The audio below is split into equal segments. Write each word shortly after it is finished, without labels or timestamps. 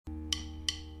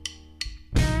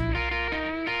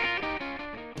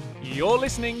You're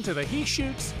listening to the He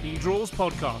Shoots, He Draws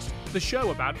podcast, the show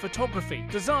about photography,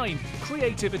 design,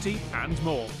 creativity, and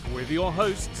more, with your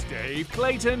hosts Dave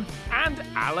Clayton and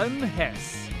Alan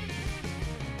Hess.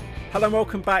 Hello and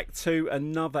welcome back to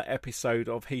another episode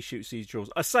of He Shoots, He Draws.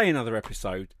 I say another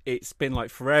episode, it's been like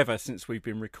forever since we've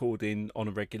been recording on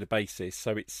a regular basis,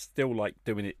 so it's still like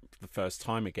doing it for the first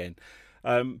time again.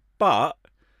 But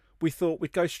we thought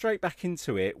we'd go straight back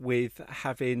into it with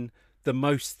having the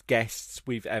most guests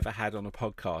we've ever had on a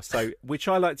podcast, so which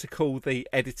I like to call the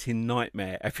editing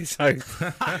nightmare episode.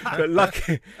 But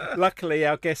luckily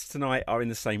our guests tonight are in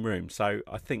the same room, so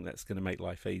I think that's going to make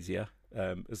life easier.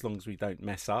 As long as we don't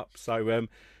mess up. So,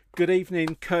 good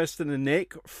evening, Kirsten and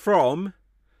Nick from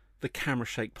the Camera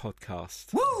Shake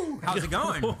podcast. Woo! How's it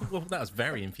going? Well, that was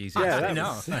very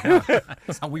enthusiastic.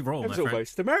 That's how we roll. It was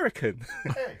almost American.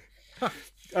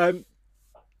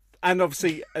 And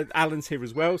obviously, Alan's here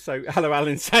as well. So, hello,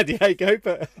 Alan, San Diego.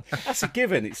 But that's a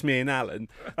given. It's me and Alan.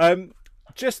 I'm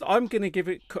going to give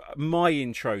it my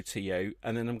intro to you,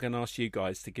 and then I'm going to ask you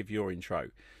guys to give your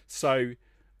intro. So,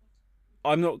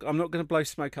 I'm not going to blow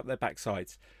smoke up their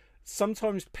backsides.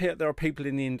 Sometimes there are people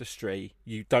in the industry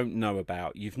you don't know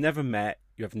about, you've never met,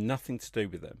 you have nothing to do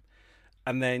with them,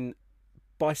 and then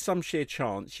by some sheer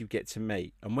chance you get to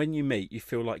meet, and when you meet you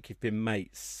feel like you've been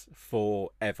mates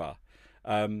forever.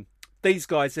 These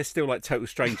guys, they're still like total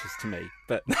strangers to me,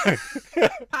 but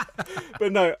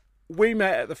no, we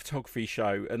met at the photography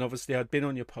show, and obviously I'd been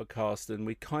on your podcast and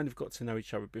we kind of got to know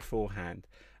each other beforehand,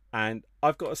 and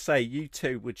I've got to say you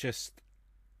two were just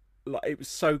like, it was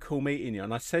so cool meeting you,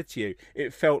 and I said to you,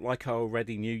 it felt like I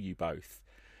already knew you both.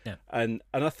 Yeah. And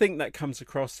I think that comes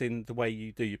across in the way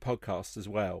you do your podcast as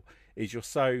well, is you're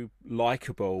so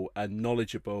likable and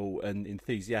knowledgeable and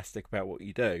enthusiastic about what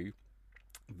you do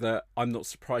that I'm not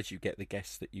surprised you get the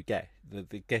guests that you get,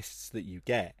 the guests that you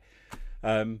get.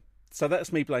 So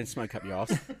that's me blowing smoke up your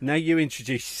ass. Now you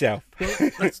introduce yourself.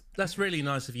 Well, that's really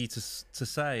nice of you to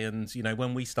say. And you know,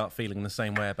 when we start feeling the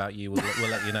same way about you, we'll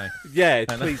let you know. Yeah,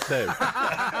 please do.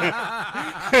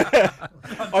 I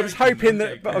was hoping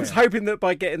that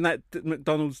by getting that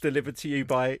McDonald's delivered to you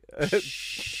by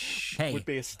would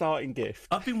be a starting gift.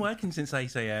 I've been working since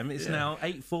 8 a.m. It's now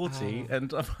 8:40,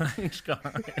 and I've got.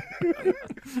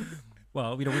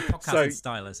 Well, you know, we're podcasting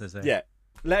style, as I say. Yeah,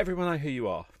 let everyone know who you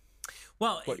are.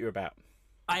 Well, what you're about.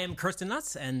 I am Kirsten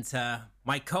Nuts, and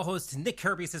my co-host Nick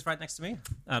Kirby sits right next to me.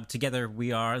 Together,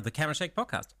 we are the Camera Shake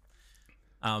podcast.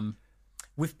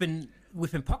 We've been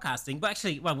podcasting, but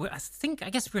actually, well, I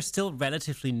guess we're still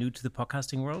relatively new to the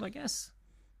podcasting world. I guess.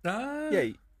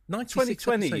 Yeah,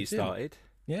 2020 you started.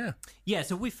 Yeah.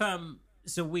 So we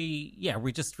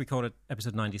just recorded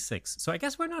episode 96. So I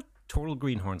guess we're not total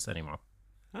greenhorns anymore.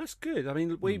 That's good. I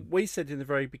mean, we said in the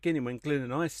very beginning when Glenn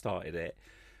and I started it,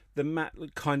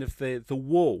 the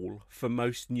wall for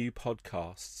most new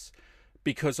podcasts,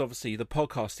 because obviously the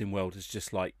podcasting world has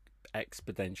just like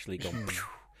exponentially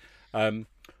gone.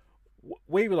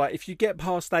 We were like, if you get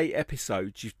past 8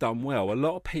 episodes, you've done well. A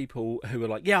lot of people who are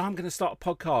like, yeah, I'm going to start a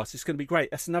podcast, it's going to be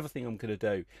great, that's another thing I'm going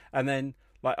to do. And then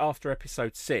like after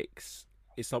episode 6,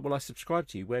 it's like, well, I subscribed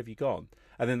to you, where have you gone?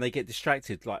 And then they get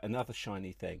distracted, like another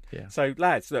shiny thing. Yeah. So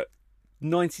lads, look,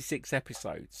 96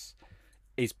 episodes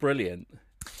is brilliant.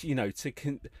 You know,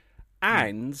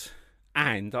 and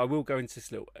I will go into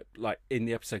this little, like in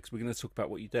the episode, because we're going to talk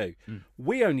about what you do.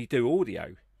 We only do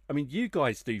audio. I mean, you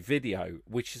guys do video,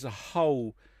 which is a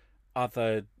whole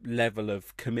other level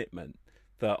of commitment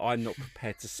that I'm not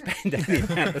prepared to spend any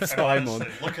amount of time on.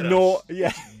 Look at us.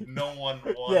 Yeah, no one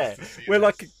wants to see we're this.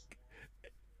 like,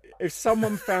 if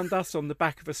someone found us on the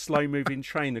back of a slow-moving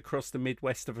train across the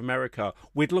Midwest of America,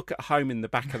 we'd look at home in the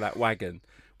back of that wagon.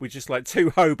 We're just like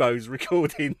two hobos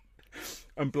recording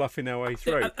and bluffing our way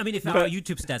through. I mean, if our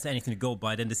YouTube stats are anything to go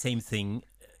by, then the same thing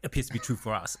appears to be true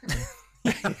for us.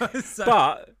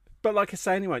 But like I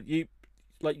say, anyway,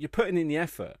 you're putting in the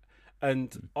effort,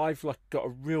 and I've like got a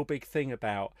real big thing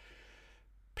about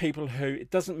people who, it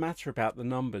doesn't matter about the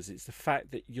numbers, it's the fact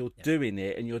that you're doing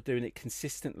it and you're doing it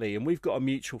consistently. And we've got a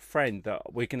mutual friend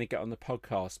that we're going to get on the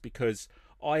podcast because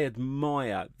I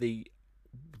admire the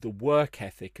work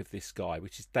ethic of this guy,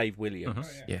 which is Dave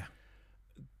Williams. Yeah.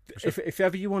 Sure. If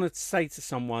ever you want to say to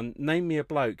someone, name me a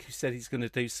bloke who said he's going to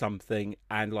do something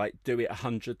and like do it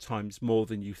 100 times more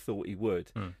than you thought he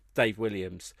would, Dave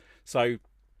Williams. So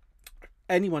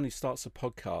anyone who starts a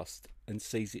podcast and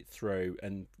sees it through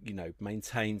and, you know,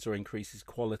 maintains or increases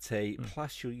quality,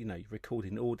 plus you're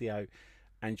recording audio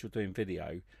and you're doing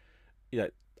video, you know,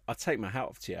 I take my hat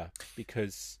off to you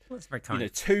because, that's very kind. You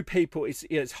know, two people,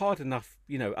 it's hard enough,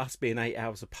 you know, us being 8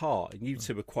 hours apart and you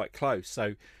two are quite close.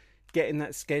 So getting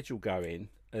that schedule going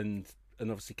and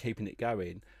obviously keeping it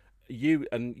going. You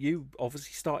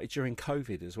obviously started during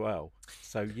COVID as well,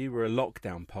 so you were a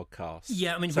lockdown podcast.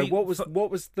 Yeah, I mean, so what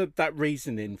was that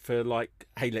reasoning for like,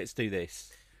 hey, let's do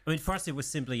this? I mean, for us, it was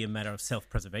simply a matter of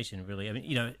self-preservation, really. I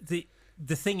mean,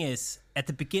 the thing is, at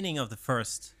the beginning of the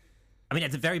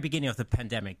very beginning of the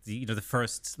pandemic, the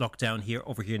first lockdown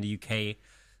over here in the UK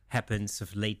happened sort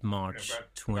of late March,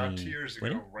 about 2 years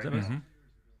ago, right? Mm-hmm.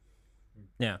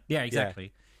 Yeah, exactly.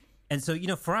 Yeah. And so,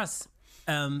 for us,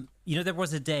 there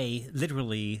was a day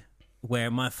literally where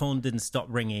my phone didn't stop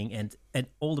ringing, and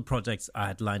all the projects I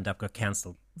had lined up got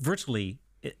cancelled virtually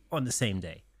on the same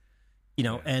day.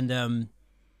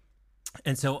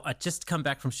 And so I just come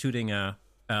back from shooting a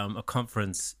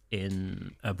conference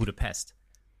in Budapest,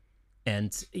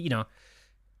 and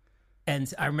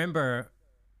and I remember,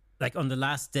 like, on the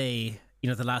last day,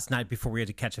 the last night before we had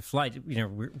to catch a flight,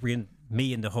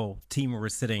 me and the whole team were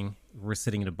sitting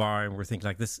in a bar, and we're thinking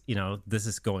like, this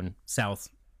is going south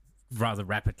rather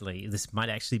rapidly. This might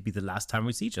actually be the last time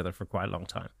we see each other for quite a long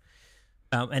time,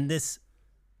 and this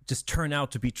just turned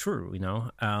out to be true,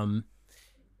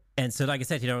 And so, like I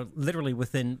said, literally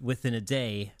within a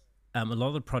day, a lot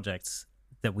of the projects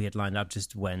that we had lined up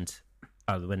just went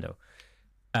out of the window.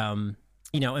 And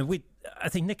I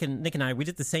think Nick and I, we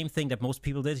did the same thing that most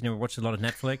people did. We watched a lot of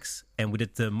Netflix, and we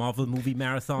did the Marvel movie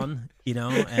marathon,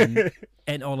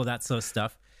 and all of that sort of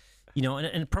stuff,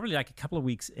 and probably like a couple of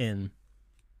weeks in,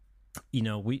 we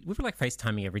were like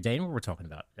FaceTiming every day, and we were talking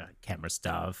about camera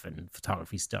stuff and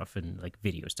photography stuff and like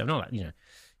video stuff and all that,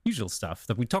 usual stuff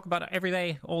that we talk about every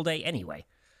day, all day anyway.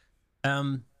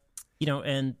 And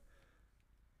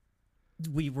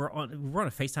we were on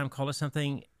a FaceTime call or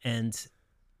something, and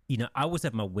I was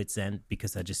at my wit's end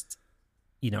because I just,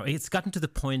 it's gotten to the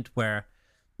point where,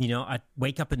 I'd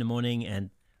wake up in the morning and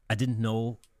I didn't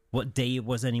know what day it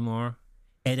was anymore.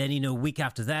 And then, a week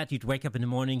after that, you'd wake up in the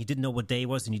morning, you didn't know what day it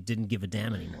was, and you didn't give a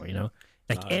damn anymore,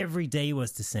 Every day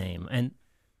was the same. And,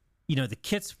 the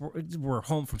kids were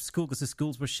home from school because the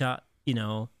schools were shut,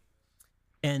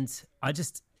 and I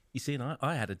just... You see, and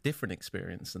I had a different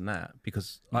experience than that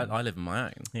because I live on my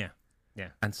own. Yeah.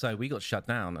 And so we got shut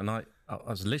down, and I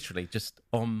was literally just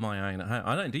on my own at home.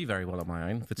 I don't do very well on my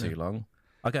own for too long.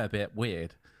 I go a bit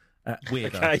weird.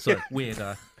 Weirder. Okay. Sorry,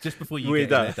 weirder. Just before you get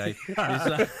in there, Dave.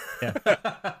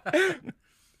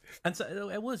 And so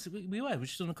it was, we were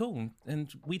just on a call,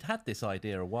 and we'd had this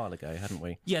idea a while ago, hadn't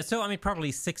we? Yeah, so, I mean,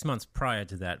 probably 6 months prior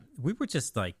to that, we were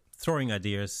just, like, throwing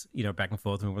ideas, back and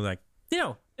forth, and we were like,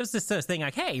 it was this sort of thing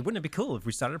like, hey, wouldn't it be cool if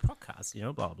we started a podcast,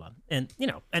 blah, blah. And,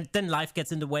 and then life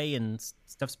gets in the way, and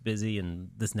stuff's busy,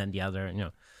 and this and then the other,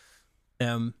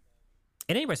 And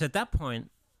anyway, so at that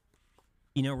point,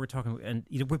 we're talking, and,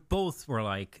 we both were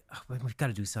like, oh, we've got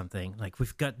to do something. Like,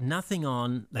 we've got nothing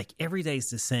on, like, every day's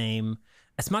the same.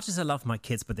 As much as I love my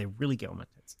kids, but they really get on my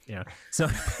kids, So,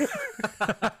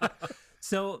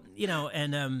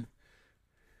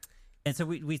 and so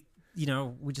we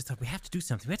just thought we have to do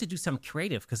something. We have to do something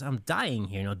creative because I'm dying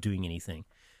here, not doing anything.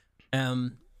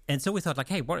 And so we thought, like,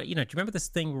 hey, what, do you remember this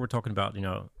thing we were talking about?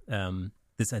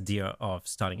 This idea of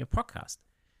starting a podcast.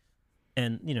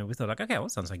 And we thought, like, okay, well,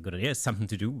 sounds like a good idea. It's something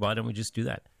to do. Why don't we just do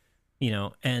that?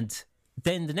 And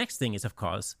then the next thing is, of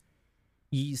course,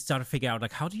 you start to figure out,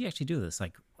 like, how do you actually do this?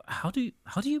 Like, how do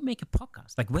you make a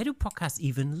podcast? Like, where do podcasts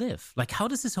even live? Like, how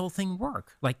does this whole thing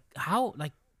work? Like, how,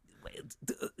 like,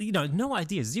 no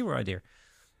idea, zero idea.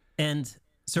 And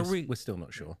so we're still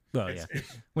not sure. Well, yeah,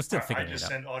 we're still figuring it out. I just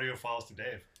send audio files to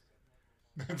Dave.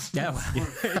 Yeah,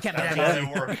 that's how they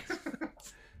work.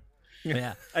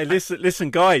 Yeah. Hey, listen,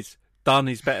 guys. Done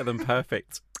is better than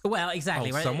perfect. Well,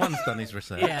 exactly, right? Someone's done his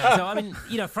research. Yeah, so I mean,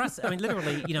 for us, I mean,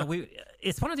 literally,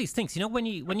 it's one of these things. When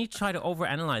you try to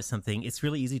overanalyze something, it's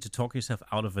really easy to talk yourself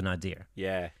out of an idea.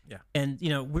 Yeah. And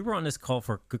we were on this call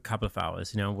for a good couple of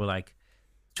hours. We're like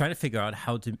trying to figure out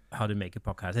how to make a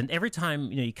podcast. And every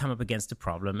time you come up against a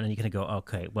problem, and you're gonna go,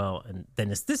 okay, well, and then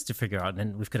it's this to figure out, and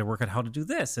then we've got to work out how to do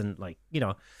this, and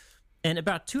And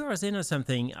about 2 hours in or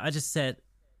something, I just said,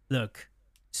 look,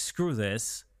 screw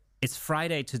this. It's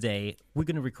Friday today. We're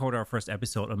going to record our first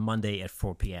episode on Monday at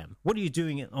 4 p.m. What are you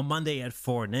doing on Monday at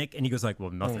 4, Nick? And he goes like, well,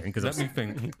 nothing. Let me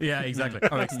think. Yeah, exactly.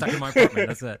 I'm like stuck in my apartment.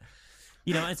 That's it.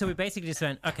 And so we basically just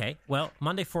went, okay, well,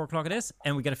 Monday, 4 o'clock it is,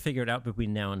 and we got to figure it out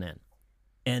between now and then.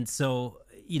 And so,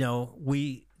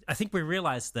 I think we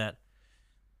realized that,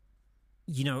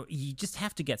 you just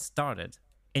have to get started,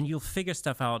 and you'll figure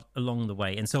stuff out along the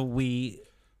way. And so we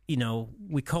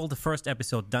called the first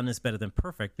episode "Done is Better Than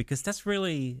Perfect" because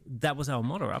that was our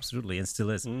motto, absolutely, and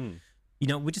still is.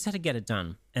 We just had to get it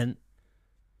done, and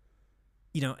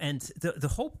and the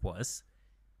hope was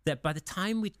that by the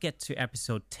time we'd get to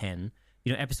episode 10,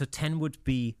 episode 10 would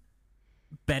be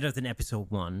better than episode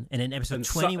 1, and then episode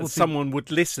 20 would be... someone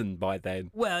would listen by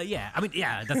then. Well, yeah. I mean,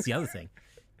 yeah, that's the other thing.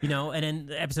 And then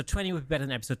episode 20 would be better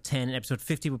than episode 10, and episode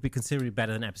 50 would be considerably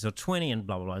better than episode 20, and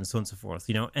blah, blah, blah, and so on and so forth,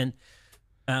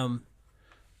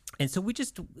 And so we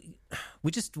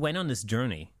just went on this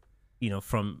journey,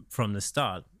 from the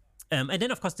start. And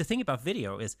then, of course, the thing about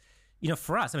video is,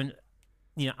 for us, I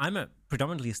mean, I'm a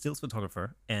predominantly a stills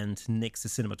photographer, and Nick's a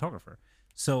cinematographer,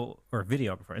 or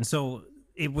videographer. And so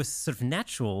it was sort of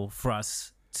natural for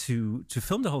us to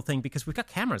film the whole thing because we got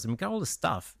cameras and we got all this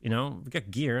stuff, we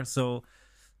got gear. So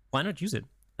why not use it?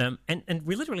 And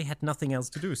we literally had nothing else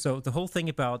to do. So the whole thing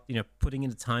about, putting in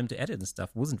the time to edit and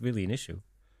stuff wasn't really an issue,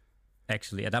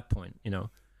 actually, at that point,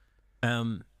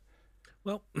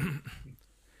 Well,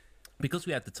 because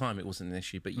we had the time, it wasn't an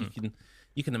issue. But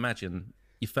you can imagine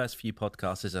your first few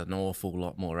podcasts is an awful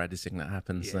lot more editing that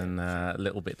happens than a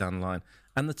little bit down the line,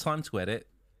 and the time to edit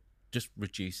just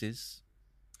reduces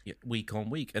week on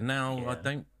week. And now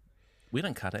we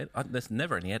don't cut it. There's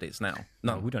never any edits now.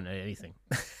 No, we don't edit anything.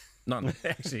 None.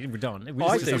 Actually, we don't.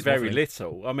 I do very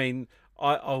little. I mean,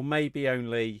 I'll maybe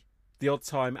only the odd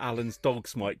time Alan's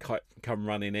dogs might come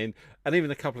running in, and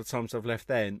even a couple of times I've left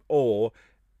then, or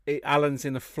Alan's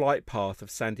in a flight path of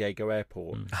San Diego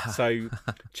Airport. So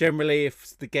generally,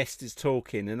 if the guest is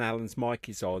talking and Alan's mic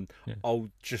is on, I'll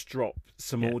just drop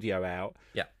some audio out.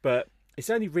 Yeah. But it's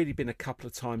only really been a couple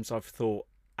of times I've thought,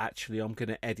 actually, I'm going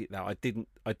to edit that. I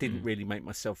didn't really make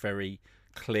myself very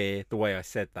clear the way I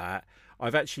said that.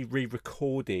 I've actually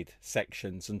re-recorded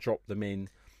sections and dropped them in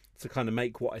to kind of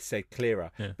make what I said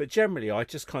clearer. Yeah. But generally, I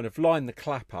just kind of line the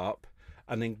clap up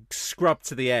and then scrub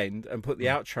to the end and put the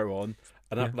outro on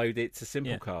and upload it to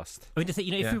Simplecast. I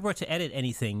mean, if we were to edit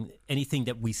anything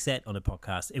that we said on a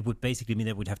podcast, it would basically mean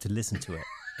that we'd have to listen to it.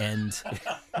 And,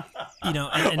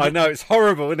 and I know, it's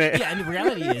horrible, isn't it? Yeah, and the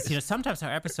reality is, sometimes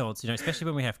our episodes, especially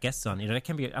when we have guests on, they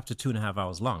can be up to 2.5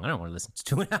 hours long. I don't want to listen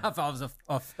to 2.5 hours of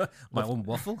my own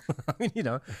waffle. I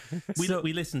mean,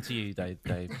 we listen to you, Dave.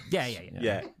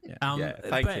 Yeah.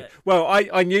 Thank you. Well,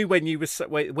 I knew when you were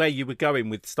where you were going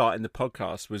with starting the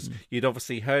podcast was you'd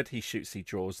obviously heard He Shoots, He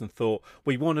Draws and thought,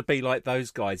 we want to be like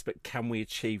those guys, but can we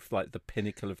achieve like the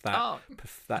pinnacle of that?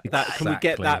 Can we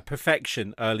get that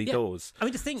perfection early doors? I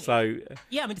mean, the thing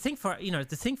for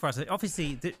us,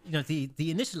 obviously,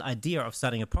 the initial idea of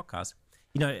starting a podcast,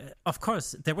 of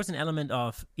course, there was an element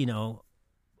of,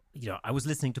 I was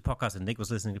listening to podcasts and Nick was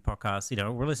listening to podcasts.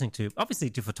 We're listening to obviously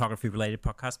to photography related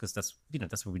podcasts because that's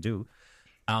what we do,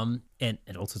 and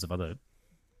all sorts of other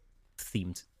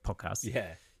themed podcasts.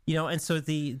 Yeah. And so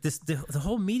the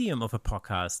whole medium of a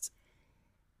podcast,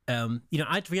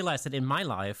 I'd realized that in my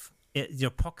life,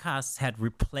 podcasts had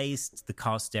replaced the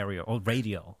car stereo or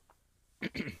radio,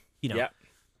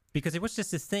 because it was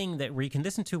just this thing that where you can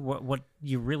listen to what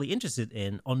you're really interested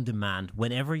in on demand,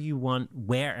 whenever you want,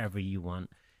 wherever you want.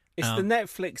 It's the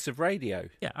Netflix of radio.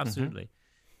 Yeah, absolutely.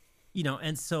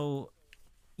 And so,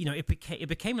 it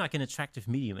became like an attractive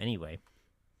medium anyway.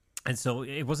 And so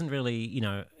it wasn't really,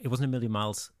 it wasn't a million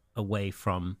miles away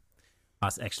from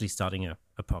us actually starting a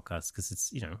podcast because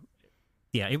it's,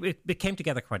 it came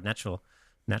together quite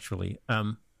naturally.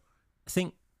 I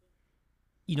think,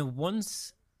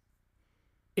 once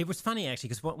it was funny actually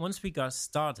because once we got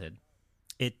started,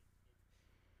 it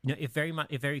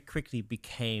very quickly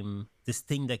became this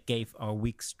thing that gave our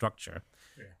week structure.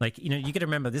 Yeah. Like, you got to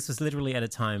remember, this was literally at a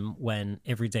time when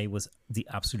every day was the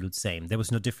absolute same. There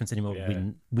was no difference anymore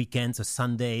between weekends or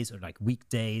Sundays or like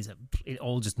weekdays. It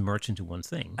all just merged into one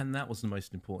thing. And that was the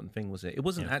most important thing, was it? It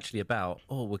wasn't actually about,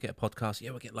 we'll get a podcast.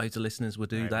 Yeah, we'll get loads of listeners. We'll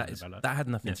do that. That had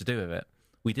nothing to do with it.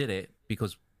 We did it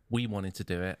because we wanted to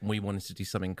do it. And we wanted to do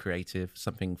something creative,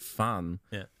 something fun,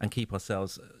 and keep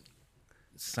ourselves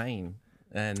sane.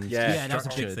 And that was a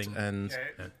big thing. And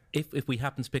if we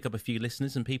happen to pick up a few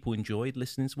listeners and people enjoyed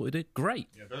listening to what we did, great.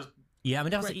 I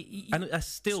mean, and that's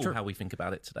still how we think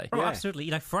about it today. Oh, absolutely.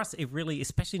 For us, it really,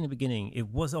 especially in the beginning, it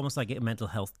was almost like a mental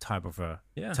health type of a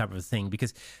thing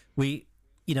because we,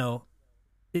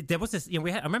 there was this. I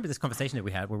remember this conversation that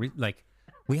we had where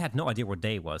we had no idea what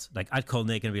day it was. Like, I'd call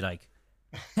Nick and be like,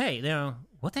 "Hey,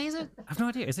 what day is it? I have no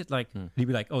idea. Is it like?" He'd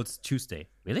be like, "Oh, it's Tuesday."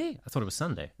 Really? I thought it was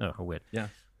Sunday. Oh, how weird. Yeah.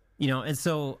 And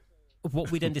so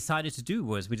what we then decided to do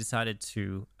was we decided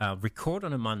to record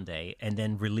on a Monday and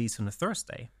then release on a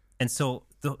Thursday. And so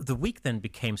the week then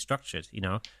became structured.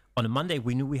 On a Monday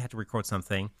we knew we had to record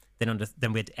something. Then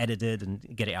we had to edit it and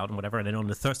get it out and whatever. And then on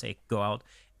the Thursday go out,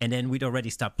 and then we'd already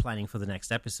start planning for the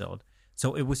next episode.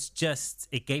 So it was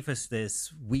it gave us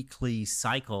this weekly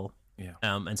cycle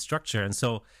and structure. And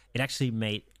so it actually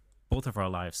made both of our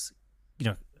lives,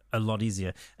 a lot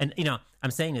easier. And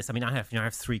I'm saying this. I mean, I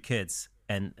have 3 kids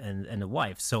and a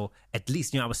wife, so at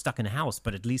least I was stuck in a house,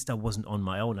 but at least I wasn't on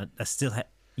my own. I still had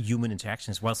human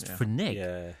interactions. Whilst for Nick,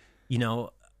 I mean,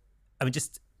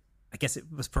 I guess it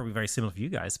was probably very similar for you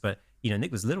guys, but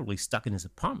Nick was literally stuck in his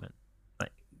apartment,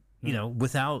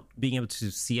 without being able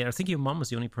to see it. I think your mom was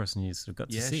the only person you sort of got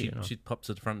to see. She'd pop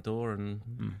to the front door and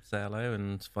say hello,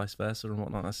 and vice versa and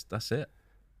whatnot. That's it.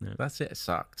 Yeah. That's it. It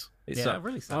sucked. It sucked.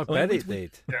 Really sucked. I bet it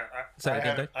did. Yeah,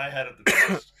 I had it the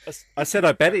best. I said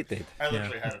I bet it did. I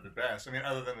literally had it the best. I mean,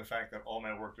 other than the fact that all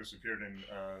my work disappeared in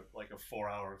like a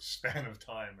 4-hour span of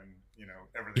time, and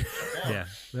everything shut down.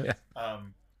 Yeah.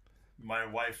 My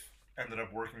wife ended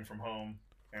up working from home,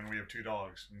 and we have 2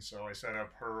 dogs, and so I set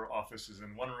up her office is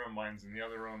in one room, mine's in the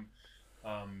other room.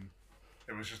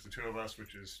 It was just the 2 of us,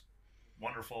 which is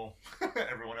wonderful.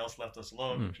 Everyone else left us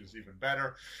alone, which is even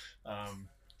better.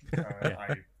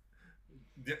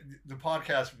 The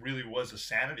podcast really was a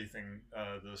sanity thing,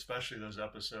 especially those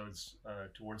episodes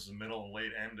towards the middle and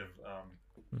late end of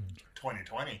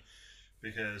 2020,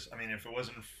 because I mean, if it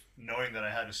wasn't knowing that I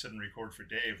had to sit and record for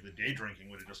Dave, the day drinking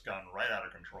would have just gotten right out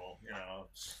of control. It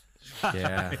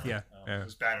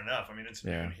was bad enough. I mean, it's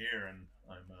noon here, and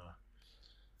I'm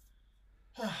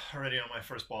already on my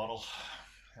first bottle.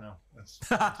 It's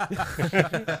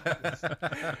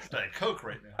Diet Coke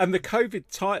right now. And the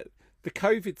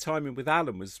COVID timing with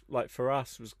Alan was like, for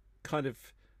us, was kind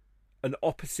of an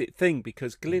opposite thing,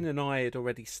 because Glyn and I had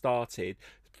already started.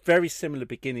 Very similar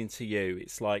beginning to you.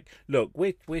 It's like, look,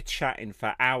 we're chatting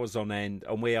for hours on end,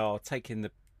 and we are taking the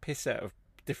piss out of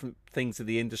different things of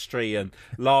the industry and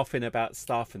laughing about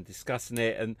stuff and discussing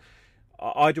it. And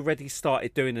I'd already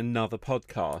started doing another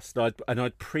podcast, and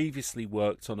I'd previously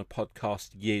worked on a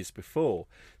podcast years before,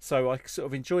 so I sort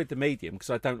of enjoyed the medium because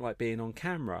I don't like being on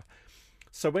camera.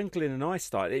 So when Glyn and I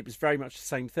started, it was very much the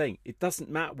same thing. It doesn't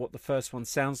matter what the first one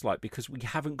sounds like, because we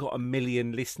haven't got 1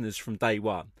 million listeners from day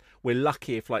one. We're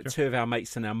lucky if 2 of our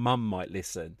mates and our mum might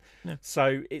listen. Yeah.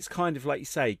 So it's kind of like you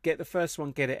say, get the first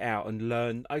one, get it out and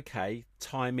learn, okay,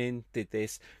 timing, did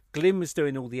this. Glyn was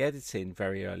doing all the editing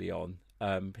very early on.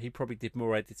 He probably did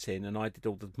more editing, and I did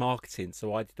all the marketing.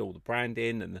 So I did all the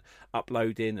branding and the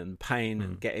uploading and paying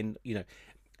and getting,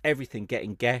 everything,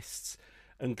 getting guests,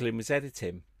 and Glyn was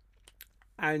editing.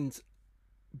 And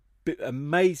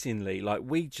amazingly,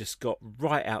 we just got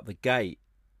right out the gate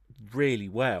really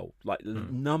well.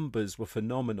 Numbers were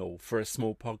phenomenal for a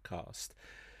small podcast.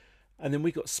 And then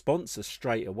we got sponsors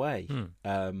straight away,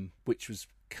 which was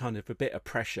kind of a bit of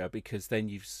pressure, because then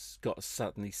you've got to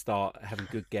suddenly start having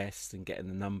good guests and getting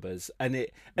the numbers. And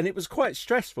it was quite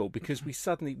stressful, because we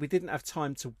didn't have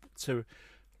time to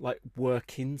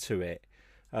work into it.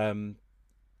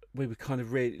 We were kind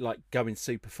of really going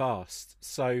super fast.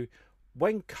 So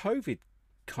when COVID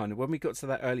when we got to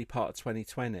that early part of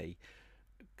 2020,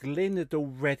 Glyn had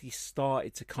already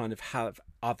started to kind of have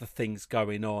other things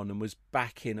going on and was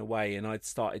backing away, and I'd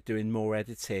started doing more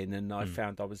editing, and I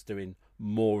found I was doing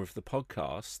more of the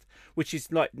podcast, which is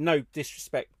no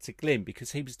disrespect to Glyn,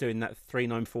 because he was doing that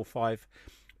 3945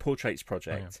 Portraits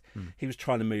project. He was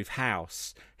trying to move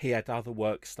house. He had other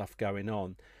work stuff going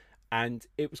on. And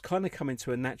it was kind of coming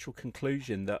to a natural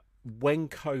conclusion that when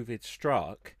COVID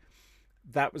struck,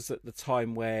 that was at the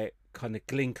time where kind of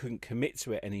Glyn couldn't commit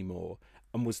to it anymore,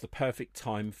 and was the perfect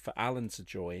time for Alan to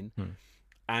join.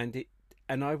 And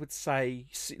I would say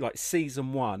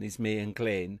season 1 is me and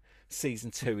Glyn,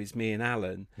 season 2 is me and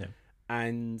Alan.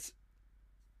 And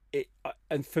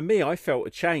for me, I felt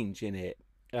a change in it,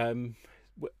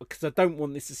 because I don't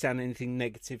want this to sound anything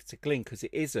negative to Glyn, because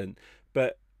it isn't,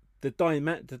 but the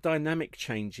dynamic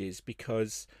changes,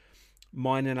 because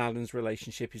mine and Alan's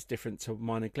relationship is different to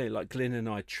mine and Glyn. Glyn and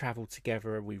I travelled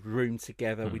together, we roomed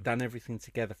together, we've done everything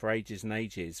together for ages and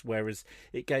ages, whereas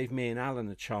it gave me and Alan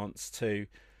a chance to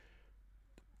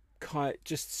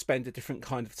just spend a different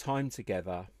kind of time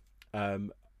together,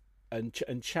 and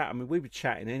chat. I mean, we were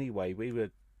chatting anyway. We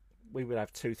would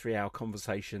have 2-3 hour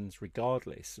conversations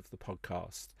regardless of the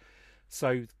podcast.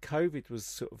 So COVID was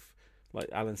sort of, like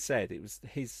Alan said, it was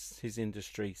his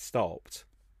industry stopped.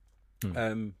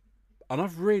 And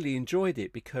I've really enjoyed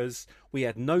it, because we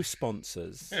had no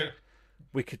sponsors.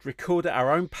 We could record at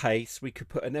our own pace. We could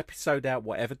put an episode out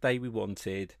whatever day we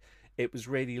wanted. It was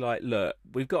really look,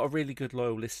 we've got a really good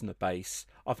loyal listener base.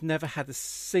 I've never had a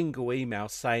single email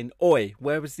saying, "Oi,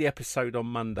 where was the episode on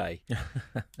Monday?"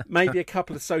 Maybe a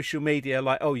couple of social media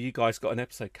oh, you guys got an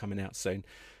episode coming out soon.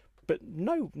 But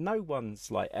no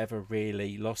one's ever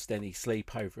really lost any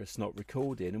sleep over us not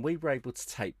recording, and we were able to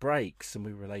take breaks, and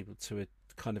we were able to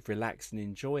kind of relax and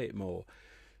enjoy it more.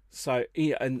 So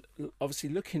yeah, and obviously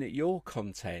looking at your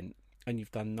content, and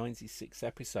you've done 96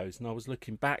 episodes, and I was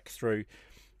looking back through.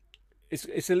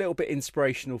 It's a little bit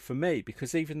inspirational for me,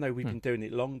 because even though we've been doing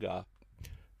it longer,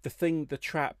 the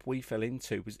trap we fell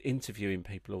into was interviewing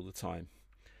people all the time.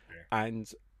 Yeah.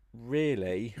 And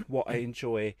really, what I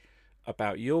enjoy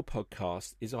about your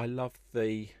podcast is I love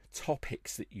the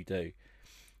topics that you do.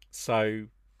 So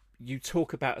you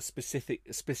talk about a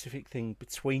specific thing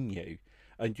between you,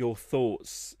 and your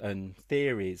thoughts and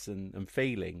theories and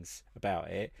feelings about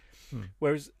it.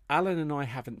 Whereas Alan and I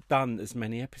haven't done as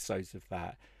many episodes of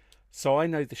that. So I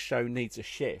know the show needs a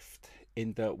shift,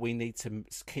 in that we need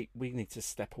to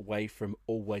step away from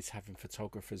always having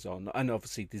photographers on, and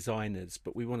obviously designers,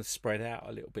 but we want to spread out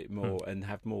a little bit more and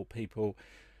have more people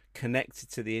connected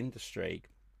to the industry,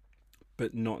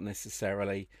 but not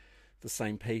necessarily the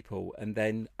same people, and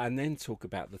then talk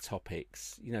about the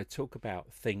topics, talk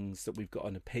about things that we've got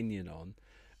an opinion on.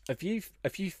 Have you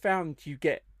found you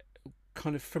get,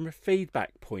 kind of from a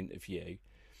feedback point of view,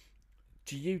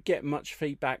 do you get much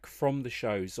feedback from the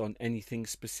shows on anything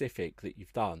specific that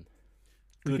you've done,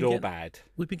 good or bad?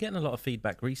 We've been getting a lot of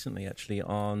feedback recently, actually,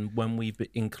 on when we've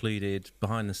included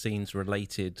behind the scenes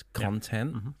related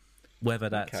content. Mm-hmm. Whether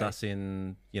that's us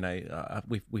in,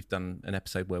 we've done an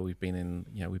episode where we've been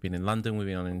in London, we've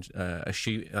been on a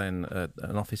shoot and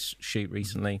an office shoot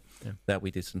recently that we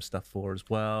did some stuff for as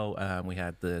well. We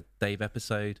had the Dave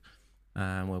episode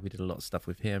where we did a lot of stuff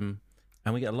with him,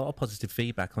 and we get a lot of positive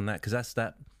feedback on that, because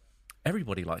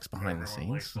everybody likes behind the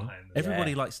scenes.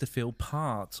 Everybody likes to feel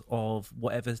part of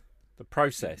whatever. The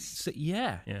process. Precisely.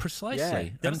 Yeah.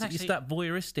 And it's that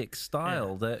voyeuristic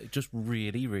style that just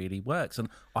really, really works. And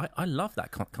I love that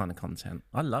kind of content.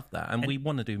 I love that. And we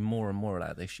want to do more and more of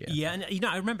that this year. Yeah, and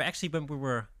I remember actually when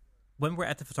we're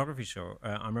at the photography show,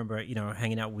 I remember,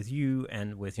 hanging out with you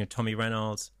and with, Tommy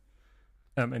Reynolds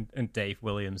and Dave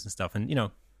Williams and stuff.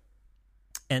 And,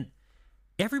 and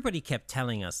everybody kept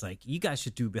telling us, like, you guys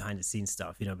should do behind the scenes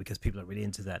stuff, because people are really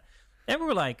into that. And we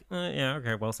were like,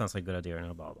 okay, well, sounds like a good idea, and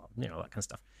blah, blah, blah, that kind of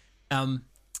stuff.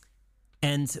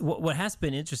 And what has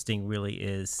been interesting really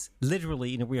is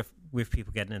literally, we have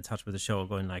people getting in touch with the show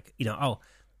going like, oh,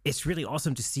 it's really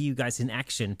awesome to see you guys in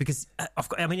action, because, of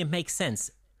course, it makes sense.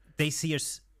 They see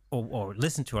us or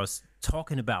listen to us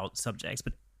talking about subjects,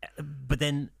 but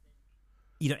then,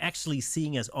 actually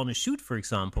seeing us on a shoot, for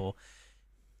example,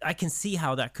 I can see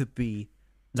how that could be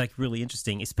like really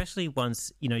interesting, especially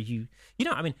once,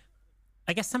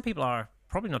 I guess some people are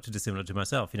probably not too dissimilar to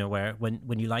myself, where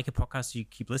when you like a podcast, you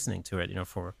keep listening to it,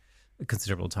 for a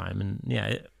considerable time.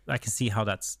 And I can see how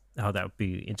that would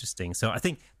be interesting. So I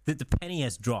think that the penny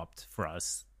has dropped for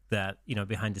us, that,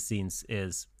 behind the scenes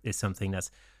is something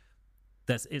that's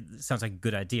it sounds like a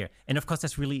good idea. And of course,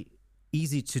 that's really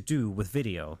easy to do with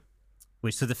video,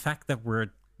 so the fact that we're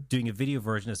doing a video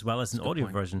version as well as an audio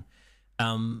version,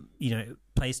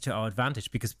 plays to our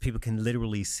advantage, because people can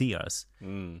literally see us.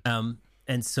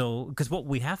 And so, because what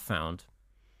we have found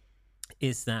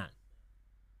is that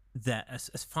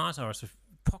as far as our sort of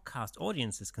podcast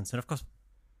audience is concerned, of course,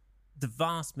 the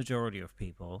vast majority of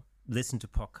people listen to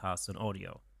podcasts on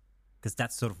audio, because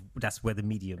that's where the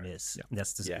medium is. Yeah.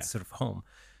 That's the sort of home.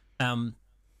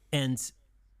 And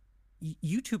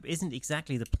YouTube isn't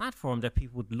exactly the platform that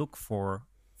people would look for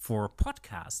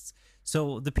podcasts.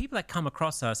 So the people that come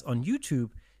across us on YouTube,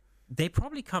 they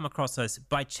probably come across us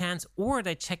by chance, or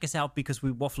they check us out because we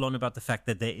waffle on about the fact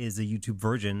that there is a YouTube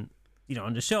version,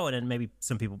 on the show, and then maybe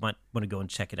some people might want to go and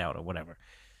check it out or whatever,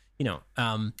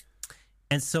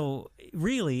 and so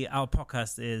really our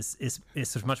podcast is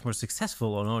sort of much more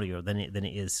successful on audio than it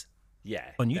is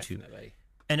on YouTube. Definitely.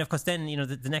 And of course, then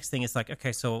the next thing is like,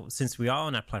 okay, so since we are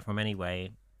on that platform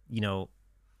anyway,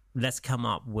 let's come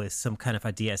up with some kind of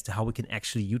idea as to how we can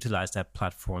actually utilize that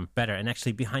platform better. And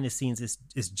actually, behind the scenes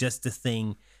is just the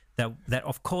thing that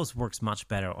of course works much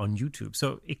better on YouTube.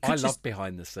 So it could love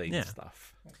behind the scenes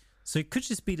stuff. So it could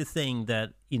just be the thing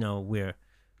that we're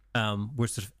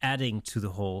sort of adding to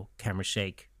the whole Camera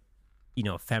Shake,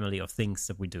 family of things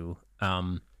that we do.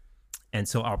 And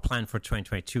so our plan for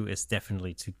 2022 is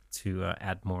definitely to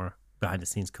add more behind the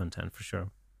scenes content for sure.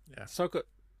 Yeah. So I've got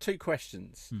two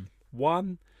questions.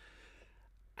 One,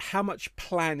 how much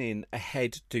planning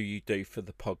ahead do you do for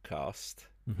the podcast?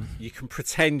 Mm-hmm. You can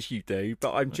pretend you do,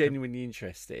 but I'm genuinely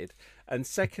interested. And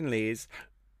secondly is,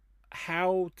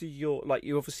 how do you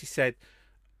obviously said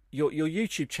your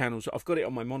YouTube channels, I've got it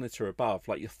on my monitor above,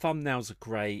 like your thumbnails are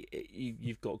great.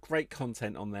 You've got great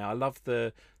content on there. I love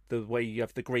the way you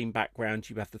have the green background,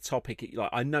 you have the topic.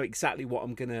 I know exactly what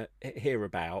I'm going to hear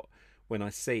about when I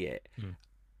see it.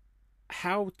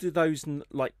 how do those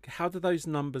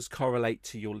numbers correlate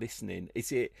to your listening?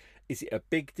 Is it a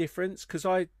big difference? Because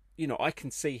I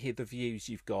can see here the views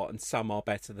you've got, and some are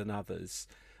better than others.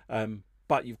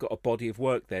 But you've got a body of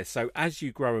work there. So as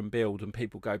you grow and build and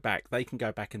people go back, they can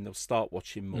go back and they'll start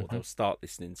watching more. They'll start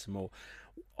listening to more.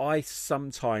 I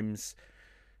sometimes,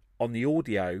 on the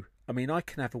audio, I mean, I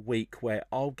can have a week where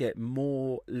I'll get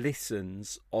more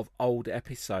listens of old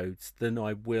episodes than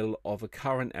I will of a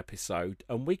current episode.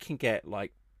 And we can get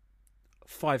like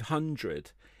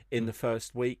 500 in the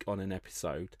first week on an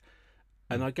episode.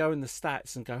 And I go in the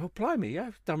stats and go, oh, blimey,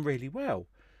 I've done really well.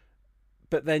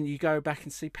 But then you go back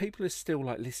and see people are still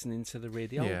like listening to the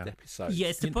really old episodes. Yeah,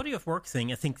 it's the body of work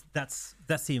thing. I think that's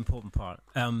the important part.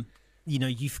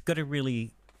 You've got to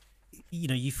really,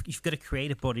 you've got to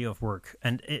create a body of work,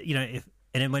 and and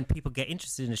then when people get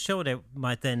interested in the show, they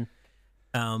might then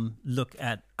look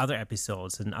at other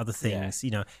episodes and other things,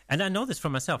 And I know this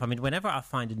from myself. I mean, whenever I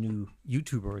find a new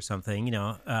YouTuber or something,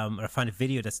 or I find a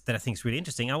video that I think is really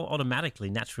interesting, I will automatically,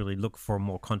 naturally look for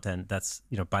more content that's,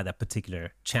 by that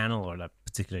particular channel or that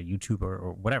particular YouTuber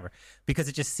or whatever, because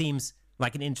it just seems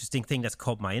like an interesting thing that's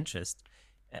caught my interest,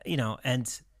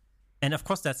 and of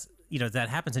course that's, that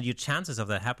happens, and your chances of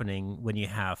that happening when you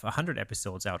have 100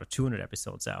 episodes out or 200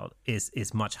 episodes out is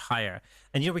much higher.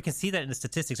 And we can see that in the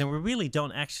statistics, and we really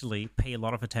don't actually pay a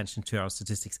lot of attention to our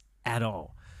statistics at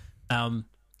all. In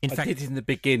fact, in the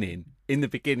beginning,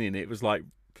 it was like,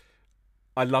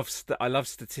 I love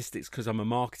statistics because I'm a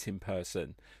marketing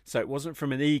person. So it wasn't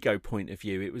from an ego point of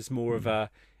view. It was more of a,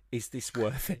 is this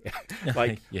worth it?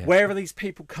 Like, where are these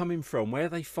people coming from? Where are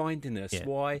they finding us? Yeah.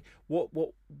 Why?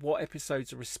 What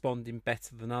episodes are responding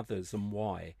better than others, and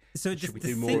why? So the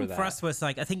thing for us was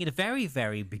like, I think in the very,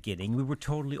 very beginning, we were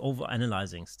totally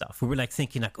over-analyzing stuff. We were like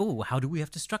thinking like, oh, how do we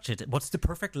have to structure it? What's the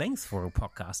perfect length for a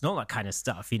podcast? And all that kind of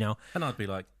stuff, And I'd be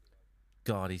like,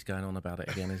 God, he's going on about it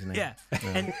again, isn't he? Yeah.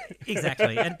 And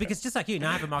exactly. And because just like you,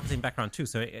 I have a marketing background too.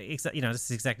 So, this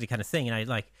is exactly the kind of thing. And I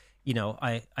like,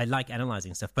 I like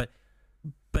analyzing stuff. But,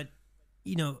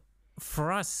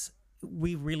 for us,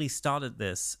 we really started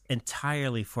this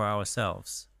entirely for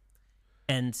ourselves.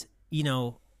 And,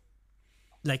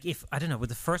 like if, I don't know, with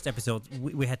the first episode,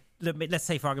 we had, let's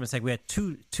say for argument's sake, we had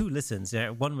two listens.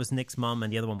 One was Nick's mom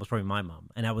and the other one was probably my mom.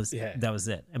 And that was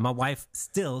it. And my wife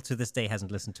still to this day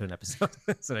hasn't listened to an episode.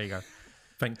 So there you go.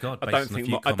 Thank God. I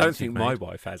don't think my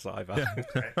wife has either.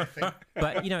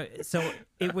 But, so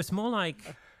it was more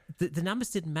like the numbers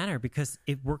didn't matter because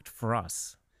it worked for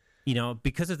us,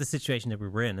 because of the situation that we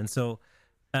were in. And so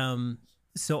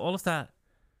all of that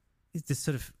is this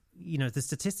sort of, the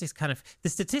statistics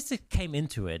came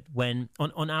into it when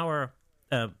on our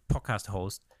podcast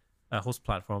host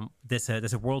platform, there's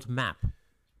a world map.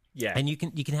 Yeah. And you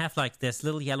can have like there's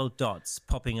little yellow dots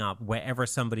popping up wherever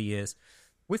somebody is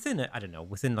within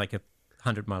like a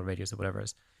 100-mile radius or whatever it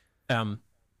is. And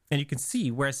you can see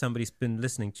where somebody's been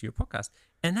listening to your podcast.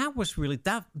 And that was really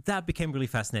that became really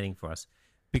fascinating for us,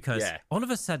 because all of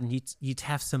a sudden you'd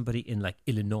have somebody in like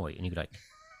Illinois, and you'd be like,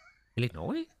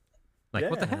 Illinois? Like,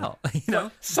 what the hell?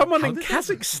 Someone in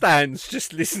Kazakhstan's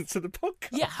just listened to the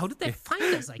podcast. Yeah, how did they find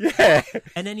us? Like,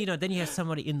 and then, then you have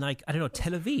somebody in like, I don't know,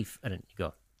 Tel Aviv. And then you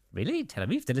go, really? Tel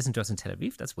Aviv? They listen to us in Tel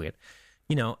Aviv? That's weird.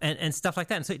 And stuff like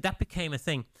that. And so that became a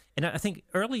thing. And I think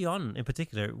early on in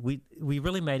particular, we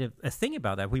really made a thing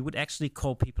about that. We would actually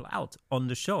call people out on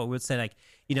the show. We would say like,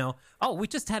 oh, we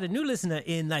just had a new listener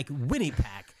in like Winnipeg.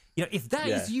 If that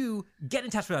is you, get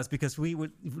in touch with us because we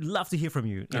would love to hear from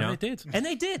you. And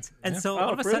they did. And so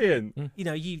all of a sudden,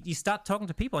 you start talking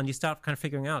to people and you start kind of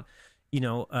figuring out,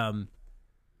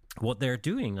 what they're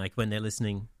doing, like when they're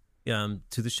listening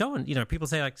to the show. And, people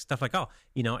say like stuff like, oh,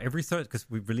 every Thursday, because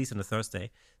we release on a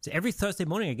Thursday. So every Thursday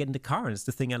morning I get in the car and it's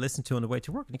the thing I listen to on the way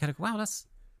to work. And you kind of go, wow, that's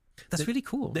really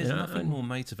cool. There's nothing more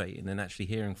motivating than actually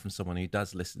hearing from someone who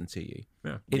does listen to you.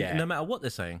 No matter what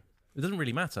they're saying. It doesn't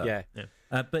really matter. Yeah.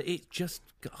 But it just,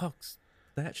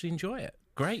 they actually enjoy it.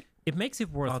 Great. It makes it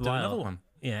worthwhile. I'll do another one.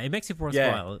 Yeah, it makes it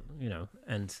worthwhile,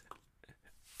 and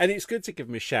it's good to give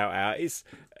them a shout out. It's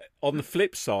on the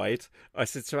flip side, I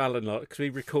said to Alan, because we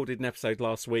recorded an episode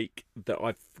last week that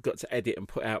I've got to edit and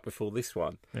put out before this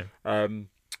one. Yeah.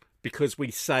 Because we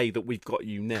say that we've got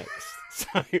you next.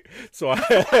 So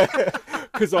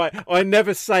because I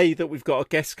never say that we've got a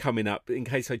guest coming up in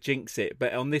case I jinx it.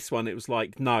 But on this one, it was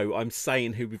like, no, I'm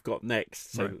saying who we've got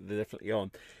next. So they're definitely on.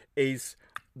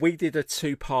 We did a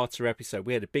 2-parter episode.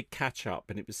 We had a big catch up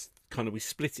and it was kind of, we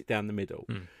split it down the middle.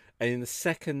 And in the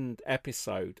second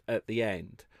episode at the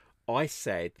end, I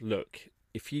said, look,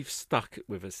 if you've stuck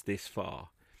with us this far,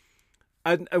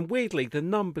 and weirdly, the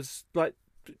numbers, like,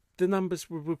 the numbers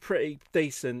were pretty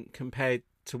decent compared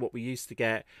to what we used to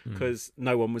get, because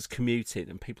no one was commuting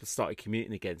and people started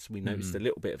commuting again, so we noticed a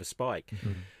little bit of a spike.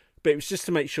 But it was just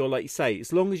to make sure, like you say,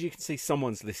 as long as you can see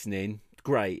someone's listening,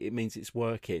 great, it means it's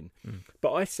working.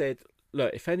 But I said,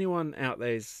 look, if anyone out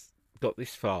there's got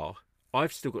this far,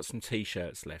 I've still got some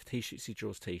T-shirts left. He Shoots, He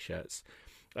Draws T-shirts.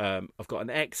 I've got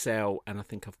an XL, and I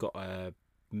think I've got a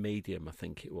medium, I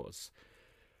think it was.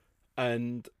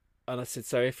 And I said,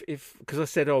 so if because I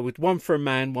said, with one for a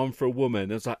man, one for a woman.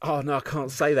 I was like, oh no, I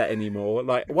can't say that anymore.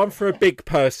 Like, one for a big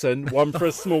person, one for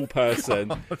a small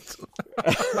person. You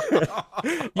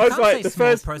can't say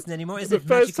small person anymore. Is it the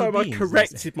first time beings, I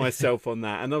corrected myself on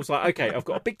that, and I was like, okay, I've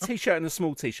got a big T-shirt and a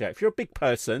small T-shirt. If you're a big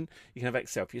person, you can have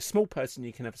XL. If you're a small person,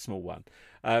 you can have a small one.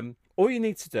 All you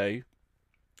need to do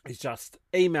is just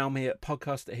email me at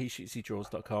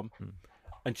podcast@heshootshedraws.com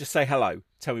and just say hello.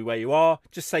 Tell me where you are.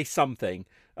 Just say something.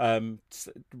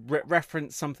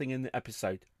 Reference something in the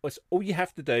episode. That's all you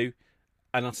have to do,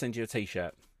 and I'll send you a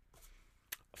T-shirt.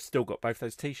 I've still got both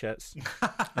those T-shirts.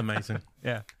 Amazing.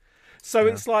 Yeah. So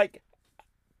it's like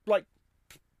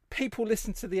people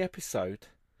listen to the episode,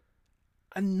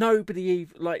 and nobody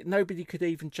could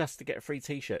even, just to get a free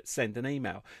T-shirt, send an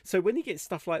email. So when you get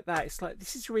stuff like that, it's like,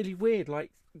 this is really weird.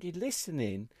 Like, you're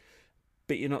listening,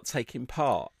 but you're not taking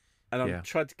part. And I'm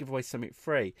trying to give away something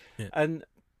free. Yeah.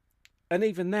 And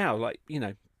even now, like,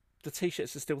 the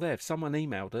T-shirts are still there. If someone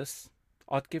emailed us,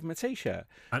 I'd give them a T-shirt.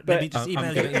 Maybe just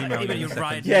email you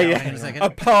right now. Yeah.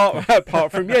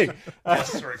 Apart from you.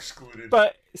 Guests are excluded.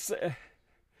 But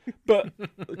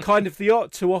kind of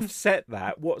to offset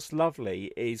that, what's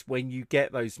lovely is when you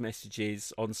get those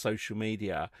messages on social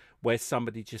media where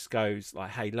somebody just goes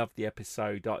like, hey, love the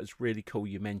episode. That was really cool.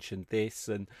 You mentioned this.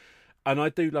 And I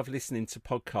do love listening to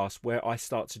podcasts where I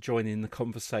start to join in the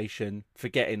conversation,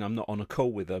 forgetting I'm not on a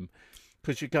call with them,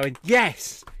 because you're going,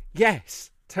 yes,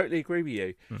 totally agree with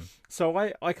you. So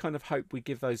I kind of hope we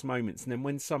give those moments. And then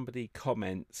when somebody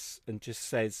comments and just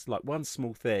says like one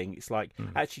small thing, it's like,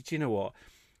 actually, do you know what?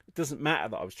 It doesn't matter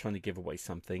that I was trying to give away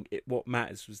something. What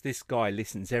matters was this guy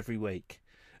listens every week,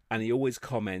 and he always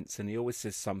comments and he always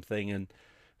says something. And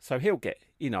so he'll get,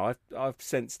 I've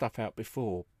sent stuff out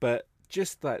before, but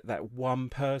just that one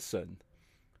person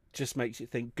just makes you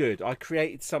think, good, I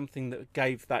created something that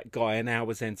gave that guy an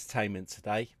hour's entertainment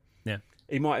today. Yeah.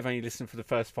 He might have only listened for the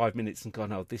first 5 minutes and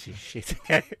gone, oh, this is shit.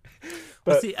 But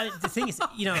well, see, the thing is,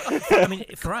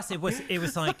 for us, it was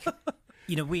like,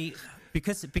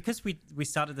 because we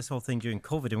started this whole thing during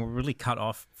COVID and we're really cut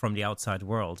off from the outside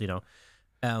world, the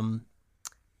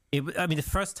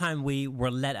first time we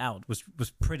were let out was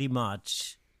pretty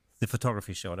much the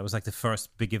photography show. That was like the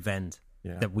first big event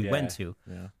that we went to.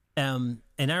 Yeah. And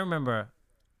I remember,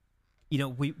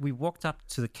 we walked up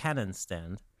to the Canon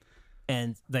stand,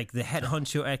 and like the head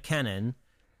honcho at Canon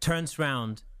turns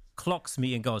around, clocks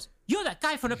me, and goes, "You're that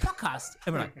guy from the podcast."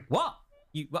 And we're like, "What?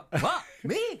 You what?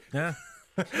 Me?" Yeah.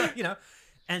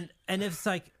 And it's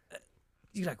like,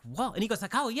 you're like, "What?" And he goes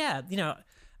like, "Oh yeah,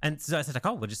 And so I said, like,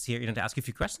 oh, we're just here, to ask you a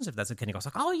few questions if that's okay. And he goes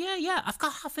like, oh, yeah, I've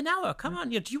got half an hour. Come on.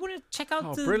 Do you want to check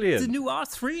out the new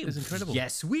R3? It's incredible.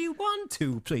 Yes, we want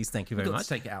to. Please, thank you very much.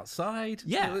 Take it outside.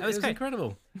 Yeah, it was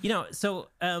incredible. So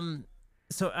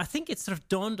I think it sort of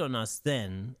dawned on us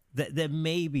then that there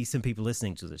may be some people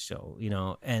listening to the show,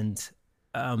 and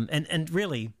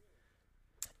really,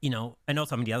 and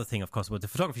also, the other thing, of course, was the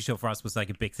photography show for us was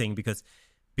like a big thing because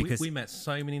we met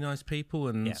so many nice people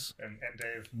and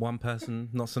Dave. One person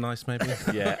not so nice maybe. We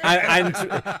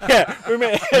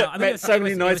met so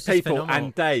many nice people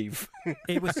and Dave.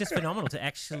 It was just phenomenal to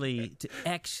actually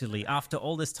after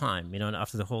all this time, and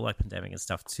after the whole pandemic and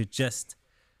stuff, to just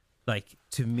like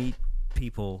to meet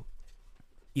people,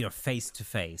 face to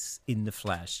face in the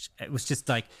flesh. It was just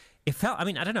like it felt. I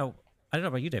don't know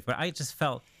about you, Dave, but I just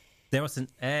felt there was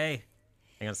hang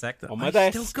on a sec. On my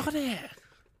desk. Still got it.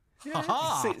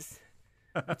 Yeah,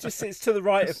 it just sits to the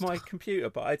right of my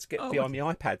computer, but I had to get behind my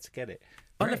iPad to get it.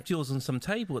 I left yours on some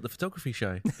table at the photography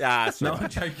show. That's no, right. I'm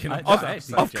joking.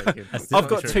 I've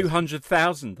got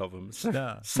 200,000 of them. So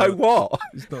what?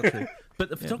 It's not true. But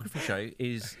the photography show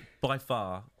is by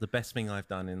far the best thing I've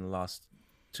done in the last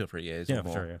 2 or 3 years. Yeah, or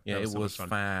more. For sure. Yeah, it was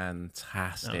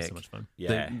fantastic. That was so much fun.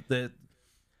 Yeah.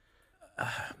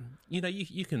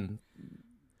 You can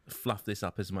fluff this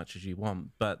up as much as you want,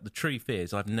 but the truth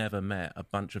is I've never met a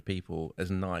bunch of people as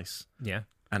nice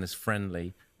and as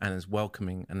friendly and as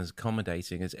welcoming and as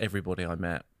accommodating as everybody I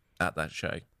met at that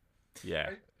show.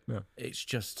 It's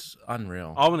just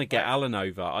unreal. I want to get Alan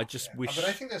over. I just wish, but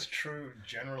I think that's true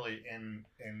generally in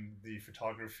the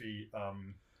photography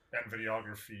and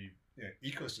videography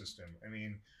ecosystem.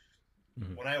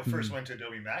 when I first went to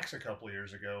Adobe Max a couple of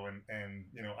years ago, and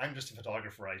I'm just a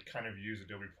photographer. I kind of use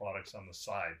Adobe products on the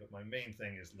side, but my main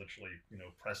thing is literally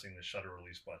pressing the shutter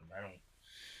release button.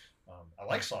 I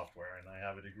like software, and I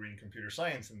have a degree in computer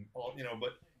science, and all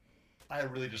but I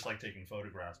really just like taking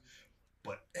photographs.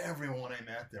 But everyone I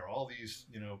met there, all these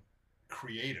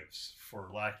creatives, for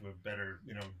lack of a better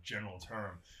general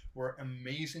term, were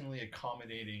amazingly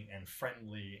accommodating and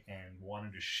friendly and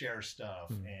wanted to share stuff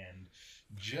and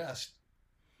just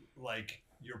like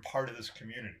you're part of this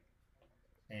community.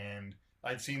 And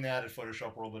I'd seen that at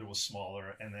Photoshop World, but it was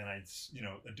smaller. And then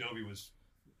Adobe was,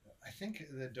 I think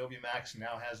the Adobe Max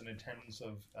now has an attendance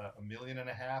of 1.5 million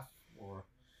or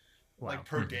like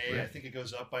per day. Really? I think it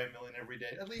goes up by 1 million every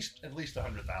day. At least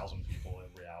 100,000 people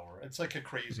every hour. It's like a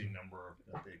crazy number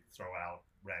that they throw out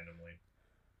randomly.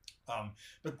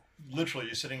 But literally,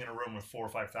 you're sitting in a room with 4,000 or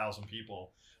 5,000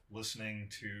 people listening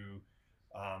to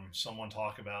someone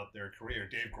talk about their career.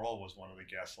 Dave Grohl was one of the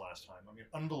guests last time. I mean,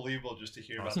 unbelievable just to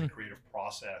hear about the creative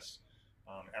process.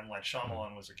 M. Night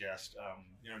Shyamalan was a guest.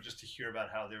 Just to hear about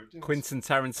how they were doing. Quentin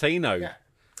Tarantino. Yeah.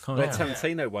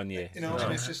 Tarantino one year. And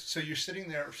it's just so you're sitting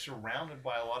there surrounded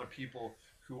by a lot of people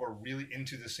who are really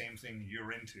into the same thing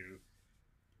you're into,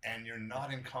 and you're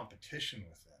not in competition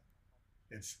with them.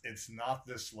 It's not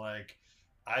this like,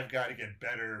 I've got to get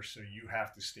better, so you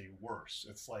have to stay worse.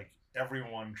 It's like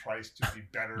everyone tries to be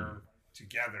better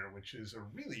together, which is a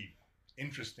really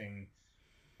interesting,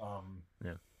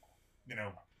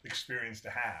 experience to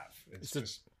have. It's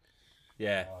just.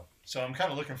 Yeah. So I'm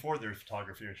kind of looking forward to the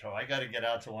photography show. I got to get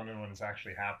out to London when it's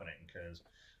actually happening because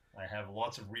I have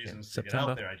lots of reasons to get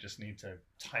out there. I just need to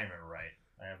time it right.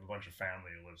 I have a bunch of family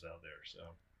who lives out there, so.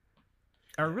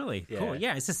 Oh, really? Yeah. Cool.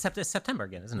 Yeah, it's September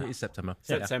again, isn't it? It's September.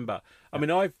 September. Yeah. I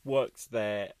mean, I've worked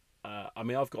there.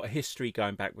 I've got a history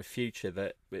going back with Future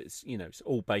that it's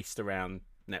all based around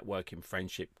networking,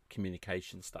 friendship,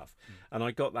 communication stuff. And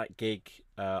I got that gig.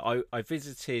 I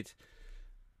visited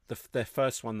their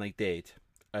first one they did,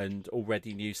 and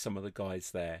already knew some of the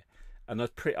guys there. And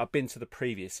I've been to the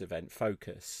previous event,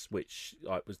 Focus, which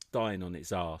was dying on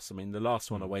its arse. I mean, the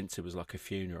last one I went to was like a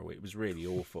funeral. It was really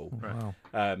awful. Wow.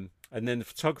 And then the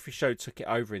photography show took it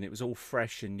over, and it was all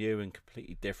fresh and new and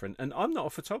completely different. And I'm not a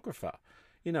photographer.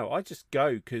 I just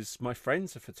go because my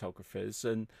friends are photographers,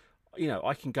 and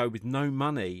I can go with no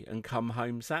money and come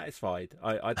home satisfied.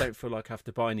 I don't feel like I have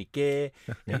to buy any gear.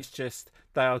 It's just,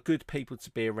 they are good people to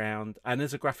be around. And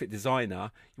as a graphic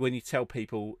designer, when you tell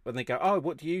people, when they go, oh,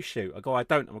 what do you shoot? I go, I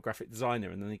don't, I'm a graphic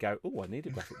designer. And then they go, oh, I need a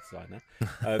graphic designer.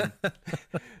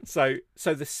 So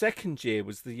the second year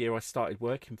was the year I started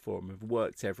working for them. I've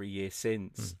worked every year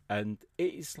since. And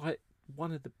it is like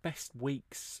one of the best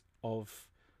weeks of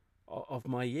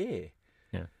my year.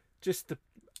 Yeah. Just the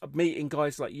meeting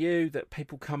guys like you, that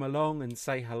people come along and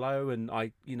say hello, and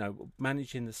I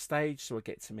managing the stage, so I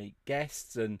get to meet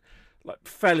guests, and like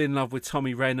fell in love with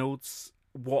Tommy Reynolds.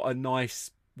 One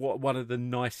of the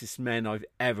nicest men I've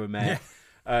ever met.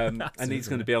 And he's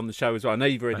going to be on the show as well. I know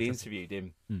you've already interviewed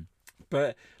him,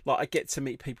 but like I get to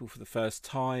meet people for the first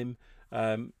time.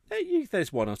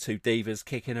 There's one or two divas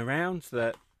kicking around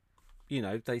that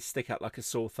they stick out like a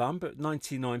sore thumb, but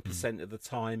 99% of the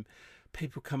time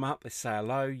people come up, they say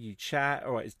hello, you chat.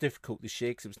 All right, it's difficult this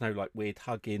year because there was no like weird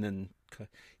hugging and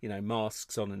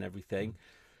masks on and everything,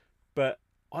 but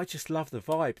I just love the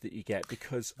vibe that you get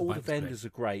because all the vendors are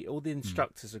great, all the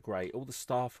instructors are great, all the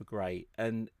staff are great,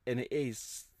 and it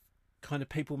is kind of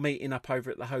people meeting up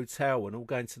over at the hotel and all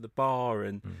going to the bar,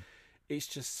 and it's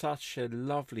just such a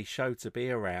lovely show to be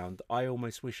around. I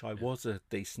almost wish I was a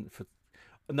decent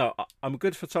No, I'm a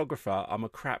good photographer. I'm a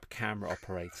crap camera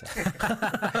operator.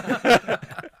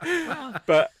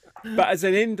 But as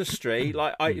an industry,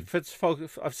 like I've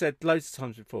said loads of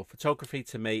times before, photography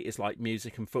to me is like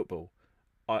music and football.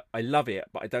 I love it,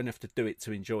 but I don't have to do it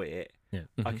to enjoy it. Yeah.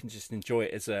 I can just enjoy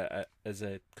it as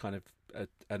a kind of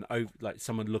like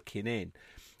someone looking in,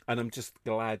 and I'm just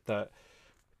glad that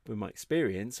with my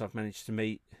experience, I've managed to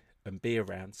meet and be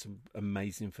around some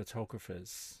amazing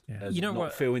photographers. Yeah.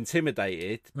 Not feel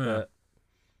intimidated, but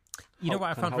what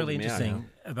I found really interesting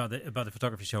about the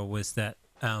photography show was that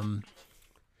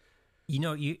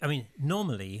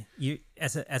normally you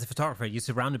as a photographer, you're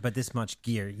surrounded by this much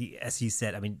gear. As you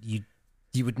said, I mean,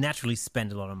 you would naturally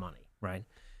spend a lot of money, right?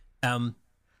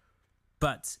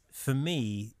 But for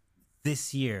me,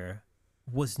 this year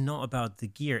was not about the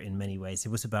gear in many ways. It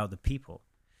was about the people.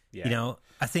 Yeah.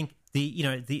 I think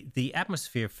the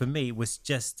atmosphere for me was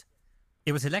just,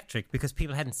 it was electric because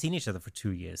people hadn't seen each other for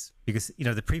 2 years because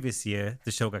the previous year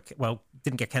the show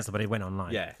didn't get canceled, but it went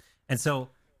online. Yeah. And so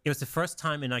it was the first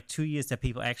time in like 2 years that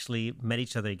people actually met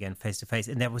each other again face to face,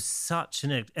 and there was such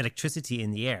an electricity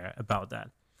in the air about that.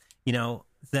 You know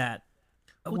that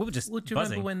we were just. Well, do you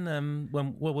buzzing. remember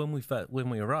when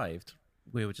we arrived?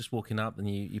 We were just walking up, and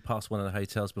you passed one of the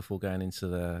hotels before going into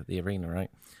the arena,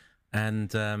 right?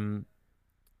 And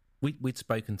we'd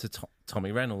spoken to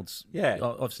Tommy Reynolds,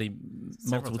 obviously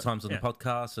multiple times on the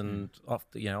podcast and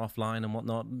offline and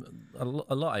whatnot,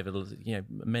 a lot over the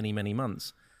many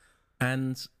months,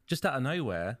 and just out of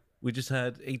nowhere. He just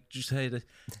heard a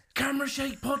Camera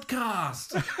Shake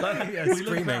podcast. We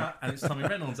look out, and it's Tommy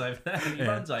Reynolds over there, and he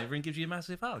runs over and gives you a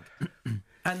massive hug.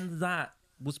 And that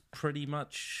was pretty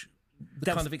much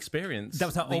the kind of experience. That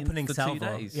was our opening salvo. 2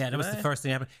 days. Yeah, that was the first thing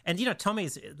that happened. And Tommy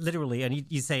is literally, and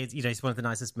you say he's one of the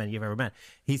nicest men you've ever met.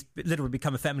 He's literally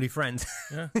become a family friend.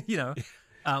 Yeah.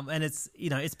 And it's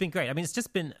been great. I mean, it's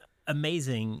just been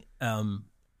amazing.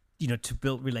 To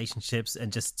build relationships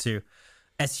and just to.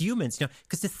 As humans,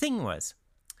 because the thing was,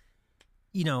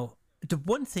 the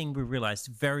one thing we realized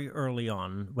very early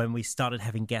on when we started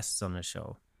having guests on the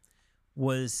show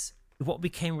was what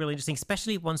became really interesting,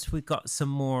 especially once we got some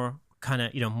more kind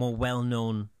of, more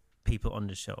well-known people on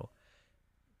the show.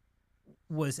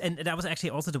 And that was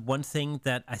actually also the one thing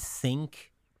that I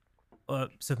think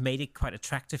sort of made it quite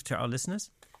attractive to our listeners,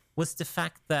 was the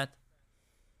fact that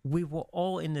we were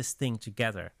all in this thing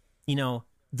together.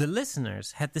 The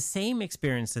listeners had the same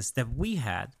experiences that we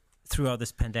had throughout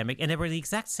this pandemic, and they were the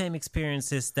exact same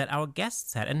experiences that our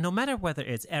guests had. And no matter whether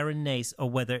it's Aaron Nace or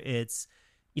whether it's,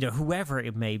 whoever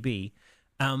it may be,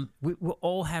 we're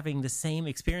all having the same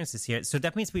experiences here. So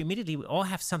that means we all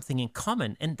have something in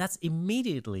common, and that's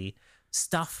immediately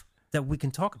stuff that we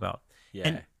can talk about.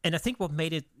 Yeah. And I think what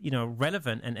made it,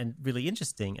 relevant and really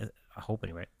interesting, I hope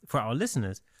anyway, for our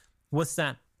listeners, was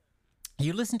that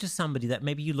you listen to somebody that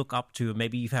maybe you look up to,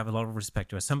 maybe you have a lot of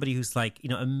respect to, or somebody who's like,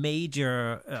 a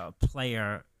major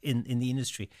player in the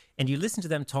industry, and you listen to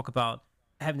them talk about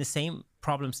having the same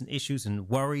problems and issues and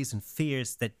worries and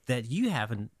fears that you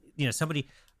have, and somebody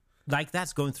like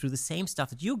that's going through the same stuff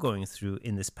that you're going through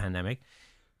in this pandemic,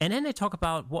 and then they talk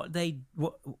about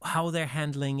how they're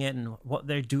handling it and what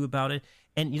they do about it,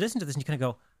 and you listen to this and you kind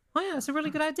of go, oh yeah, that's a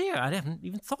really good idea. I haven't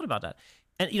even thought about that.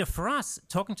 And for us,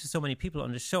 talking to so many people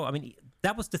on the show, I mean,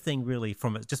 that was the thing really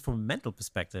from a mental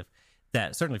perspective,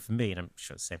 that certainly for me, and I'm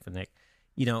sure the same for Nick,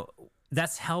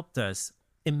 that's helped us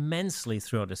immensely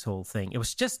throughout this whole thing. It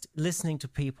was just listening to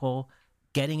people,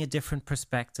 getting a different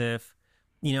perspective,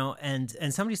 and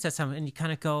somebody said something and you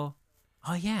kind of go,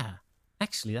 oh yeah,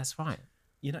 actually that's right.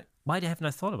 Why haven't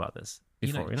I thought about this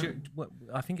before?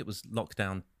 I think it was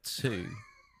lockdown 2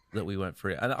 that we went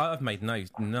through it, and I've made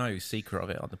no secret of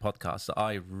it on the podcast that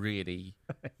I really,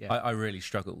 I really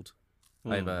struggled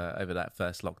over that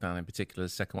first lockdown in particular, the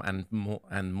second one,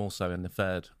 and more so in the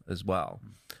third as well.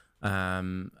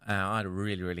 And I had a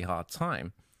really, really hard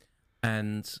time,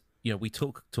 and we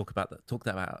talked about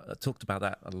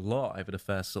that a lot over the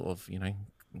first sort of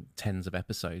tens of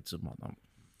episodes and whatnot.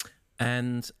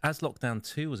 And as lockdown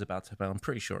 2 was about to happen, I'm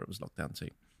pretty sure it was lockdown 2.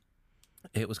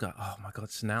 It was going, oh my God,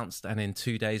 it's announced, and in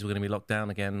 2 days we're going to be locked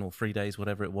down again, or 3 days,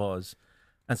 whatever it was.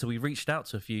 And so we reached out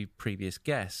to a few previous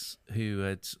guests who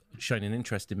had shown an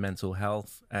interest in mental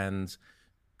health, and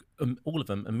all of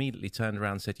them immediately turned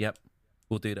around and said, yep,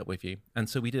 we'll do that with you. And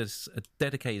so we did a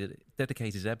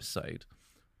dedicated episode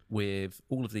with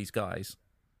all of these guys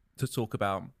to talk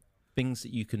about things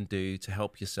that you can do to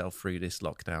help yourself through this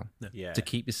lockdown, to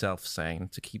keep yourself sane,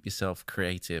 to keep yourself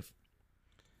creative.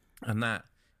 And that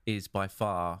is by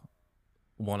far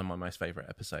one of my most favorite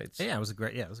episodes. Yeah, it was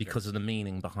great because of the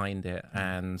meaning behind it,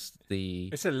 and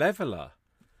it's a leveler.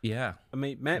 Yeah, I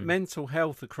mean, mental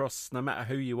health across, no matter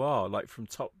who you are, like from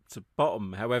top to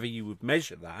bottom, however you would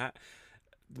measure that,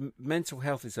 mental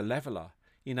health is a leveler.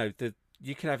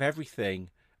 You can have everything,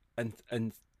 and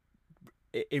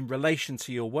in relation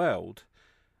to your world,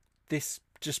 this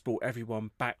just brought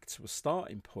everyone back to a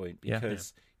starting point,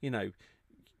 because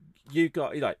you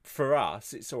got, for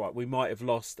us, it's all right. We might have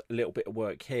lost a little bit of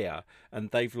work here,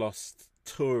 and they've lost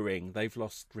touring, they've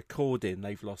lost recording,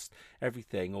 they've lost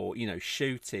everything, or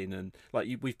shooting, and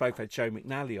we've both had Joe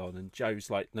McNally on, and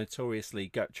Joe's notoriously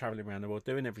traveling around the world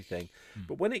doing everything.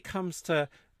 But when it comes to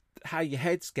how your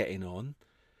head's getting on,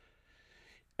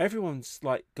 everyone's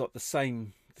got the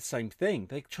same thing.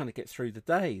 They're trying to get through the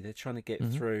day. They're trying to get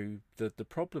through the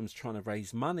problems, trying to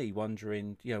raise money,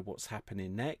 wondering, what's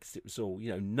happening next. It was all,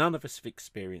 none of us have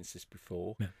experienced this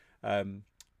before. Yeah.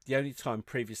 The only time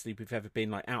previously we've ever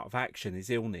been out of action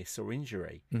is illness or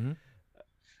injury. Mm-hmm.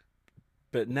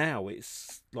 But now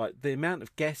it's the amount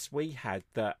of guests we had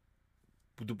that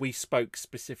we spoke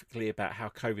specifically about how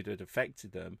COVID had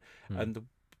affected them, and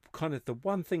the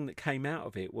one thing that came out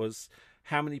of it was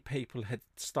how many people had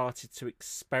started to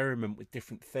experiment with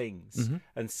different things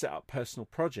and set up personal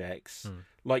projects,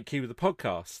 like you with the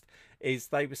podcast. Is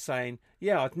they were saying,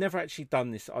 yeah, I'd never actually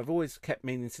done this. I've always kept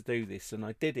meaning to do this, and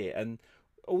I did it. And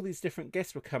all these different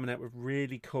guests were coming out with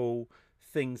really cool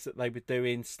things that they were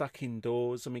doing, stuck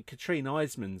indoors. I mean, Katrine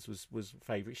Eisman's was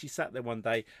favourite. She sat there one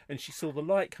day and she saw the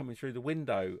light coming through the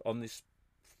window on this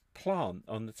plant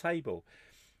on the table.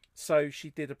 So she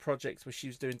did a project where she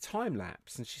was doing time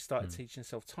lapse, and she started teaching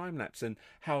herself time lapse and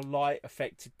how light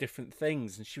affected different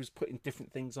things. And she was putting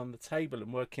different things on the table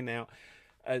and working out.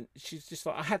 And she's just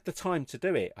like, I had the time to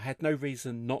do it. I had no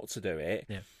reason not to do it.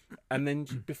 Yeah. And then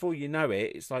before you know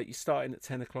it, it's like you're starting at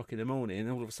 10 o'clock in the morning,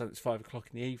 and all of a sudden it's 5 o'clock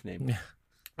in the evening. Yeah.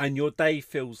 And your day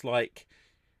feels like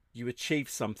you achieved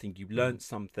something, you learned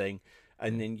something,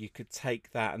 and then you could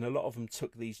take that. And a lot of them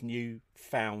took these new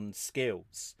found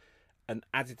skills and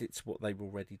added it to what they were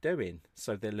already doing.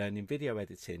 So they're learning video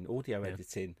editing, audio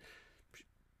editing,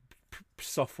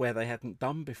 software they hadn't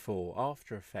done before,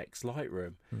 After Effects,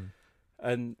 Lightroom.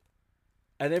 And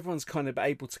everyone's kind of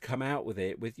able to come out with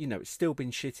it with, it's still been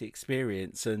shitty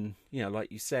experience. And,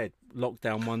 like you said,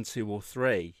 lockdown 1, 2 or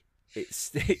 3,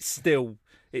 it's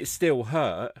still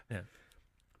hurt. Yeah.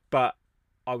 But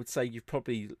I would say you've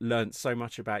probably learned so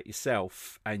much about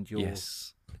yourself and your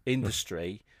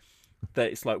industry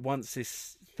that it's like, once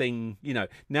this thing,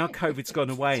 now COVID's gone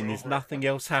away and there's nothing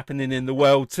else happening in the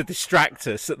world to distract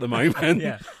us at the moment.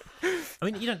 Yeah.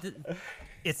 I mean,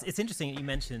 it's interesting that you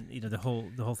mentioned, the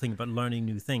whole thing about learning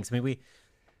new things. I mean,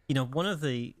 one of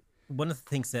the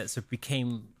things that sort of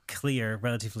became clear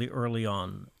relatively early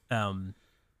on,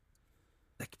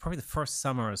 like probably the first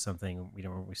summer or something,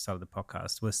 when we started the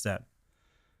podcast, was that,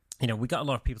 we got a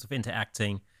lot of people sort of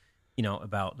interacting,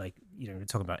 about we're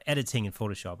talking about editing and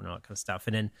Photoshop and all that kind of stuff.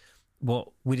 And then what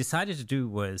we decided to do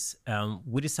was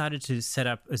we decided to set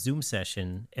up a Zoom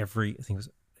session every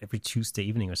Tuesday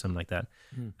evening or something like that.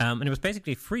 And it was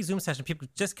basically a free Zoom session. People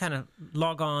could just kind of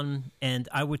log on, and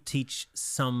I would teach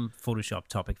some Photoshop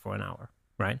topic for an hour,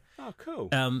 right? Oh, cool.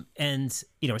 And,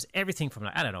 it's everything from,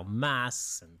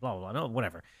 masks and blah, blah, blah,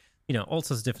 whatever, all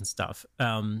sorts of different stuff.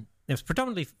 It was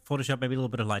predominantly Photoshop, maybe a little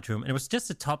bit of Lightroom. And it was just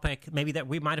a topic, maybe that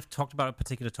we might have talked about a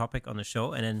particular topic on the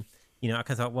show. And then, I kind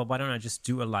of thought, well, why don't I just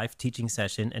do a live teaching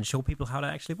session and show people how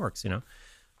that actually works,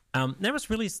 That was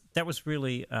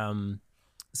really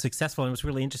successful, and it was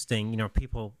really interesting.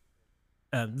 People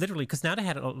literally, because now they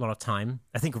had a lot of time.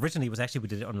 I think originally it was actually, we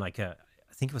did it on I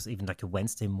think it was even like a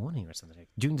Wednesday morning or something,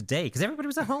 during the day, because everybody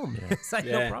was at home. It's like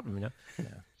no problem, Yeah.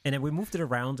 And then we moved it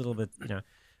around a little bit,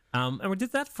 and we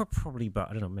did that for probably about,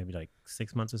 I don't know, maybe like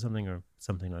 6 months or something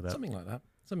like that. Something like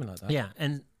that. Yeah,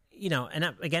 and and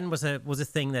that again was a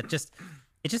thing that just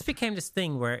became this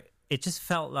thing where it just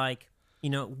felt like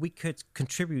we could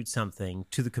contribute something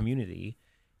to the community.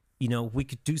 We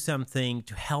could do something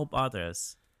to help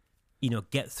others,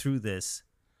 get through this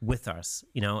with us,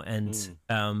 and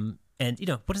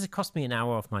what does it cost me? An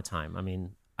hour of my time? I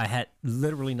mean, I had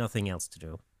literally nothing else to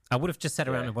do. I would have just sat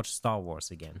around and watched Star Wars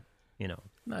again, No,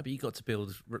 but you got to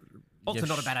build... Also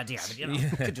not a bad idea, but, you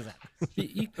could do that.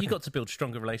 you got to build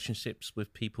stronger relationships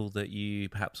with people that you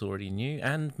perhaps already knew,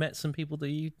 and met some people that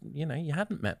you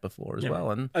hadn't met before as well.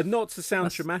 And not to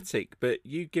sound dramatic, but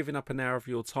you giving up an hour of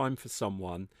your time for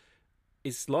someone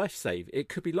is life-saving. It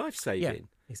could be life-saving. Yeah,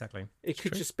 exactly. It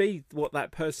could just be what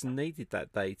that person needed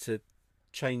that day to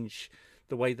change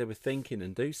the way they were thinking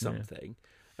and do something.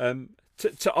 Yeah.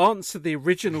 To answer the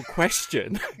original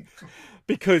question,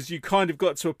 because you kind of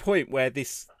got to a point where the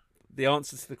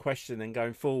answer to the question then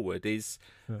going forward is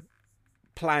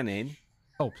planning.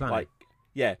 Oh, planning.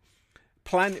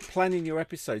 Planning your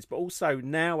episodes, but also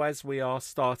now as we are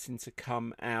starting to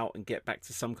come out and get back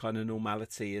to some kind of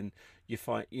normality, and you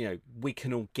find we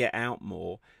can all get out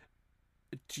more.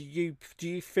 Do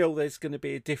you feel there's going to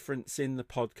be a difference in the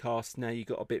podcast now you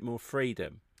got a bit more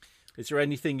freedom? Is there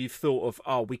anything you've thought of?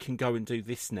 Oh, we can go and do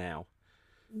this now.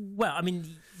 Well, I mean,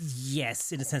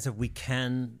 yes, in the sense of we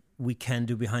can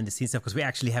do behind the scenes stuff, because we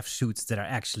actually have shoots that are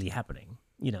actually happening,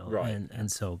 right? And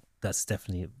so that's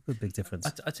definitely a big difference.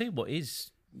 I tell you what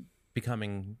is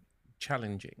becoming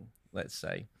challenging, let's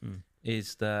say,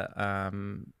 is that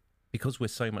because we're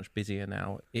so much busier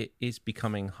now, it is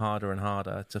becoming harder and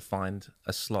harder to find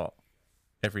a slot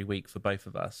every week for both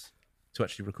of us to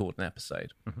actually record an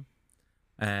episode. Mm-hmm.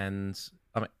 And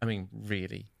I mean,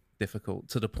 really difficult,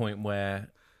 to the point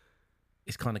where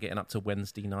it's kind of getting up to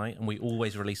Wednesday night, and we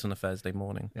always release on a Thursday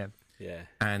morning. Yeah.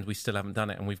 And we still haven't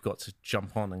done it, and we've got to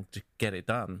jump on and to get it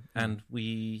done. And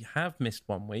we have missed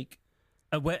 1 week,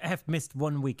 I have missed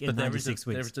 1 week in 96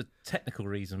 weeks. There is a technical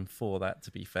reason for that,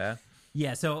 to be fair.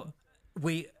 Yeah, so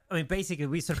basically,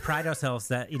 we sort of pride ourselves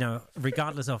that,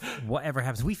 regardless of whatever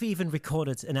happens, we've even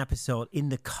recorded an episode in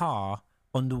the car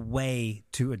on the way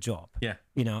to a job. Yeah.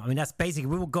 That's basically,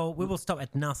 we will stop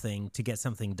at nothing to get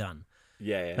something done.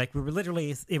 Yeah. Like, we were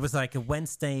literally, it was like a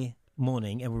Wednesday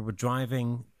morning, and we were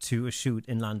driving to a shoot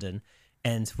in London,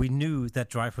 and we knew that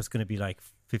drive was going to be like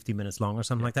 50 minutes long or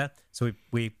something like that. So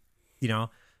we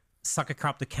sucker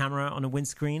cropped the camera on a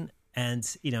windscreen, and,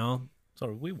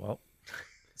 Sorry, we what?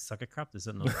 Sucker cropped is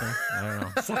another thing. I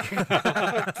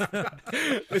don't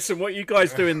know. Listen, what you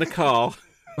guys do in the car...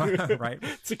 right,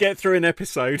 to get through an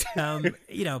episode. But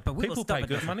we People pay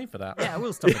good money for that. Yeah,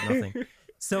 we'll stop at nothing.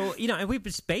 So, and we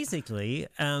just basically,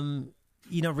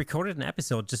 recorded an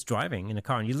episode just driving in a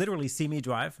car, and you literally see me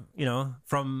drive,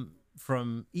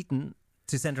 from Eton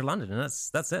to central London, and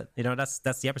that's it.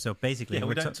 That's the episode basically. Yeah,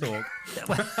 we don't talk.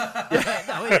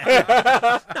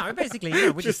 No, basically,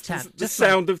 we just chat. The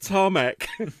sound of tarmac.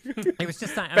 It was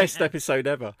just that best episode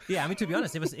ever. Yeah, to be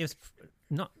honest, it was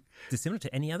not dissimilar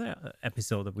to any other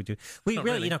episode that we do. We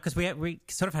really, because we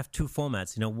sort of have two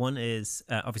formats. One is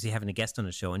obviously having a guest on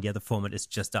the show, and the other format is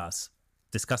just us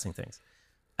discussing things.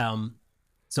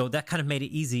 So that kind of made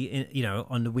it easy,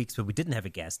 on the weeks where we didn't have a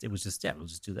guest. It was just, we'll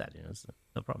just do that. It's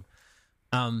no problem.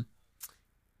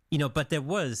 But there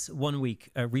was 1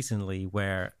 week recently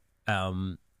where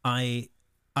I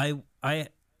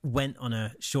went on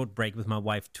a short break with my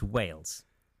wife to Wales,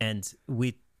 and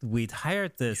we'd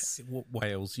hired this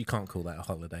Wales. You can't call that a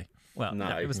holiday. Well,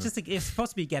 no, it was just it's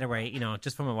supposed to be a getaway,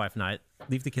 just for my wife and I.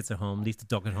 Leave the kids at home, leave the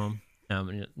dog at home.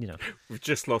 We've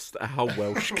just lost a whole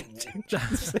Welsh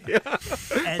contingency.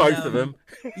 And, both of them.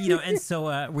 And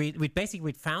so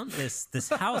we'd found this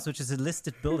house, which is a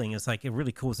listed building. It's like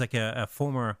really cool. It's like a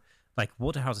former like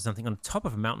waterhouse or something on top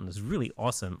of a mountain. It's really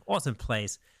awesome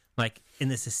place. Like in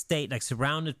this estate, like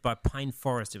surrounded by pine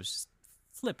forest. It was just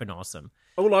flipping awesome.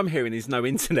 All I'm hearing is no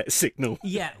internet signal.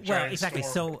 Yeah, well, exactly.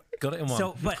 So got it in one.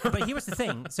 So, but here was the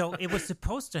thing. So it was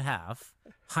supposed to have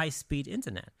high-speed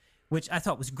internet, which I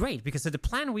thought was great because the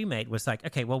plan we made was like,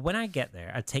 okay, well, when I get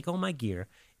there, I take all my gear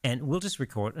and we'll just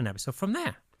record an episode from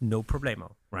there. No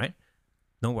problemo, right?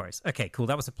 No worries. Okay, cool.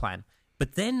 That was the plan.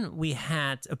 But then we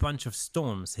had a bunch of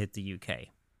storms hit the UK.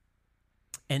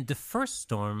 And the first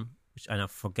storm, which I now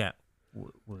forget,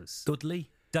 was... Dudley,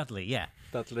 yeah.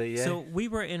 Dudley, yeah. So we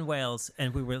were in Wales,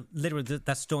 and we were literally,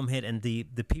 that storm hit, and the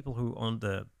people who owned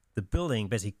the building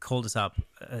basically called us up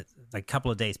like a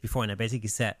couple of days before, and I basically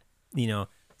said, the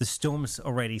storm's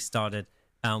already started.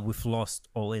 We've lost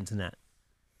all internet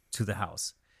to the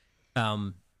house.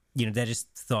 They just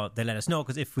thought they let us know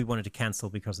because if we wanted to cancel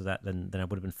because of that, then I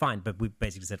would have been fine. But we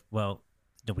basically said, well,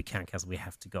 no, we can't cancel. We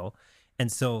have to go.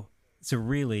 And so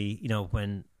really,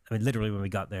 literally when we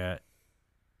got there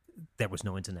was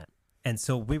no internet. And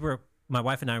so my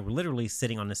wife and I were literally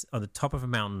sitting on the top of a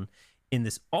mountain in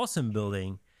this awesome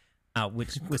building,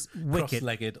 which was wicked.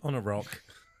 Cross-legged on a rock.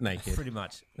 Naked, pretty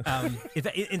much.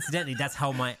 Incidentally, that's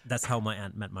how my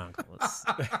aunt met my uncle.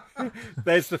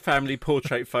 There's the family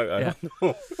portrait photo.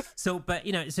 Yeah. So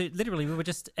literally, we were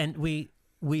just, and we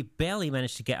barely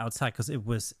managed to get outside because it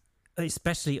was,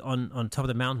 especially on top of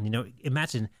the mountain.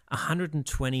 Imagine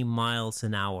 120 miles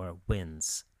an hour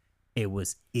winds. It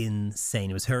was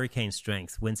insane. It was hurricane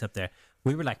strength winds up there.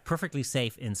 We were like perfectly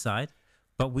safe inside,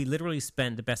 but we literally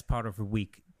spent the best part of a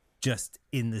week just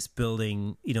in this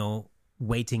building,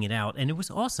 waiting it out, and it was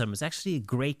awesome. It was actually a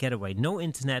great getaway. No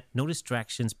internet, no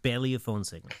distractions, barely a phone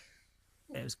signal.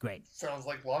 It was great. Sounds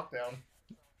like lockdown.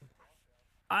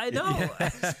 I know.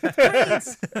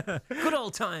 Yeah. Good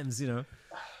old times,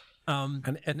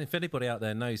 And if anybody out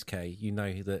there knows Kay, you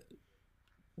know that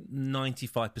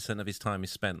 95% of his time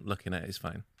is spent looking at his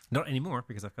phone. Not anymore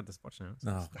because I've got this watch now.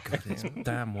 Oh God, it's a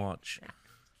damn watch.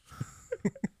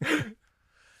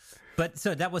 But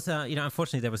so that was,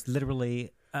 unfortunately, there was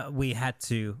literally we had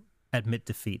to admit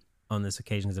defeat on this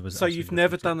occasion. There was so you've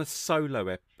never done a solo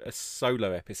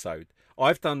episode.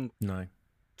 I've done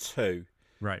 2.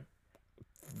 Right.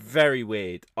 Very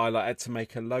weird. I had to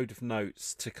make a load of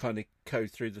notes to kind of go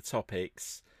through the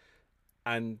topics,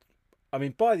 and I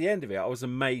mean, by the end of it, I was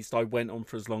amazed I went on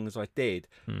for as long as I did.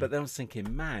 But then I was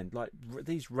thinking, man, like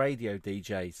these radio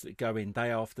DJs that go in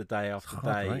day after day after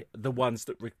day, right? The ones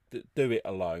that do it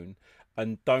alone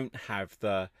and don't have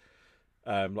the,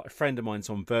 like a friend of mine's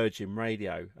on Virgin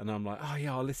Radio, and I'm like, oh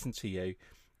yeah, I'll listen to you.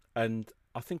 And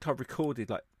I think I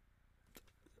recorded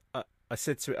I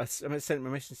said to it, I sent him a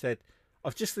message and said,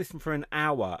 I've just listened for an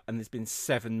hour and there's been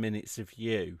 7 minutes of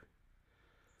you,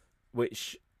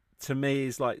 which to me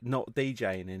is like not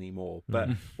DJing anymore. But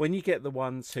when you get the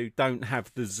ones who don't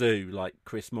have the zoo, like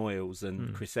Chris Moyles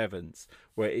and Chris Evans,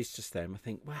 where it's just them, I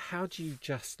think, well, how do you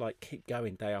just like keep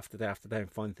going day after day after day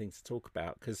and find things to talk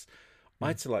about? Because I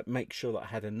had to like make sure that I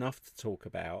had enough to talk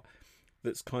about.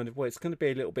 That's kind of, well, it's going to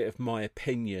be a little bit of my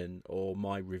opinion or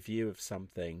my review of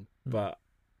something, but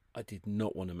I did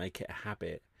not want to make it a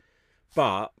habit.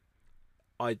 But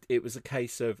it was a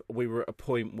case of, we were at a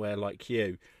point where, like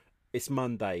you, it's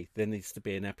Monday, there needs to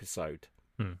be an episode.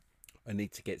 I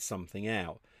need to get something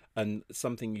out. And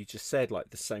something you just said,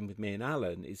 like the same with me and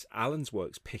Alan, is Alan's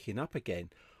work's picking up again.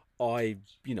 I've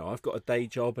got a day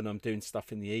job and I'm doing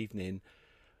stuff in the evening.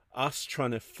 Us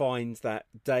trying to find that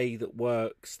day that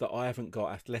works, that I haven't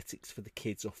got athletics for the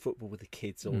kids or football with the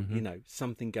kids or,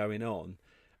 something going on.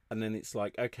 And then it's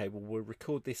like, okay, well, we'll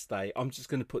record this day. I'm just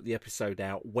going to put the episode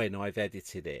out when I've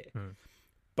edited it.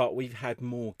 But we've had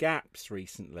more gaps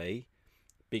recently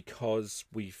because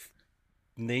we've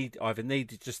either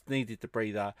needed the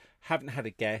breather, haven't had a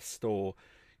guest, or,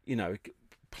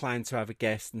 plan to have a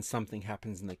guest and something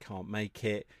happens and they can't make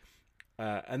it.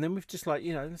 And then we've just like,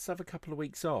 let's have a couple of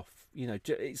weeks off.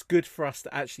 It's good for us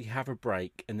to actually have a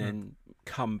break and then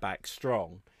come back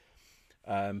strong.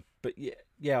 But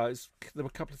there were a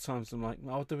couple of times I'm like,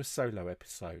 I'll do a solo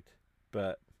episode,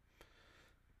 but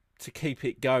to keep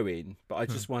it going. But I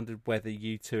just wondered whether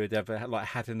you two had ever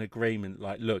had an agreement,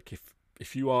 like, look,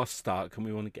 if you are stuck and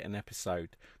we want to get an episode,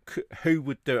 who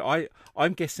would do it?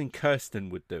 I'm guessing Kirsten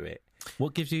would do it.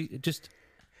 What gives you just...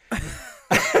 Is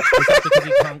that because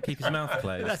he can't keep his mouth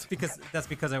closed? That's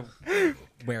because I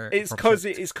wear. It's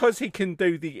because he can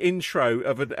do the intro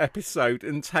of an episode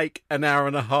and take an hour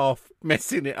and a half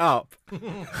messing it up.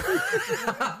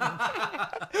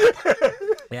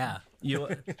 Yeah.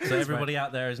 So everybody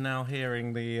out there is now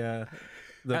hearing the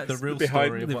real behind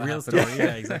story. The real story.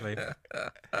 Yeah, exactly.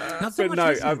 Not so much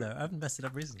recently, though. I haven't messed it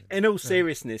up recently. In all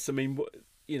seriousness, I mean,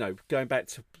 going back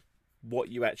to what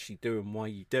you actually do and why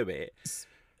you do it.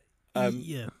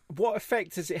 What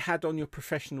effect has it had on your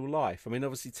professional life? I mean,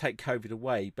 obviously take COVID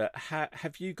away, but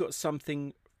have you got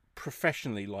something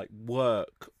professionally, like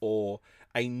work or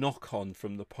a knock-on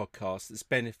from the podcast that's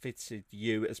benefited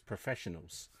you as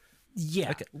professionals? Yeah.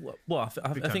 Okay. Well,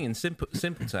 I think in simple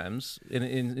terms,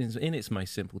 in its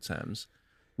most simple terms,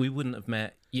 we wouldn't have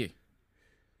met you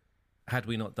had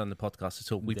we not done the podcast at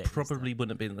all. We probably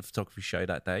wouldn't have been at the photography show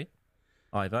that day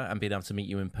either, and been able to meet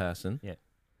you in person. Yeah.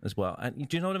 As well. And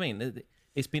do you know what I mean?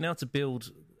 It's been able to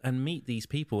build and meet these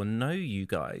people and know you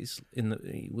guys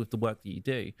with the work that you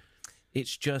do.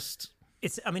 It's just...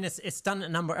 It's done a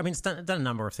number... it's done a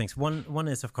number of things. One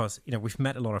is, of course, we've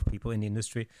met a lot of people in the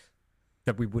industry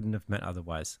that we wouldn't have met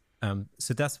otherwise.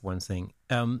 So that's one thing.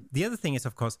 The other thing is,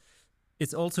 of course,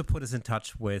 it's also put us in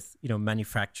touch with,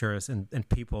 manufacturers and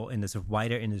people in this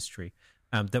wider industry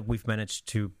that we've managed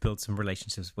to build some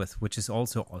relationships with, which is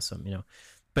also awesome,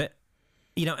 But...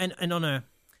 and on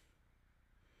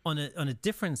a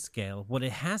different scale, what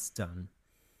it has done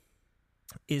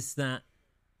is that,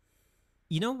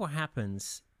 what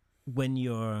happens when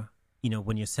you're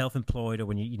self-employed or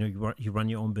when you run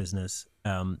your own business,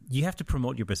 you have to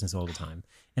promote your business all the time.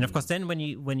 And of course, then when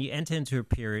you enter into a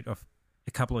period of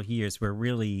a couple of years where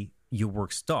really your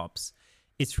work stops,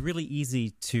 it's really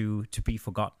easy to be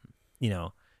forgotten,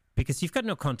 because you've got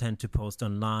no content to post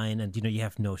online and, you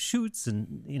have no shoots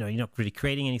and, you're not really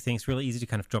creating anything. It's really easy to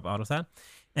kind of drop out of that.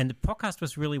 And the podcast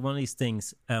was really one of these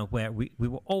things where we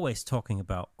were always talking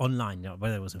about online,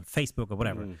 whether it was on Facebook or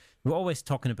whatever. We were always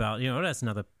talking about, that's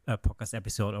another podcast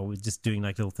episode, or we're just doing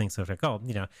like little things. So like,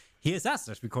 here's us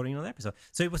just recording another episode.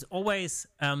 So it was always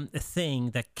a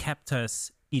thing that kept us,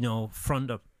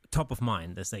 top of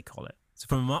mind, as they call it. So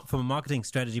from a marketing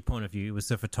strategy point of view, it was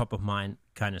sort of a top of mind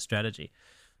kind of strategy.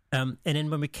 And then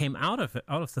when we came out of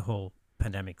the whole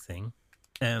pandemic thing,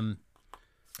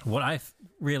 what I've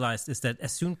realized is that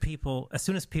as soon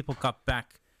as people got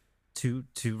back to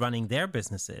running their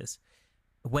businesses,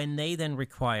 when they then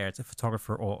required a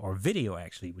photographer or video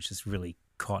actually, which is really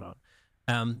caught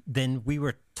on, then we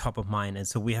were top of mind, and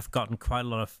so we have gotten quite a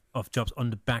lot of jobs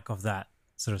on the back of that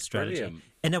sort of strategy. Brilliant.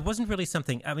 And that wasn't really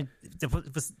something,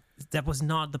 that was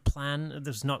not the plan.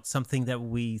 There's not something that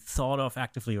we thought of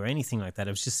actively or anything like that.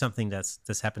 It was just something that's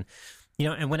happened.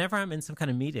 And whenever I'm in some kind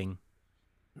of meeting,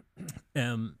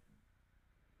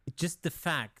 just the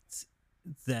fact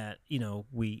that,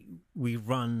 we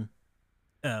run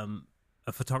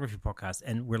a photography podcast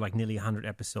and we're like nearly 100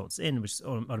 episodes in, which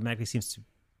automatically seems to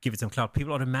give it some clout.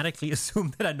 People automatically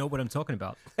assume that I know what I'm talking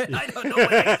about. I don't know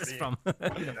where this is from.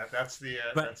 That's the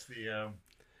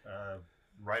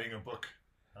writing a book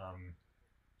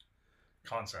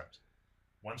concept.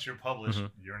 Once you're published,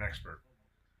 you're an expert.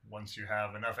 Once you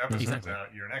have enough episodes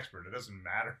out, you're an expert. It doesn't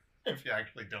matter if you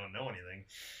actually don't know anything.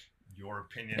 Your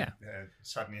opinion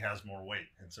suddenly has more weight.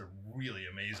 It's a really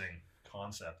amazing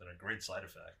concept and a great side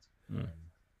effect.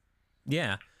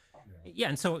 Yeah,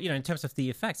 and so in terms of the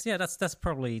effects, that's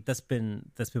been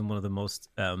one of the most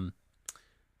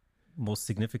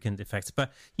significant effects.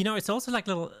 But it's also like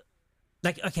little.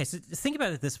 Okay, so think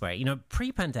about it this way.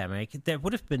 Pre-pandemic, there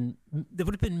would have been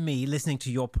me listening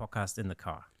to your podcast in the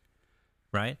car,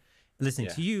 right? Listening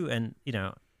to you, and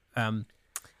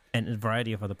and a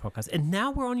variety of other podcasts. And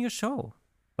now we're on your show.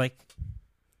 Like,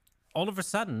 all of a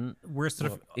sudden, we're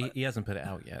sort of. He hasn't put it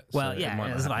out yet. Well, so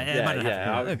that's fine. It might not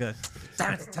have to be. Okay.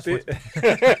 Damn it, touch wood.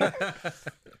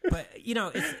 But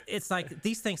it's like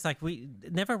these things. Like, we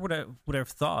never would have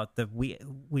thought that we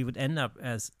would end up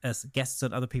as guests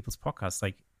on other people's podcasts.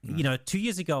 Like 2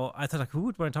 years ago, I thought, like, who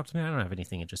would want to talk to me? I don't have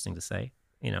anything interesting to say.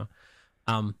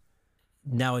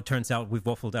 Now it turns out we've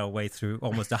waffled our way through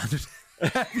almost 100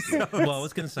 episodes. Well, I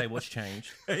was going to say what's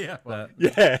changed.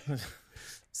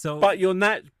 So, but you're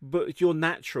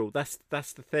natural. That's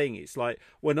the thing. It's like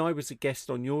when I was a guest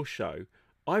on your show,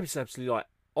 I was absolutely like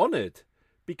honoured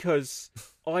because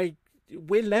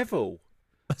we're level.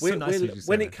 So nice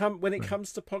when it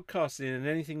comes to podcasting and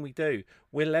anything we do,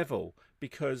 we're level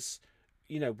because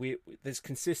there's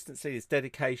consistency, there's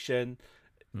dedication.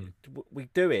 We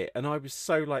do it, and I was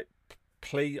so like.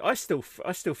 Please, I still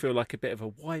feel like a bit of a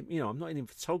why. I'm not even a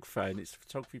photographer, and it's a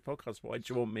photography podcast. Why do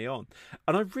you want me on?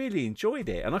 And I really enjoyed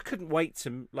it, and I couldn't wait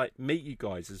to like meet you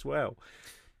guys as well.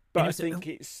 But I think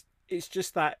it's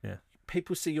just that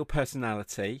people see your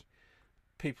personality,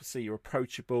 people see you're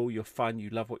approachable, you're fun,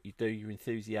 you love what you do, you're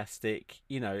enthusiastic.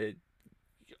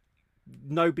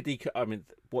 Nobody could. I mean,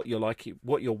 what you're like,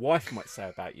 what your wife might say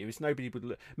about you is nobody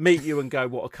would meet you and go,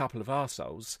 "What a couple of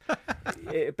arseholes."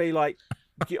 It'd be like.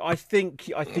 I think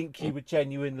you would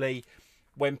genuinely,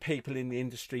 when people in the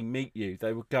industry meet you,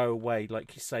 they would go away,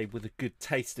 like you say, with a good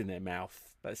taste in their mouth.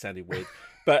 That sounded weird,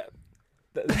 but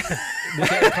we'll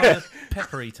get a kind of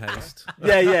peppery taste.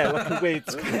 Yeah, like a weird.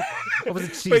 Or was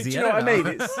it cheesy? But do you know what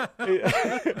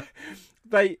I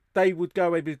mean? They would go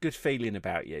away with a good feeling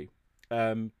about you,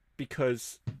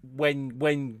 because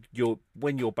when you're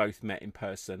both met in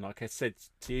person, like I said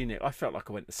to you, Nick, I felt like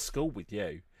I went to school with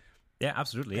you. Yeah,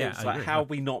 absolutely. Yeah, it's like how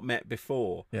we not met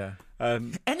before. Yeah,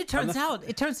 and it turns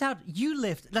out you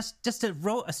lived just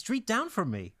a street down from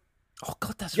me. Oh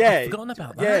God, that's right. I've forgotten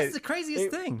about that. Yeah, that's the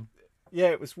craziest thing. Yeah,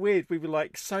 it was weird. We were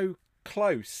like so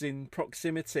close in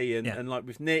proximity, and like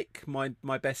with Nick, my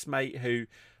best mate, who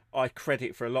I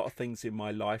credit for a lot of things in my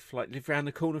life, like lived around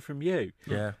the corner from you.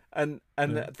 Yeah, and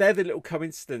they're the little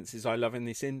coincidences I love in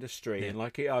this industry. And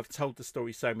like I've told the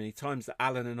story so many times that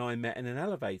Alan and I met in an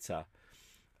elevator.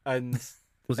 And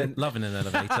was it love in an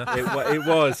elevator? It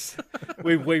was.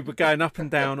 We were going up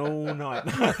and down all night.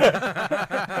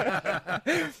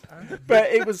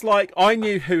 But it was like I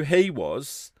knew who he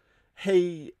was.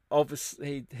 He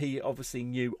obviously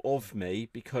knew of me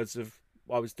because of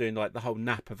I was doing like the whole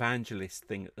Nap Evangelist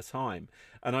thing at the time,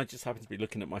 and I just happened to be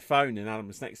looking at my phone, and Alan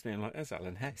was next to me, and I'm like, "There's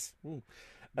Alan Hess." Ooh.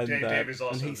 And Dave is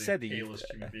also the palest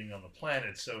human being on the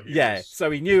planet, so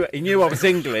so he knew I was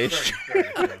English.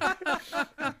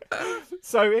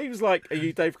 So he was like, "Are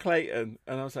you Dave Clayton?"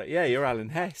 And I was like, "Yeah, you're Alan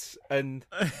Hess." And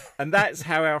that's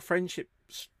how our friendship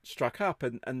struck up,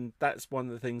 and that's one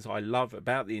of the things I love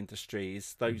about the industry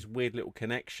is those weird little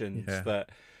connections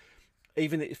that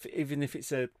even if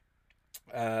it's a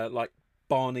like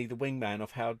Barney the wingman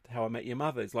of How I Met Your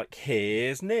Mother. It's like,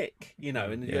 here's Nick,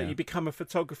 and you become a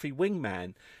photography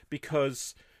wingman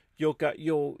because I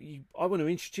want to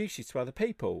introduce you to other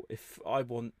people. If I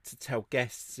want to tell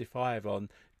guests, if I have on,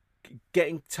 get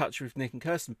in touch with Nick and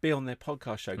Kirsten, be on their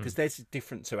podcast show because theirs is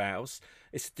different to ours.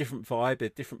 It's a different vibe, they're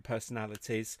different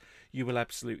personalities. You will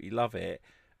absolutely love it.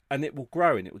 And it will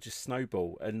grow and it will just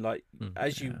snowball. And like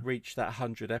as you reach that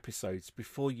 100 episodes,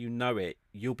 before you know it,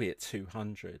 you'll be at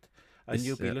 200. And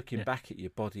you'll be looking back at your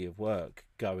body of work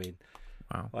going,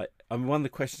 wow. Like, I mean, one of the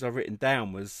questions I've written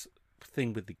down was,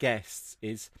 thing with the guests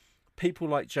is people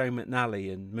like Joe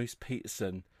McNally and Moose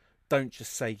Peterson don't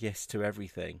just say yes to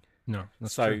everything. No,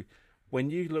 that's so true. When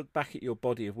you look back at your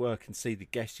body of work and see the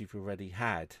guests you've already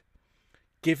had,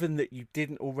 given that you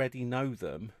didn't already know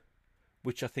them,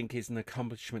 which I think is an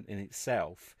accomplishment in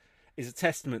itself, is a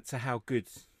testament to how good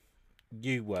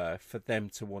you were for them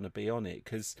to want to be on it,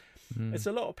 because there's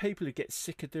a lot of people who get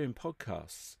sick of doing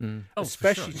podcasts,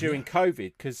 especially during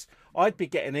COVID, because I'd be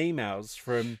getting emails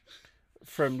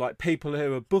from like people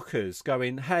who are bookers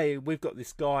going, "Hey, we've got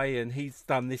this guy and he's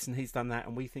done this and he's done that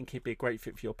and we think he'd be a great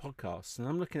fit for your podcast." And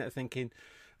I'm looking at it thinking,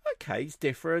 okay, it's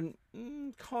different,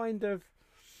 kind of.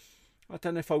 I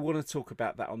don't know if I want to talk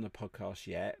about that on the podcast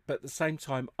yet, but at the same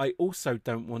time, I also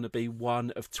don't want to be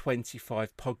one of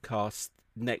 25 podcasts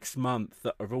next month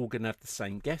that are all going to have the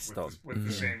same guest on. With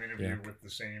the same interview, with the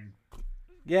same...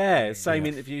 Yeah, same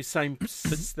interview, same...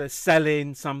 they're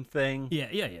selling something.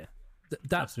 Yeah.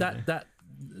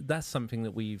 That's something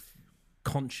that we've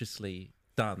consciously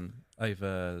done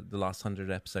over the last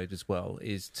 100 episodes as well,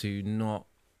 is to not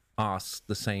ask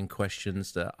the same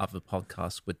questions that other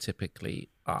podcasts would typically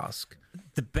ask.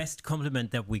 The best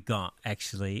compliment that we got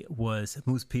actually was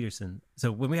Moose Peterson.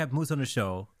 So when we have Moose on the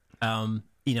show,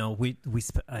 we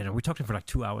talked to him for like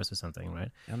 2 hours or something,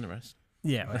 right? And the rest.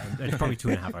 Yeah, it's probably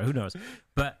 2.5 hours. Who knows?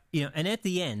 But and at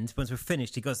the end, once we're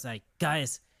finished, he goes like,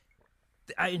 "Guys,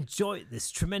 I enjoyed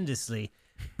this tremendously.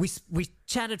 We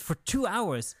chatted for 2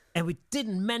 hours and we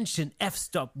didn't mention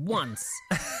f-stop once."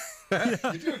 You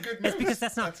do a good it's because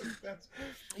that's not.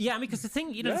 Yeah, because the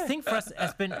thing, the thing for us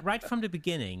has been right from the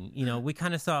beginning. We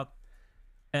kind of thought,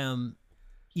 there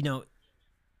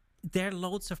are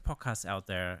loads of podcasts out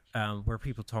there where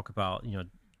people talk about,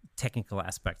 technical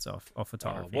aspects of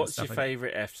photography. What's your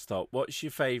favorite f-stop? What's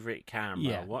your favorite camera?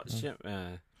 Yeah. What's your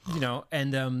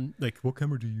like what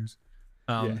camera do you use?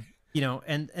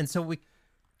 And so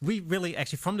we really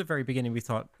actually from the very beginning we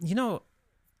thought,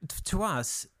 to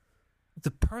us,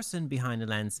 the person behind the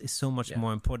lens is so much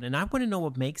more important, and I want to know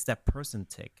what makes that person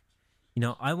tick.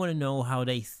 I want to know how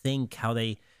they think, how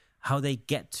they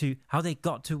got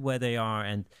to where they are,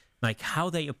 and like how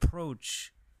they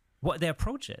approach what their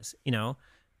approach is.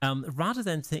 Rather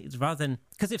than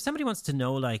because if somebody wants to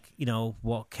know, like,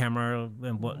 what camera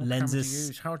and what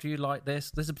lenses, how do you like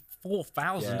this? There's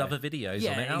 4,000 other videos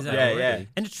on it out exactly. there.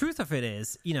 And the truth of it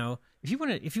is, if you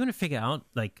want to figure out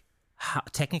like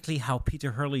technically how Peter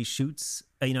Hurley shoots,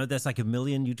 there's like 1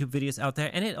 million YouTube videos out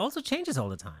there, and it also changes all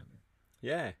the time.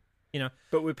 Yeah,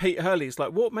 But with Peter Hurley, it's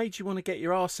like, what made you want to get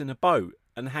your ass in a boat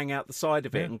and hang out the side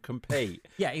of it and compete?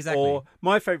 Yeah, exactly. Or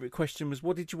my favourite question was,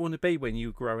 what did you want to be when you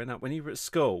were growing up? When you were at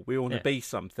school, we all want to be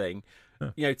something.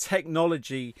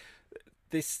 Technology.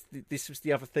 This was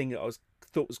the other thing that I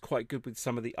thought was quite good with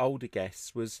some of the older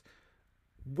guests was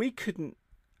we couldn't,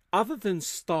 other than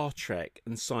Star Trek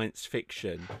and science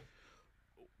fiction,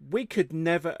 we could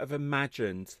never have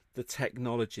imagined the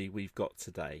technology we've got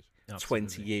today. Absolutely.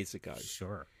 20 years ago.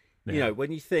 Sure. Yeah.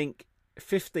 When you think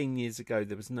 15 years ago,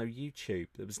 there was no YouTube,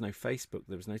 there was no Facebook,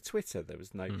 there was no Twitter, there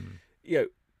was no,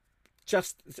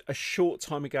 just a short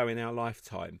time ago in our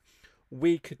lifetime,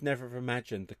 we could never have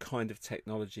imagined the kind of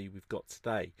technology we've got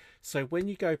today. So when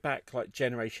you go back like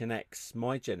Generation X,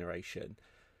 my generation,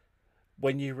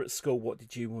 when you were at school, what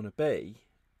did you want to be?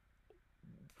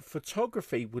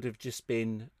 Photography would have just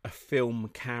been a film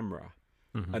camera.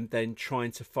 And then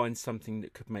trying to find something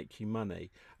that could make you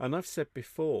money. And I've said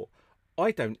before,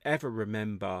 I don't ever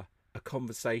remember a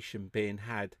conversation being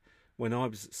had when I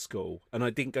was at school, and I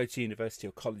didn't go to university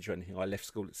or college or anything. I left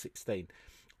school at 16.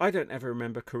 I don't ever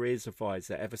remember a careers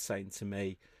advisor ever saying to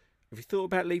me, have you thought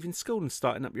about leaving school and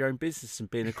starting up your own business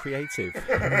and being a creative?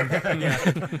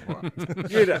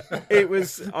 It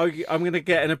was, I'm going to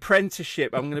get an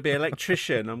apprenticeship. I'm going to be an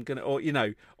electrician. I'm going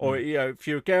to, if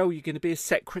you're a girl, you're going to be a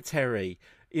secretary.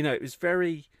 It was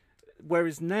very,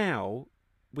 whereas now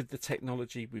with the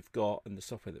technology we've got and the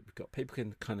software that we've got, people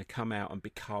can kind of come out and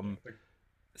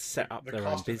set up their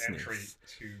own business. The cost of entry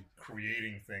to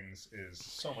creating things is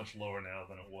so much lower now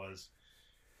than it was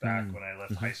back when I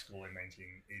left high school in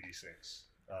 1986.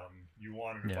 You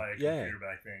wanted to buy a computer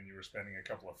back then, you were spending a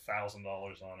couple of $1,000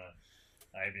 on an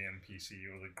IBM PC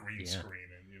with a green screen,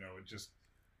 and it just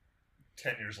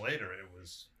 10 years later,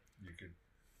 you could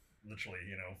literally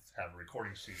have a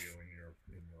recording studio in your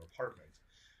apartment.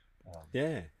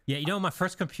 My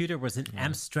first computer was an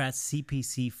Amstrad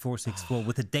CPC 464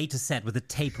 with a data set with a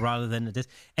tape rather than a disc.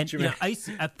 And I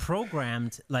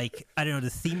programmed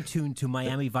the theme tune to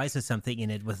Miami Vice or something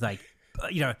in it with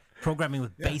programming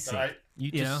with BASIC.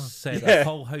 You just said a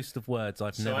whole host of words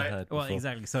I've never heard before. Well,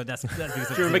 exactly. So that's because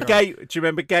do you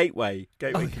remember Gateway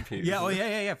computers?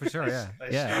 Yeah, for sure.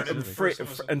 Yeah, and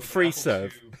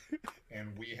FreeServe.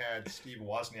 And we had Steve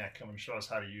Wozniak come and show us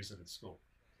how to use it at school.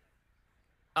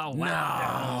 Oh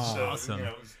wow! So awesome.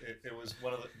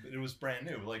 It was brand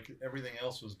new. Like everything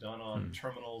else was done on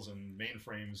terminals and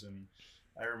mainframes, and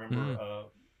I remember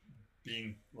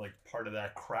being like part of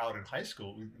that crowd in high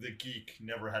school. The geek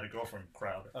never had a girlfriend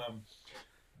crowd.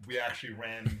 We actually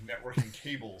ran networking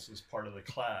cables as part of the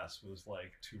class. Was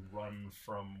like to run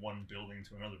from one building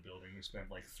to another building. We spent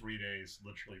like 3 days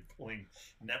literally pulling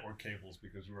network cables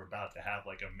because we were about to have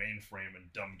like a mainframe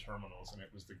and dumb terminals, and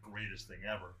it was the greatest thing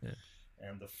ever. Yeah.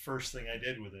 And the first thing I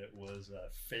did with it was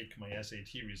fake my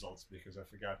SAT results because I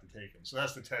forgot to take them. So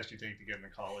that's the test you take to get into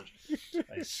college.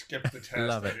 I skipped the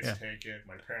test. I didn't take it.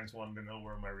 My parents wanted to know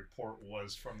where my report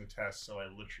was from the test, so I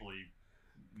literally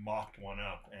mocked one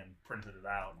up and printed it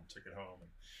out and took it home. And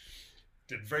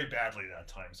did very badly that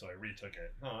time, so I retook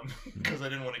it because I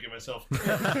didn't want to give myself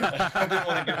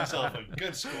a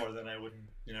good score. Then I wouldn't,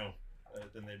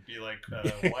 then they'd be like,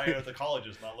 "Why are the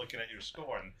colleges not looking at your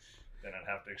score?" And then I'd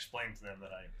have to explain to them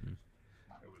that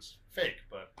it was fake.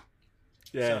 But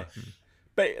yeah, so,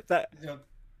 but that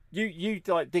you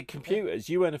like did computers.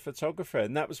 You weren't a photographer,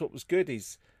 and that was what was good.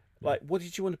 Is like, what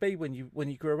did you want to be when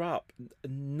you grew up?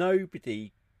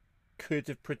 Nobody could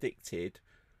have predicted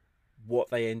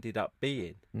what they ended up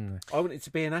being. I wanted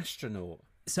to be an astronaut.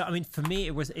 So I mean, for me,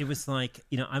 it was like,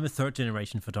 I'm a third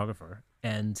generation photographer,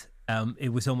 and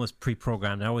it was almost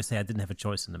pre-programmed. I always say I didn't have a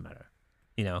choice in the matter,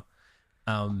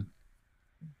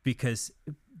 because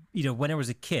when I was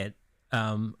a kid,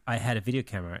 I had a video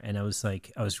camera, and I was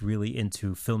really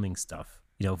into filming stuff.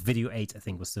 Video 8, I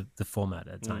think, was the format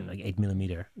at the time, like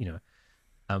 8mm,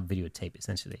 videotape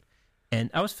essentially. And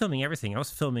I was filming everything. I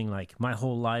was filming like my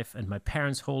whole life and my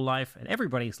parents' whole life and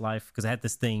everybody's life, because I had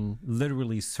this thing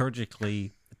literally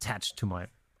surgically attached to my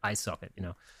eye socket,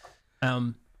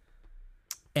 And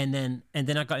then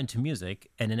I got into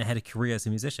music, and then I had a career as a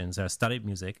musician. So I studied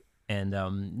music, and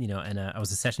I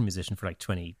was a session musician for like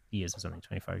 20 years or something,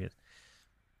 25 years.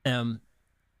 And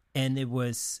it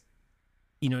was,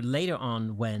 later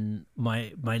on when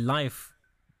my life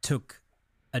took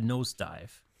a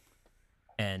nosedive.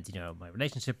 And my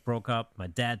relationship broke up. My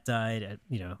dad died.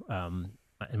 And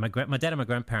my dad and my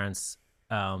grandparents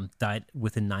died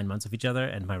within 9 months of each other,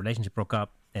 and my relationship broke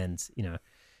up. And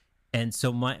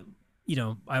so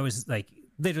I was like,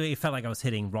 literally, it felt like I was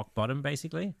hitting rock bottom,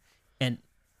 basically. And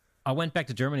I went back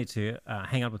to Germany to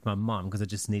hang out with my mom because I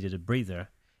just needed a breather.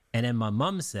 And then my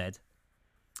mom said,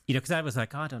 because I was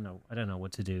like, I don't know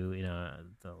what to do.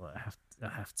 I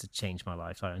have to change my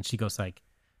life. And she goes like,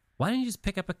 why don't you just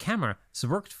pick up a camera? It's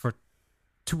worked for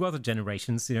 2 other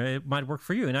generations. It might work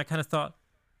for you. And I kind of thought,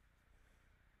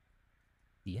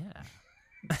 yeah,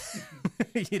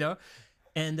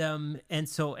 and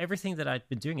so everything that I'd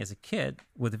been doing as a kid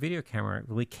with a video camera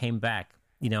really came back,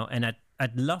 and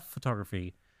I'd love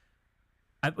photography.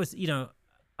 I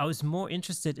was more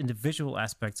interested in the visual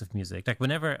aspects of music. Like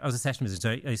whenever I was a session musician,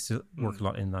 so I used to work a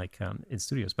lot in in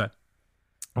studios, but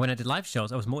when I did live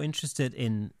shows, I was more interested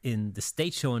in the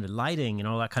stage show and the lighting and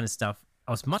all that kind of stuff.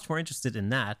 I was much more interested in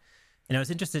that, and I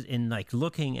was interested in like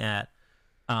looking at,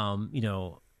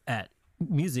 at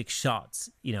music shots,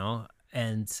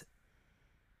 and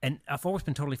I've always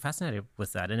been totally fascinated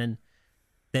with that. And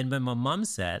then when my mom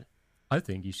said, "I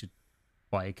think you should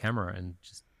buy a camera and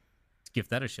just give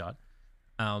that a shot,"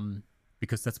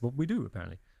 because that's what we do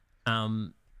apparently,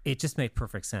 it just made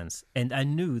perfect sense. And I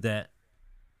knew that.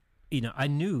 I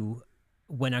knew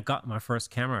when I got my first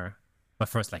camera, my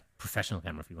first like professional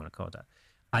camera, if you want to call it that,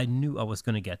 I knew I was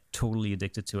going to get totally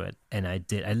addicted to it. And I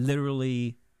did. I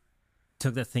literally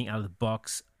took that thing out of the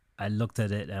box. I looked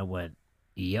at it and I went,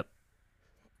 yep,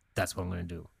 that's what I'm going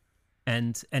to do.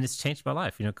 And it's changed my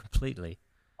life, completely.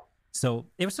 So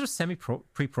it was sort of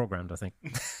pre-programmed, I think.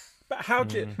 But how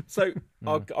do you... So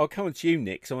I'll come on to you,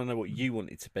 Nick, because I want to know what you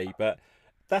want it to be. But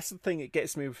that's the thing that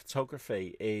gets me with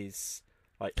photography is...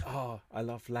 like, I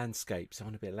love landscapes. I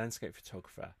want to be a landscape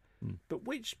photographer. But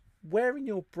where in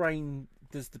your brain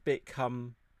does the bit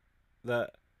come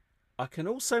that I can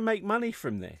also make money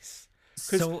from this?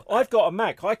 Because I've got a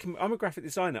Mac. I'm a graphic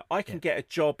designer. I can get a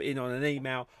job in on an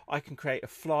email. I can create a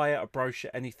flyer, a brochure,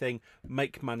 anything,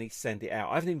 make money, send it out.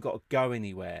 I haven't even got to go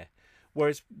anywhere.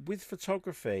 Whereas with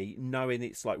photography, knowing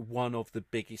it's like one of the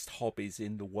biggest hobbies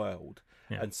in the world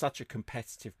and such a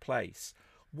competitive place,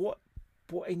 what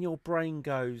in your brain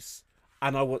goes,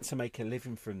 and I want to make a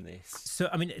living from this? So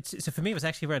I mean, so for me, it was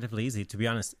actually relatively easy, to be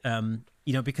honest.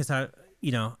 Because I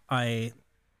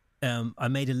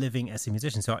made a living as a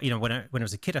musician. So when I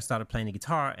was a kid, I started playing the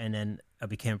guitar, and then I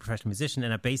became a professional musician,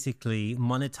 and I basically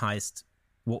monetized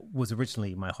what was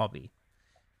originally my hobby.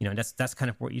 And that's kind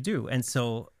of what you do. And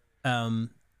so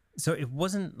it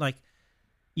wasn't like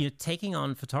taking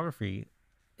on photography.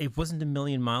 It wasn't a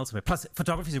million miles away. Plus,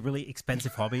 photography is a really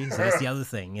expensive hobby, so that's the other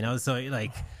thing, So,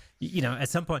 at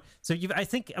some point,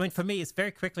 for me, it's very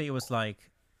quickly. It was like,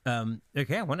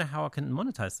 okay, I wonder how I can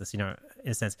monetize this, in a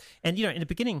sense. And in the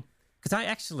beginning, because I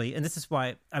actually, and this is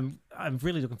why I'm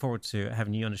really looking forward to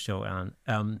having you on the show, Alan,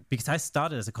 because I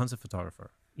started as a concert photographer.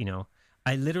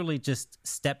 I literally just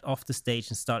stepped off the stage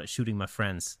and started shooting my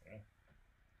friends. Yeah.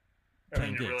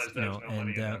 And you realized there was no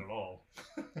money in that at all.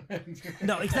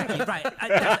 No, exactly right.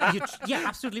 Yeah,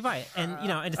 absolutely right. And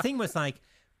and the thing was like,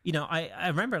 I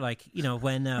remember like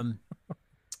when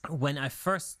I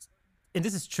first, and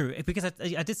this is true because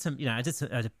I did some I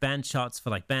did band shots for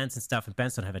like bands and stuff, and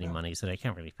bands don't have any money, so they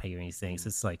can't really pay you anything. So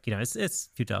it's like it's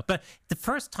futile. But the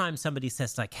first time somebody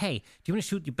says like, "Hey, do you want to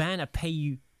shoot your band? I pay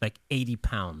you like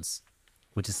 £80,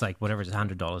 which is like whatever, it's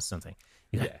 $100 something."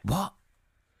 You're like, what?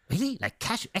 Really? Like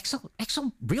cash,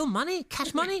 actual, real money,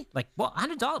 cash money? Like what?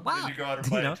 $100? Wow! And you go out and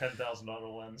buy a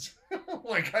 $10,000 lens.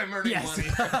 Like I'm earning money.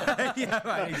 Yeah,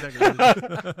 right. Exactly.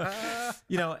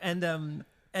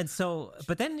 And so,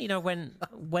 but then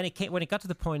when it got to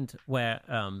the point where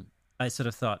I sort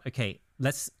of thought, okay,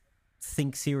 let's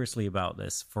think seriously about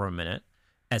this for a minute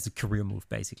as a career move,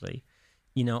 basically.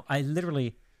 I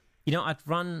literally, I'd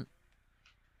run.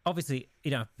 Obviously,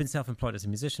 I've been self-employed as a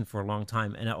musician for a long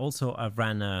time, and I've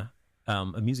ran a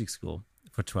music school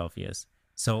for 12 years.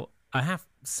 So I have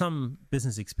some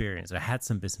business experience. I had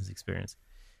some business experience,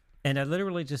 and I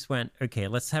literally just went, okay,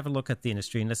 let's have a look at the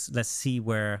industry and let's see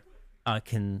where I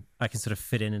can sort of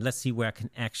fit in, and let's see where I can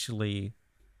actually,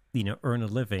 earn a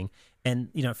living. And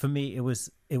for me, it was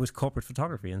corporate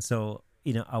photography, and so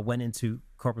I went into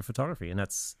corporate photography, and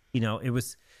that's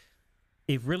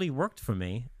it really worked for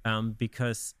me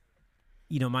because,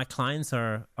 my clients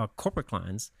are corporate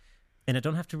clients, and I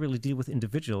don't have to really deal with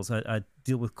individuals. I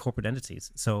deal with corporate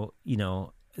entities. So,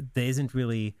 there isn't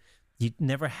really, you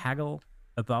never haggle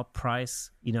about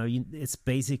price. It's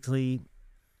basically,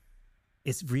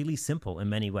 it's really simple in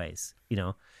many ways,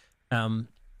 and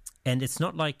it's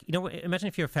not like, imagine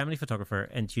if you're a family photographer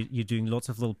and you're doing lots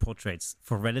of little portraits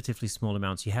for relatively small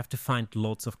amounts. You have to find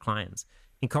lots of clients.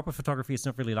 In corporate photography, it's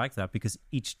not really like that because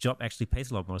each job actually pays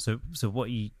a lot more. So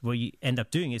what you end up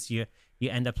doing is you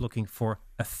end up looking for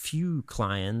a few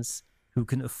clients who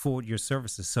can afford your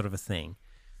services, sort of a thing,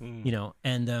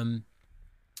 and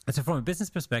so from a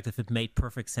business perspective, it made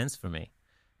perfect sense for me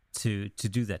to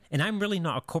do that. And I'm really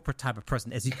not a corporate type of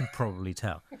person, as you can probably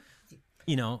tell,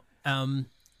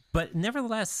 but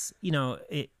nevertheless,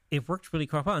 it worked really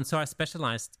quite well. And so I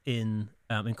specialized in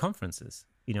conferences,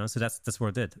 so that's what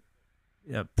I did.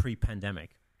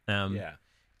 Pre-pandemic, and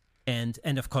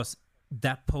of course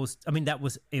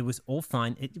it was all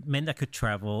fine. It meant I could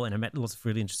travel, and I met lots of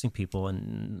really interesting people,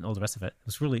 and all the rest of it.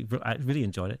 I really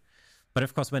enjoyed it. But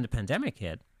of course, when the pandemic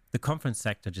hit, the conference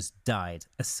sector just died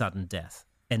a sudden death,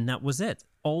 and that was it.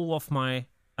 All of my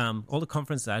all the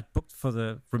conferences I had booked for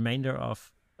the remainder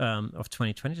of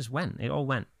 2020 just went. It all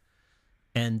went,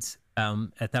 and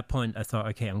at that point, I thought,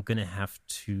 okay, I'm gonna have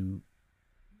to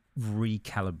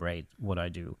recalibrate what I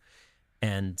do,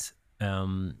 and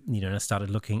I started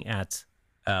looking at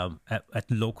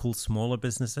local smaller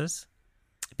businesses,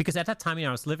 because at that time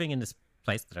I was living in this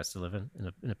place that I still live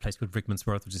in a place called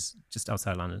Rickmansworth, which is just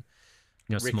outside London.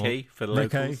 Ricky, small, for the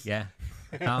locals. Ricky, yeah.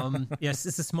 Yes,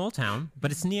 it's a small town, but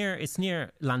it's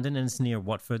near London, and it's near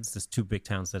Watford. There's two big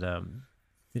towns that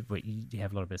where you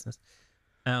have a lot of business,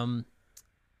 and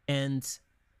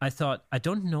I thought, I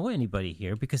don't know anybody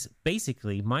here, because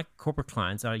basically my corporate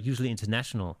clients are usually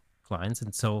international clients.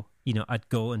 And so, I'd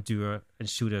go and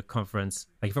shoot a conference.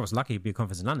 Like if I was lucky, it'd be a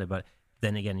conference in London, but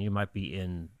then again, you might be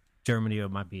in Germany, or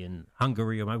might be in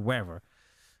Hungary, or wherever.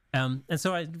 And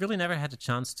so I really never had a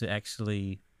chance to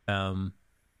actually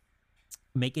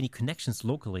make any connections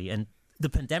locally. And the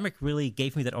pandemic really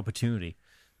gave me that opportunity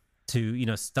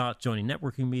to, start joining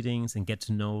networking meetings and get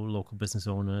to know local business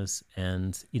owners,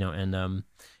 and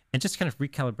just kind of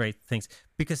recalibrate things.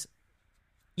 Because,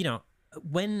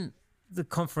 when the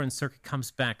conference circuit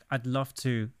comes back, I'd love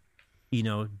to,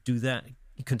 do that,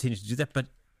 continue to do that. But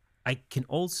I can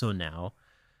also now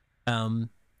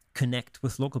connect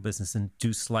with local business and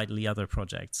do slightly other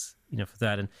projects, for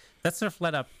that. And that sort of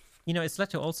led up, it's led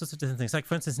to all sorts of different things. Like,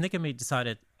 for instance, Nick and me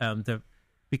decided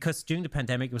because during the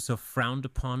pandemic, it was so frowned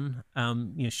upon,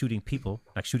 shooting people.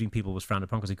 Like, shooting people was frowned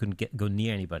upon because we couldn't go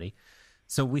near anybody.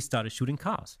 So we started shooting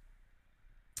cars.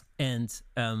 And,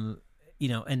 and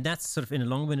that's sort of, in a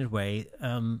long-winded way,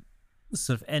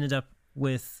 sort of ended up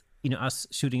with, us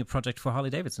shooting a project for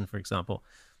Harley-Davidson, for example.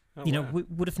 Wow. We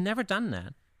would have never done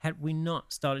that had we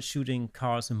not started shooting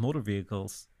cars and motor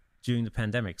vehicles during the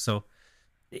pandemic. So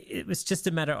it was just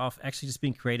a matter of actually just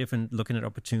being creative and looking at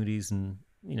opportunities and,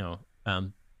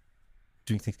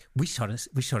 doing things. We shot a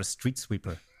street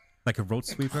sweeper, like a road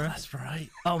sweeper. Oh, that's right.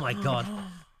 Oh my God.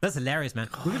 That's hilarious, man.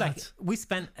 God.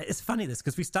 It's funny this,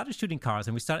 because we started shooting cars,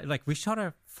 and we shot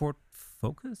a Ford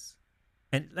Focus,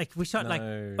 and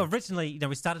originally,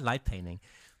 we started light painting,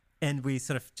 and we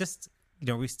sort of just,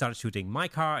 we started shooting my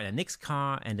car and then Nick's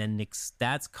car and then Nick's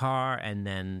dad's car, and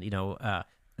then,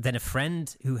 then a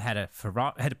friend who had a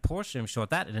Porsche, and we shot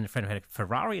that. And then a friend who had a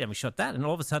Ferrari, and we shot that. And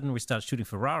all of a sudden, we started shooting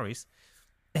Ferraris.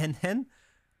 And then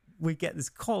we get this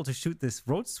call to shoot this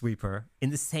road sweeper in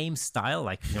the same style,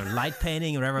 like light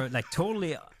painting or whatever, like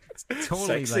totally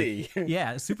sexy. Like,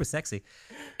 yeah, super sexy.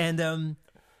 And then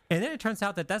it turns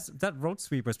out that road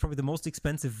sweeper is probably the most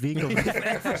expensive vehicle we've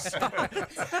ever shot.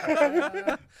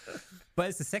 But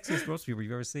it's the sexiest road sweeper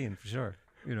you've ever seen, for sure.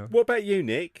 What about you,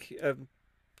 Nick?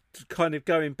 Kind of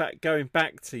going back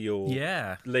to your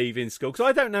leaving school, because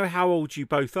I don't know how old you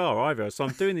both are either. So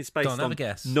I'm doing this based on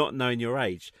not knowing your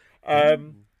age.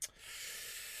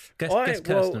 Guess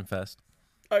Kirsten first.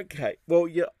 Okay, well,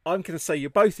 I'm going to say you're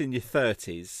both in your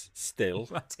 30s still.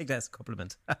 I take that as a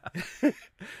compliment.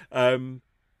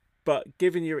 But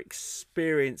given your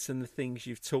experience and the things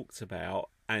you've talked about,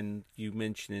 and you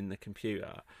mentioning the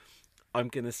computer, I'm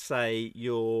going to say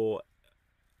you're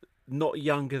not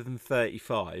younger than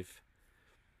 35.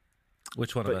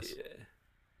 Which one of us?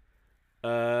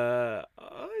 I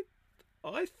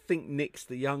think Nick's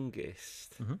the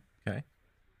youngest. Mm-hmm. Okay.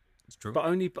 It's true. But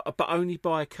only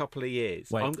by a couple of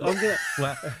years. Wait, I'm gonna...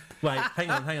 wait,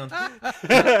 hang on.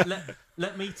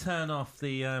 Let me turn off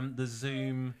the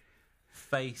Zoom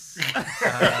face.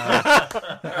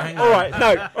 Hang on. All right,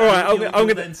 no, all right. I'm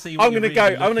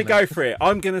gonna go for it.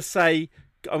 I'm gonna say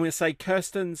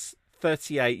Kirsten's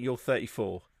 38. You're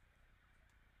 34.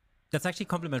 That's actually a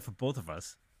compliment for both of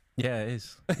us. Yeah, it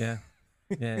is. Yeah.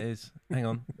 Yeah, it is. Hang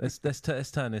on. Let's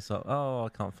turn this up. Oh, I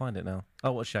can't find it now.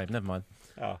 Oh, what a shame. Never mind.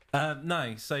 Oh.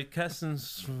 No, so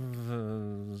Kirsten's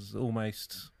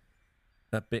almost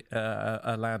a bit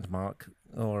a landmark,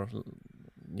 or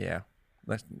I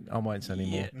won't say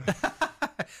anymore. Yeah.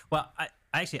 Well,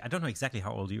 I don't know exactly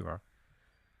how old you are.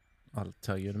 I'll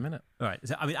tell you in a minute. All right.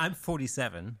 So, I mean, I'm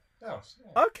 47. Oh,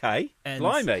 okay.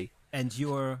 Blimey. And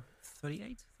you're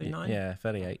 38, 39? Yeah,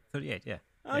 38. 38, yeah.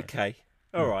 Okay.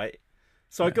 All right.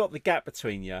 So I got the gap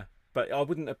between you, but I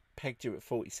wouldn't have pegged you at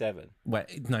 47.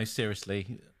 Wait, no,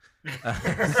 seriously. Turn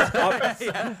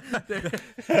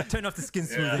off the skin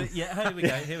smoothing. Yeah, here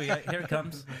we go. Here it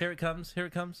comes.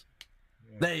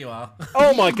 There you are.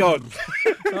 Oh my god.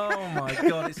 Oh my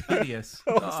god, it's hideous.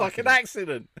 It's like an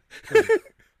accident.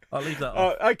 I'll leave that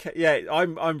off. Okay, yeah,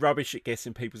 I'm rubbish at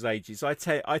guessing people's ages. I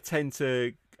tend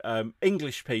to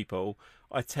English people.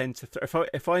 I tend to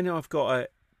if I know I've got to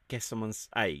guess someone's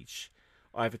age,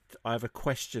 I have a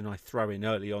question I throw in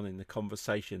early on in the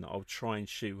conversation that I'll try and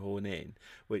shoehorn in,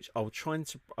 which I will try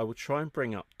and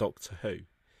bring up Doctor Who,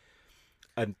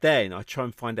 and then I try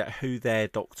and find out who their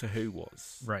Doctor Who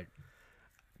was. Right.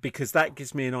 Because that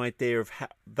gives me an idea of how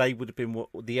they would have been, what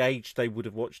the age they would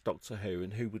have watched Doctor Who,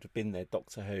 and who would have been their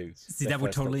Doctor Who. See, that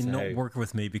would totally not work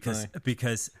with me because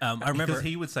I remember because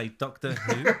he would say Doctor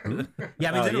Who. Yeah,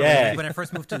 I mean, literally, when I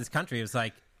first moved to this country, it was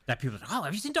like that. People were like, "Oh,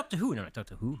 have you seen Doctor Who?" And I'm like,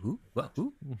 "Doctor Who? Who? What?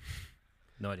 Who?"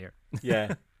 No idea.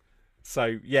 Yeah.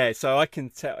 So I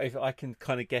can tell if I can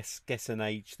kind of guess an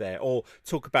age there, or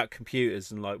talk about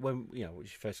computers and like when what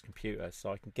was your first computer,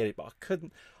 so I can get it. But I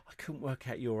couldn't work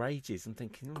out your ages. I'm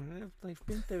thinking, they've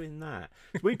been doing that.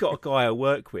 We've got a guy I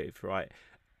work with, right?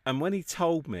 And when he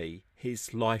told me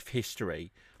his life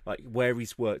history, like where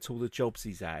he's worked, all the jobs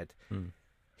he's had,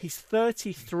 he's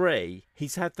 33.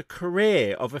 He's had the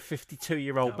career of a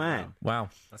 52-year-old man.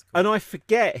 Wow. That's cool. And I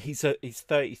forget he's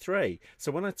 33.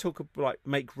 So when I talk about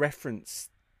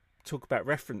talk about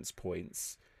reference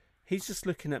points, he's just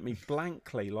looking at me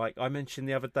blankly. Like I mentioned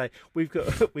the other day, we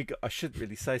got. I shouldn't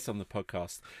really say this on the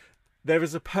podcast. There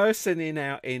is a person in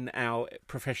our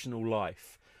professional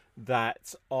life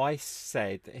that I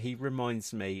said he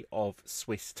reminds me of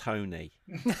Swiss Tony.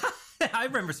 I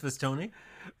remember Swiss Tony.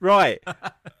 Right.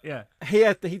 Yeah.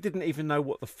 He didn't even know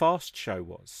what the Fast Show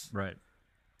was. Right.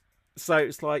 So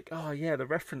it's like, oh yeah, the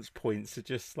reference points are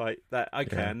just like that.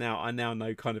 Okay, yeah. I now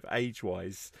know kind of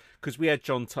age-wise, because we had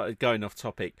John. Going off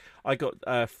topic, I got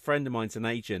a friend of mine's an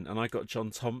agent, and I got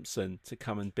John Thompson to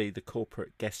come and be the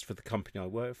corporate guest for the company I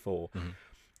work for. Mm-hmm.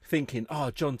 Thinking, oh,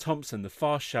 John Thompson, the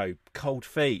Fast Show, Cold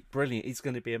Feet, brilliant. He's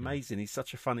going to be amazing. He's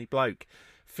such a funny bloke.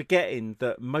 Forgetting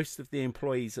that most of the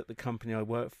employees at the company I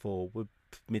work for were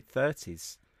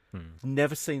mid-30s.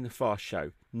 Never seen the Fast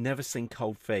Show, never seen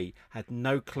Cold Feet, had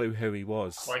no clue who he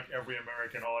was. Like every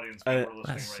American audience member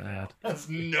listening right now. That's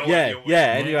no idea.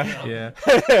 Anyway.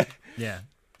 Yeah.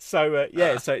 So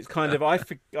so it's kind of I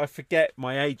forget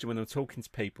my age when I'm talking to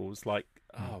people. It's like,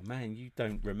 oh man, you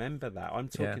don't remember that. I'm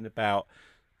talking about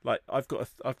like I've got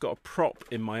a prop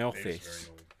in my office.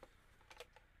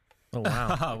 Oh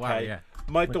wow! Oh wow! Yeah.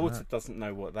 My daughter doesn't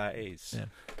know what that is. Yeah,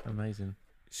 amazing.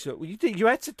 So you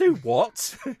had to do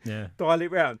what? Yeah. Dial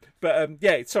it round. But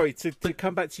sorry, to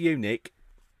come back to you, Nick.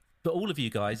 But all of you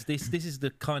guys, this is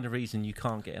the kind of reason you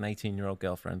can't get an 18-year-old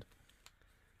girlfriend.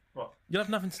 Well, You'll have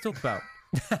nothing to talk about.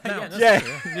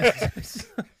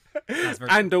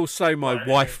 And also my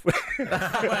wife.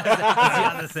 That's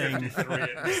the other thing.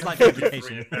 It's like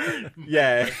complication.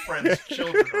 Yeah. My friend's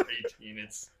children are 18.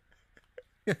 It's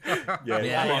Exactly.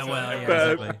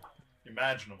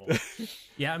 imaginable.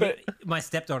 Yeah, I mean, my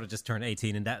stepdaughter just turned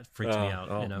 18, and that freaked me out.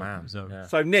 Oh, you know? man. So Yeah.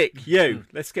 So Nick,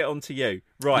 let's get on to you.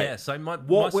 Right. Yeah, so my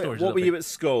What story's a were little you bit- at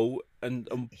school and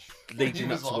leading He up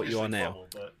was to what you are obviously now? trouble,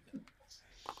 but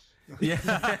Yeah.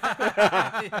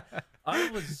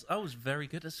 I was very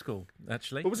good at school,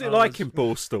 actually. What was it like in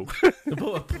Borstal?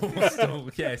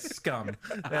 Borstal? Yeah, scum.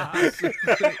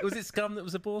 Was it scum that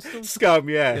was a Borstal? Scum,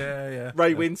 yeah. Yeah.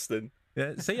 Ray Winston.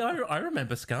 Yeah. See, I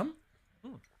remember scum.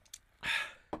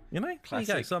 You know, there you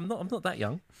go. So I'm not that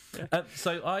young.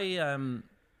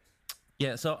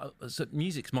 Yeah. So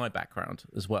music's my background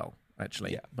as well,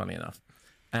 actually. Funny enough,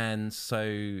 and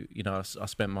so I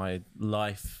spent my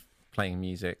life playing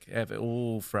music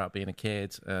all throughout being a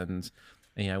kid, and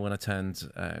when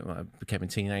I became a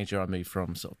teenager, I moved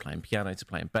from sort of playing piano to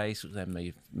playing bass, which then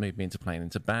moved me into playing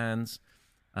into bands,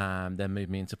 then moved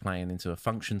me into playing into a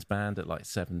functions band at like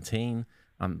 17.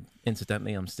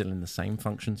 Incidentally, I'm still in the same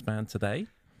functions band today.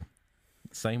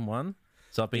 Same one.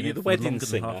 So I've been in it for longer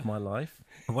than half my life.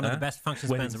 One of the best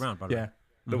functions bands around, by the way.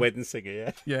 The wedding singer,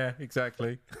 yeah. Yeah,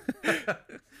 exactly.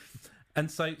 And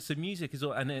so music is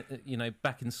all, and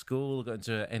back in school, I got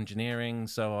into engineering.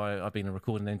 So I've been a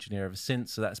recording engineer ever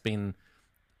since. So that's been,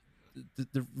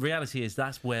 the reality is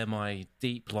that's where my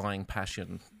deep lying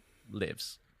passion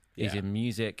lives, is in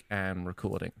music and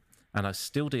recording. And I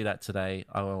still do that today.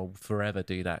 I will forever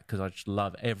do that because I just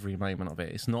love every moment of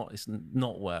it. It's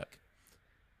not work,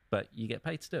 but you get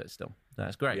paid to do it still.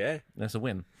 That's great. Yeah. That's a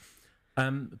win.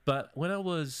 But when I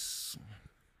was,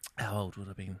 how old would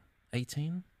I have been?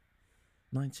 18?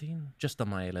 19? Just on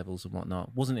my A-levels and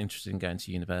whatnot. Wasn't interested in going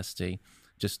to university.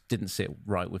 Just didn't sit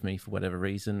right with me for whatever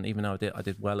reason. Even though I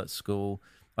did well at school,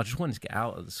 I just wanted to get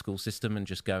out of the school system and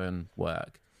just go and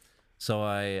work. So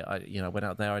I went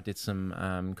out there. I did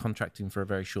some contracting for a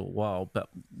very short while. But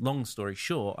long story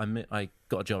short, I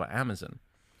got a job at Amazon,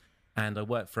 and I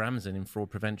worked for Amazon in fraud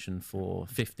prevention for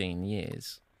 15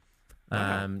 years.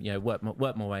 Worked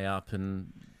my way up,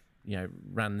 and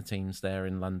ran the teams there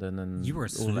in London and you were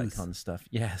all that kind of stuff.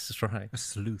 Yes, that's right. A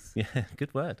sleuth. Yeah,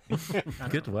 good word.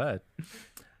 Good word.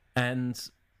 And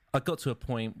I got to a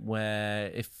point where,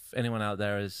 if anyone out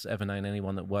there has ever known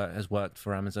anyone that has worked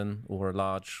for Amazon or a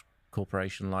large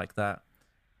corporation like that,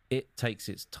 it takes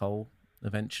its toll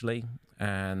eventually.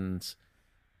 And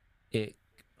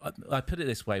I put it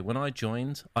this way: when I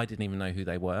joined, I didn't even know who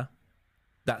they were.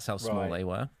 That's how small they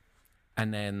were.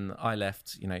 And then I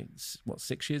left,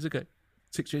 6 years ago?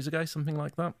 6 years ago, something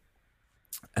like that.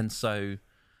 And so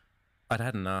I'd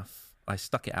had enough. I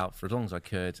stuck it out for as long as I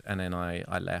could, and then I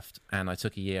left, and I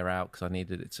took a year out because I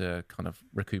needed it to kind of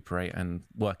recuperate and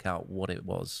work out what it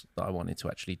was that I wanted to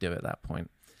actually do at that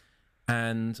point.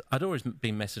 And I'd always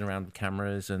been messing around with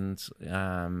cameras and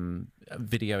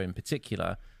video in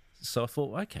particular. So I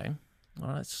thought, okay,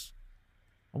 well,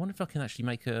 I wonder if I can actually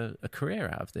make a career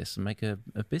out of this and make a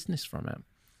business from it.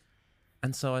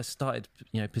 And so I started,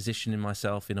 positioning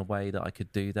myself in a way that I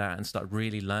could do that, and started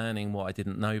really learning what I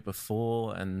didn't know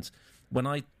before. And when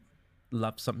I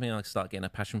love something, I start getting a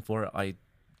passion for it, I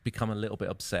become a little bit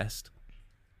obsessed,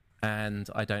 and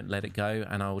I don't let it go.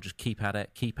 And I will just keep at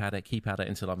it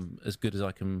until I'm as good as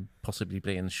I can possibly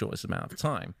be in the shortest amount of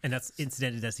time. And that's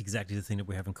exactly the thing that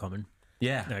we have in common.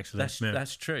 Yeah, actually,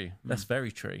 that's true. That's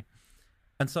very true.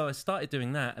 And so I started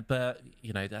doing that, but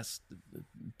that's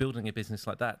building a business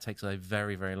like that takes a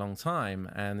very, very long time,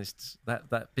 and it's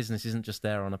that business isn't just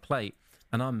there on a plate.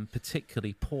 And I'm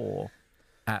particularly poor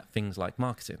at things like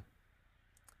marketing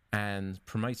and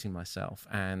promoting myself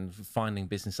and finding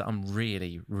business that I'm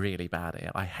really, really bad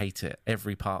at. I hate it,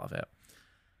 every part of it.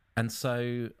 And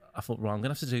so I thought, well, I'm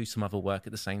going to have to do some other work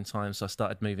at the same time. So I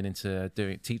started moving into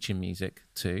teaching music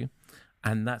too,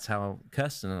 and that's how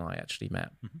Kirsten and I actually met.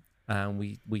 Mm-hmm.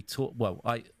 We taught. Well,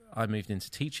 I moved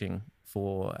into teaching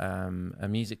for a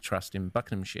music trust in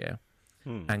Buckinghamshire,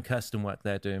 and Kirsten worked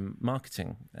there doing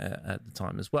marketing at the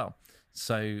time as well.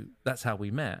 So that's how we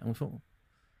met. And we thought,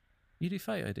 you do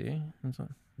photo, do you? And I was like,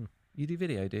 you do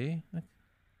video, do you? Like,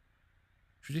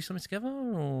 should we do something together?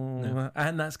 Or... No.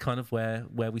 And that's kind of where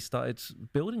we started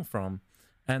building from,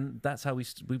 and that's how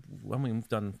we've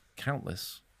done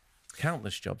countless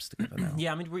jobs together now.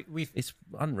 Yeah, I mean, it's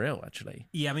unreal, actually.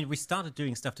 Yeah, I mean, we started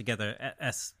doing stuff together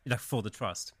as for the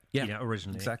trust. Yeah,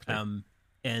 originally, exactly.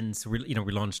 And so we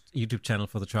launched a YouTube channel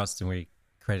for the trust, and we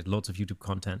created loads of YouTube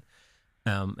content,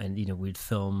 and we'd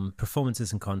film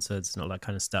performances and concerts and all that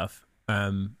kind of stuff,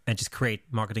 and just create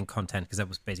marketing content because that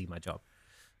was basically my job,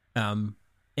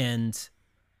 and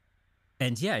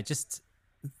yeah, just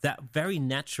that very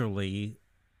naturally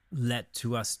led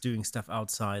to us doing stuff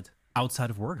outside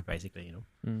of work, basically,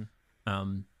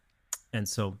 and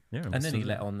so yeah. And then he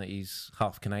let on that he's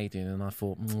half Canadian, and I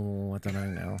thought, I don't know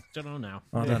now. Don't know now.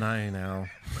 I don't know now.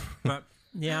 But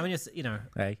yeah, I mean, it's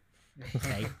Hey.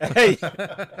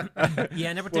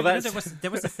 Yeah,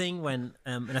 there was a thing when,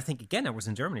 and I think again I was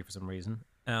in Germany for some reason,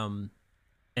 and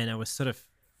I was sort of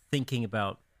thinking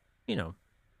about,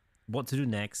 what to do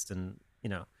next, and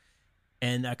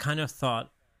and I kind of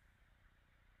thought,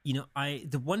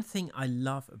 the one thing I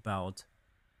love about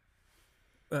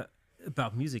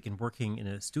music and working in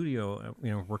a studio,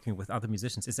 working with other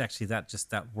musicians, is actually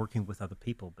that working with other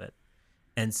people bit.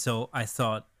 And so I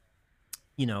thought,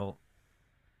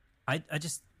 I'd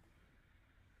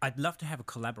love to have a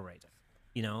collaborator,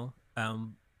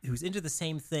 who's into the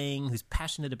same thing, who's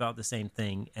passionate about the same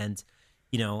thing, and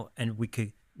and we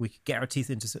could get our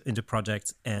teeth into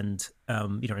projects, and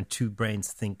and two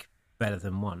brains think better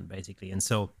than one, basically. And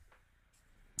so,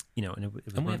 and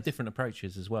we have different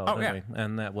approaches as well, don't we?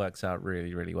 And that works out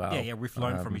really, really well. Yeah, we've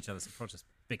learned from each other's approaches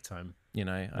big time.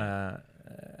 And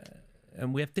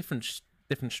we have different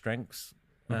strengths.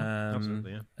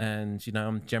 Absolutely, yeah. And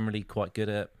I'm generally quite good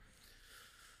at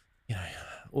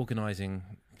organizing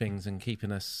things and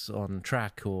keeping us on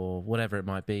track or whatever it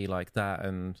might be like that.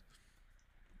 And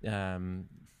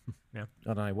yeah,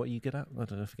 I don't know, what are you good at? I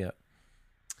don't know, I forget.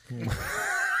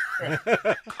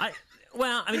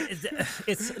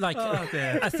 It's like,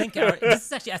 I think this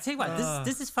is actually, I tell you what,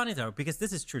 this is funny though, because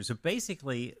this is true. So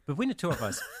basically, between the two of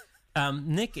us,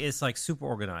 Nick is like super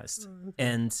organized,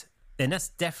 and that's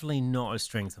definitely not a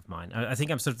strength of mine. I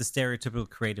think I'm sort of the stereotypical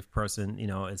creative person.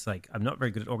 It's like I'm not very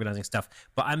good at organizing stuff,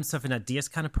 but I'm sort of an ideas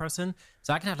kind of person.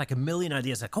 So I can have like a million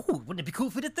ideas, like, oh, wouldn't it be cool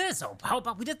if we did this? Oh, how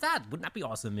about we did that? Wouldn't that be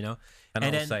awesome? And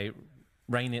I'll say,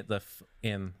 rein it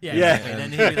in. Yeah. And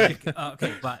then he'd be like,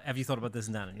 okay, but have you thought about this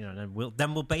and that? And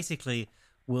then we'll basically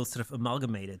sort of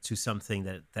amalgamate it to something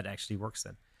that actually works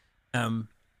then.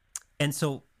 And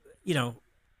so,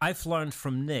 I've learned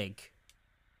from Nick.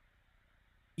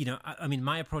 I mean,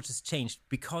 my approach has changed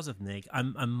because of Nick.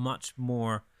 I'm much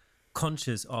more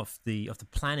conscious of the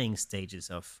planning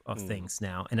stages of things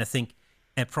now, and I think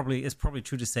it's probably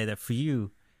true to say that for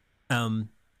you,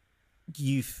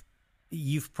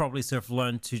 you've probably sort of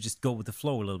learned to just go with the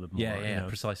flow a little bit more. Yeah,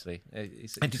 precisely. And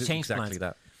to change exactly plans.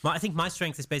 that. I think my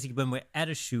strength is basically when we're at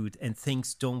a shoot and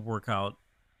things don't work out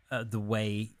the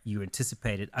way you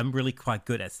anticipated. I'm really quite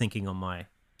good at thinking on my,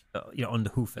 on the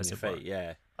hoof, as it were.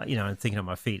 Yeah. And thinking on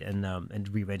my feet and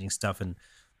rearranging stuff,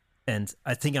 and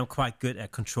I think I'm quite good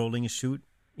at controlling a shoot,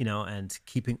 and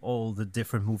keeping all the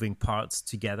different moving parts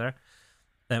together.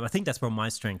 I think that's where my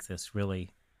strength is really,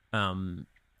 and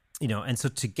so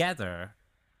together,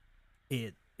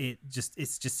 it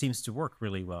just seems to work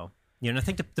really well. And I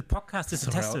think the podcast is a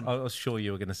testament. I was sure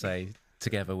you were going to say,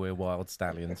 together we're wild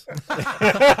stallions.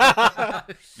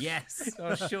 Yes. I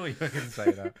was sure you were going to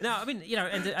say that. No, I mean,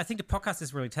 and I think the podcast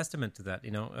is really testament to that,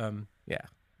 Yeah,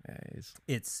 it is.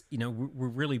 It's, we're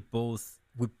really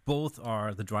we both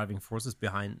are the driving forces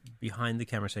behind the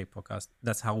Camera Shake podcast.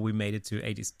 That's how we made it to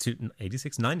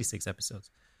 96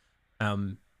 episodes.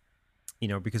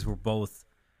 Because we're both,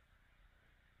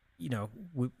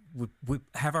 we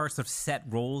have our sort of set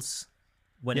roles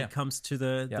when it comes to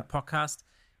the podcast.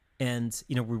 And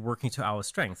we're working to our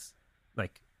strengths,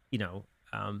 like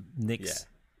Nick's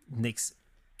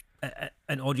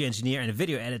an audio engineer and a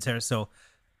video editor, so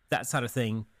that sort of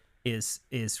thing is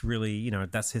really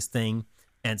that's his thing,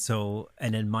 and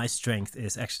then my strength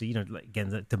is actually like,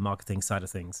 again, the marketing side of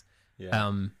things.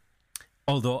 Yeah.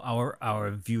 Although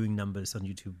our viewing numbers on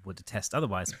YouTube would attest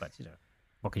otherwise, but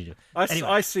what can you do?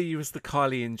 I see you as the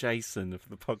Kylie and Jason of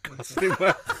the podcasting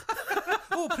world.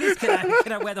 Oh, please,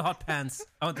 can I wear the hot pants?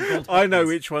 I want the gold hot I know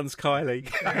pants. which one's Kylie.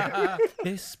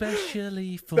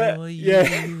 Especially for you.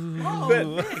 Yeah.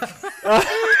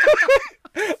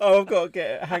 I've got to get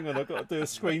it. Hang on, I've got to do a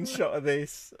screenshot of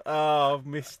this. Oh, I've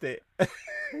missed it.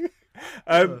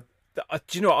 Do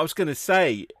you know what I was going to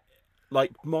say?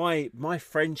 Like my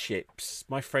friendship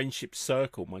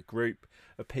circle, my group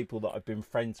of people that I've been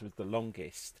friends with the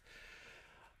longest.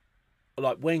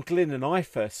 Like when Glyn and I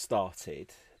first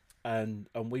started, and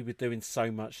we were doing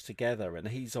so much together, and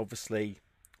he's obviously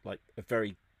like a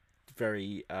very,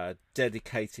 very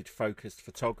dedicated, focused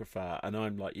photographer, and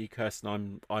I'm like you,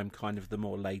 Kirsten. I'm kind of the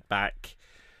more laid back,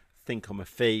 think on my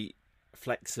feet,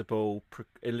 flexible,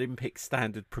 Olympic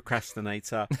standard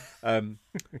procrastinator,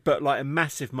 but like a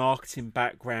massive marketing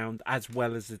background as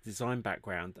well as a design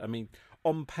background. I mean,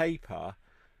 on paper,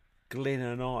 Glyn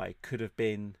and I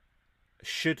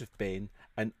should have been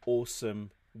an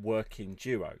awesome working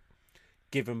duo,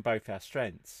 given both our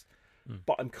strengths.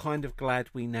 But I'm kind of glad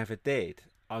we never did.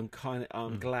 I'm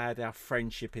glad our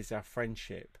friendship is our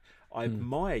friendship. I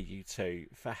admire you two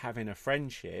for having a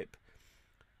friendship,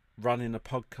 running a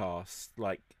podcast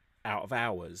like out of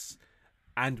hours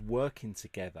and working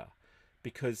together,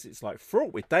 because it's like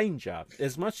fraught with danger.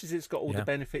 As much as it's got all the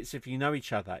benefits if you know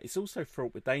each other, it's also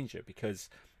fraught with danger, because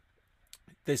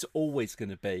there's always going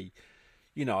to be,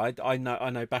 you know, I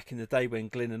know back in the day when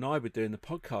Glyn and I were doing the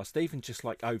podcast, even just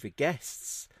like over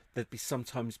guests, there'd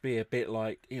sometimes be a bit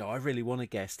like, you know, I really want a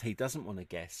guest, he doesn't want a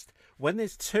guest. When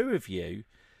there's two of you,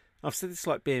 I've said it's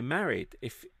like being married.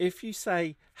 If you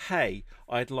say, hey,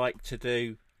 I'd like to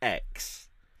do X,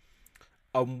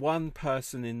 and one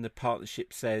person in the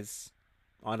partnership says,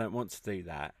 I don't want to do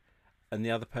that, and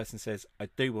the other person says, I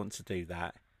do want to do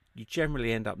that, you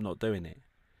generally end up not doing it.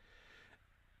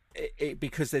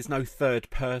 Because there's no third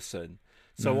person.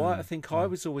 So I think I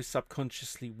was always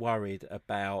subconsciously worried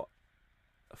about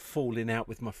falling out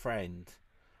with my friend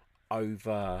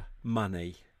over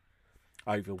money,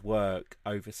 over work,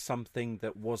 over something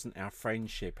that wasn't our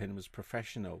friendship and was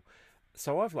professional.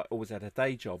 So I've like always had a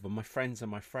day job, and my friends are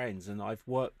my friends, and I've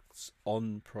worked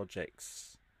on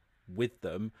projects with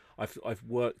them. I've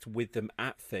worked with them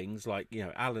at things like, you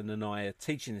know, Alan and I are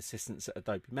teaching assistants at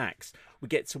Adobe Max. We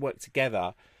get to work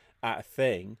together at a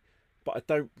thing, but I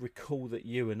don't recall that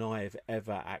you and I have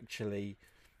ever actually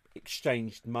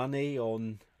exchanged money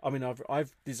on. I mean,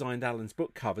 I've designed Alan's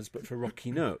book covers, but for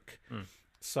Rocky Nook.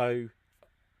 So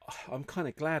I'm kind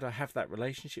of glad I have that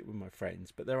relationship with my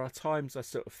friends, but there are times I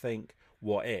sort of think,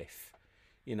 what if,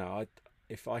 you know,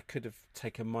 if I could have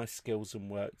taken my skills and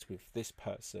worked with this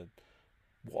person,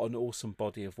 what an awesome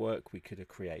body of work we could have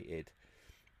created.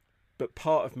 But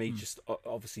part of me just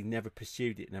obviously never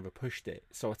pursued it, never pushed it.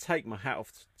 So I take my hat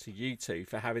off to you two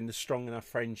for having the strong enough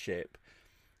friendship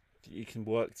that you can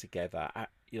work together,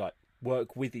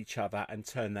 work with each other, and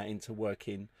turn that into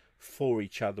working for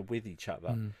each other, with each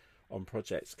other on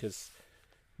projects. Because,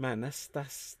 man,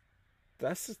 that's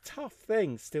a tough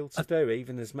thing still to do,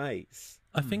 even as mates.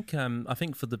 I think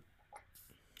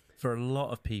for a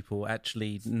lot of people,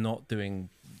 actually not doing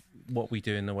what we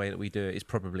do in the way that we do it is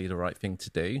probably the right thing to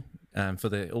do,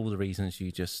 for all the reasons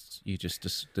you just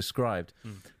described.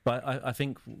 But I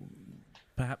think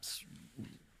perhaps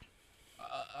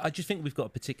I just think we've got a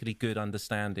particularly good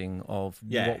understanding of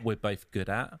what we're both good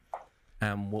at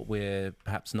and what we're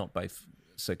perhaps not both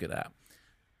so good at.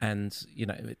 And, you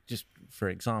know, just for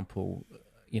example,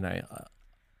 you know,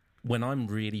 when I'm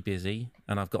really busy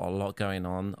and I've got a lot going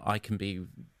on, I can be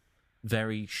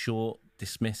very short,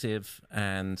 dismissive,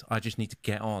 and I just need to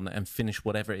get on and finish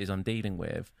whatever it is I'm dealing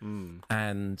with.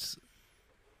 And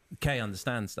Kay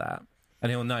understands that,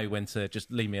 and he'll know when to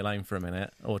just leave me alone for a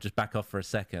minute or just back off for a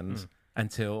second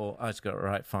until I just go,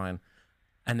 right, fine.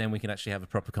 And then we can actually have a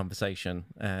proper conversation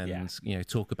and, you know,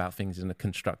 talk about things in a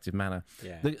constructive manner.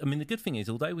 I mean, the good thing is,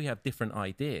 although we have different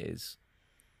ideas,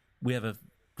 we have a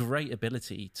great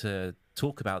ability to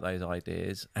talk about those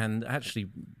ideas, and actually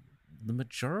the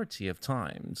majority of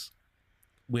times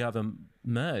we either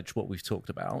merge what we've talked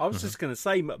about. I was just going to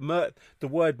say, the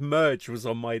word merge was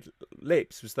on my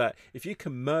lips, was that if you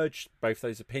can merge both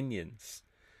those opinions,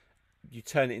 you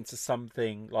turn it into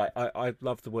something like, I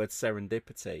love the word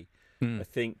serendipity. I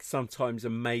think sometimes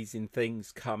amazing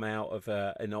things come out of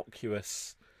an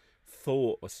innocuous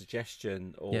thought or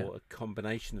suggestion or a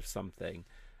combination of something,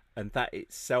 and that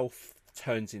itself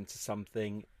turns into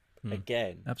something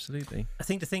again. Absolutely. I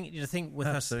think the thing with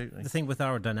us, the thing with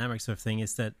our dynamics of thing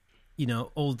is that, you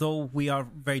know, although we are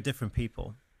very different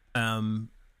people,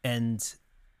 and,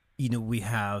 you know, we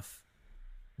have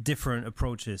different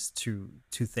approaches to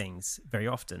things very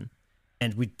often,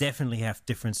 and we definitely have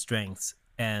different strengths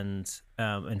and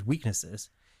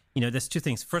weaknesses. You know, there's two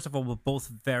things. First of all, we're both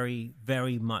very,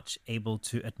 very much able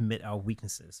to admit our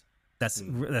weaknesses.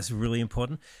 That's really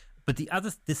important. But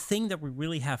the thing that we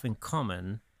really have in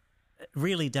common,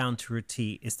 really down to a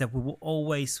T, is that we will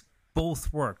always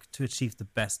both work to achieve the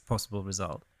best possible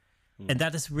result. And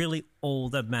that is really all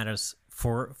that matters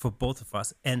for both of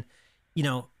us. And, you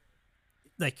know,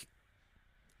 like,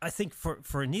 I think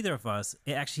for neither of us,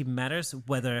 it actually matters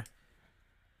whether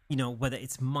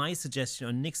it's my suggestion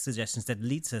or Nick's suggestions that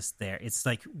leads us there. It's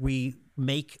like we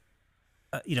make,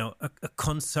 a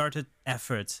concerted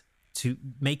effort to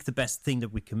make the best thing that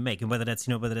we can make. And whether that's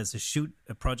a shoot,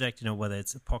 a project, whether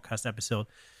it's a podcast episode,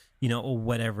 or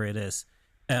whatever it is.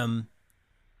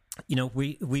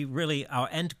 We really, our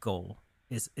end goal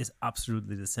is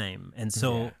absolutely the same. And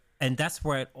so, and that's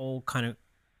where it all kind of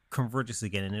converges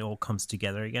again and it all comes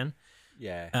together again.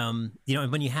 Yeah. And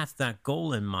when you have that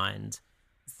goal in mind,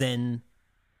 then,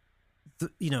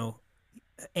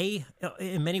 in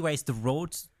many ways, the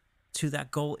road to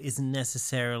that goal isn't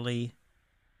necessarily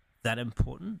that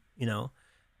important,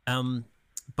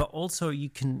 but also you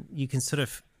can sort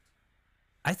of,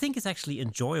 I think it's actually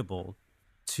enjoyable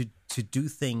to do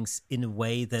things in a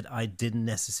way that I didn't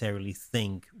necessarily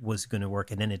think was going to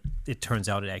work, and then it turns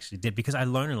out it actually did, because I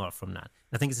learned a lot from that.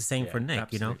 I think it's the same for Nick.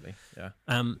 Absolutely.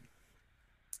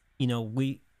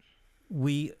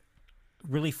 We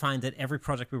really find that every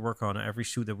project we work on, or every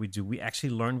shoot that we do, we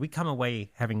actually learn. We come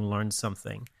away having learned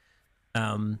something,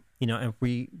 and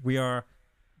we are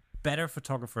better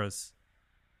photographers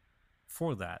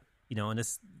for that, and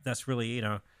that's really,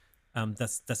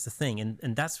 that's the thing,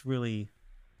 and that's really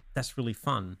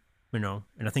fun, and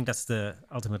I think that's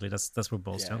ultimately that's what it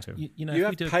boils down to. You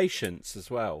have patience as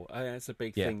well. That's a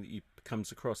big thing that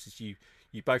comes across, is you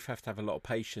both have to have a lot of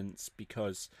patience,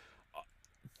 because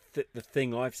the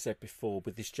thing I've said before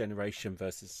with this generation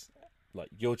versus like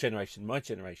your generation, my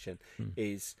generation,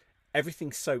 is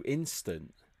everything's so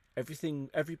instant.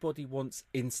 Everybody wants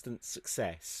instant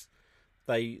success.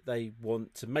 They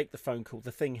want to make the phone call,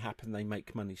 the thing happen, they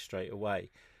make money straight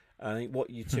away. I think what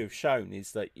you two have shown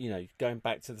is that, going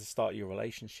back to the start of your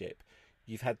relationship,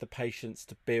 you've had the patience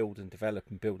to build and develop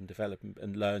and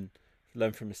learn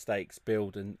from mistakes,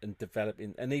 build and develop.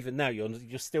 And even now,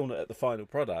 you're still not at the final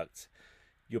product.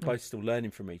 You're both still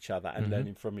learning from each other and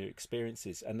learning from your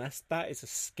experiences. And that is a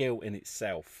skill in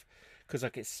itself, because I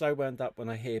get so wound up when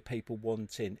I hear people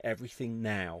wanting everything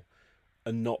now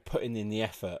and not putting in the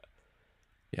effort.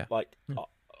 Yeah. Like,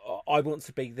 I want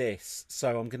to be this,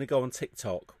 so I'm going to go on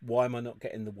TikTok. Why am I not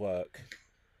getting the work?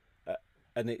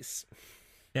 And it's...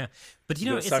 Yeah, but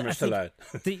it's so much to learn.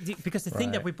 Because the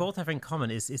thing that we both have in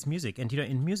common is music. And,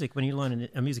 in music, when you learn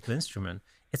a musical instrument,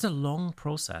 it's a long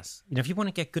process. If you want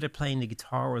to get good at playing the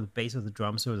guitar or the bass or the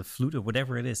drums or the flute or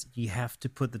whatever it is, you have to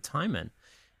put the time in.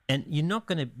 And you're not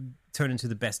going to turn into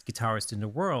the best guitarist in the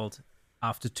world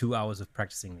after 2 hours of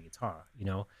practicing the guitar,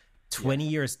 20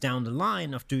 years down the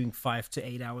line of doing 5 to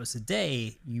 8 hours a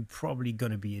day, you're probably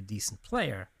going to be a decent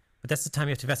player. But that's the time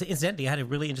you have to invest. Incidentally, I had a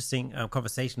really interesting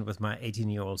conversation with my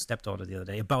 18-year-old stepdaughter the other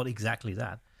day about exactly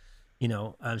that.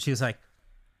 She was like,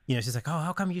 oh,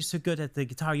 how come you're so good at the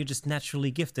guitar? You're just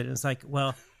naturally gifted. And it's like,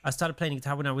 well, I started playing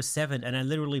guitar when I was 7, and I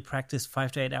literally practiced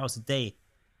 5 to 8 hours a day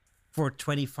for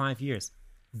 25 years.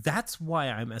 That's why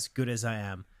I'm as good as I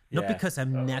am. Not because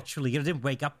I'm naturally... I didn't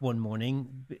wake up one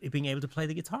morning being able to play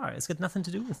the guitar. It's got nothing to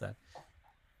do with that.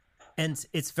 And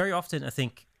it's very often, I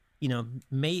think,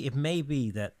 it may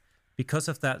be that because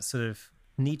of that sort of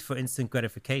need for instant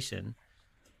gratification,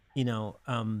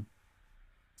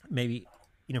 maybe,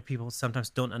 people sometimes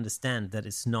don't understand that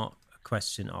it's not a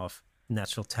question of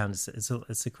natural talent.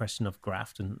 It's a question of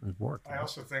graft and work. I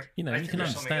also think you can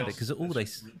understand it, because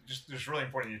just really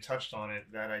important. You touched on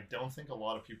it, that I don't think a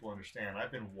lot of people understand.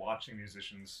 I've been watching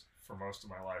musicians for most of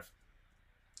my life.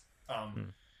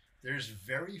 There's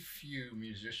very few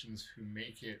musicians who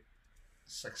make a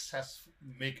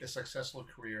successful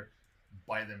career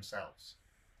by themselves.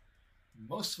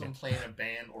 Most of them play in a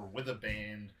band or with a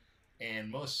band.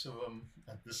 And most of them,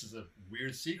 this is a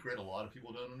weird secret a lot of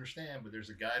people don't understand, but there's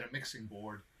a guy at a mixing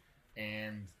board,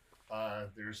 and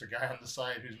there's a guy on the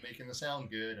side who's making the sound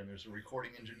good, and there's a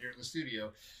recording engineer in the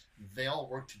studio. They all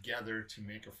work together to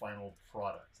make a final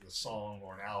product, a song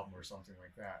or an album or something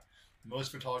like that.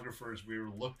 Most photographers, we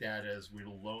were looked at as we're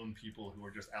lone people who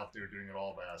are just out there doing it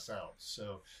all by ourselves.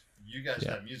 So you guys,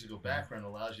 that musical background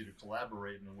allows you to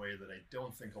collaborate in a way that I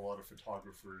don't think a lot of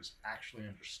photographers actually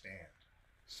understand.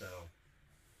 So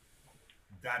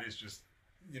that is just,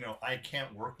 I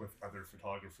can't work with other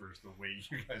photographers the way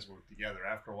you guys work together.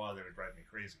 After a while, they would drive me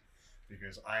crazy,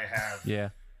 because I have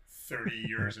 30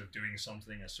 years of doing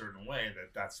something a certain way,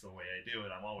 that's the way I do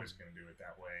it. I'm always going to do it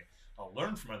that way. I'll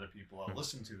learn from other people. I'll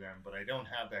listen to them, but I don't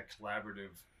have that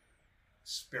collaborative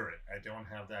spirit. I don't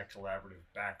have that collaborative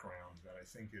background that I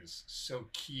think is so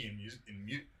key in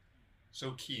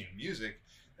music.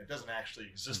 It doesn't actually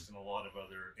exist in a lot of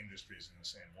other industries in the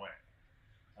same way.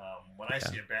 When I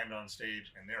see a band on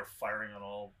stage and they're firing on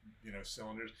all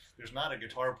cylinders, there's not a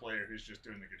guitar player who's just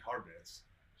doing the guitar bits.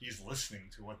 He's listening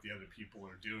to what the other people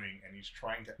are doing, and he's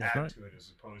trying to add to it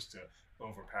as opposed to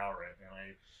overpower it.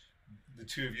 And the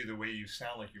two of you, the way you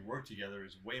sound like you work together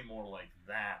is way more like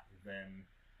that than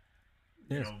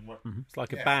It's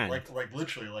like a band, like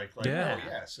literally, like oh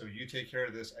yeah. So you take care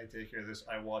of this, I take care of this.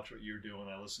 I watch what you're doing,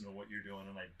 I listen to what you're doing,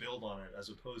 and I build on it. As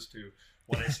opposed to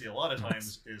what I see a lot of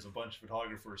times is a bunch of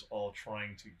photographers all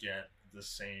trying to get the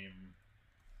same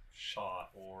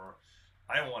shot, or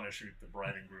I want to shoot the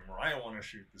bride and groom, or I want to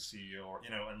shoot the CEO, or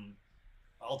and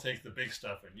I'll take the big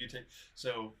stuff and you take.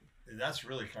 So that's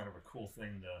really kind of a cool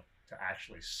thing to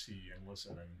actually see and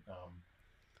listen. And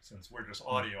since we're just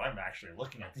audio, I'm actually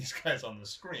looking at these guys on the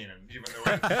screen, and even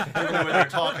the way they're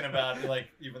talking about, like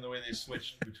even the way they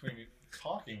switch between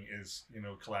talking is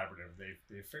collaborative.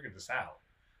 They figured this out.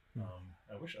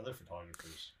 I wish other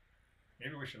photographers.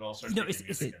 Maybe we should all start taking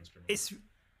music instruments.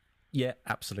 Yeah,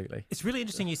 absolutely. It's really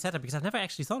interesting you said that, because I've never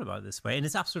actually thought about it this way, and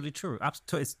it's absolutely true. I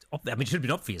mean, it should have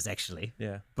been obvious actually.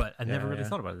 Yeah, but I never really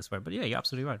thought about it this way. But yeah, you're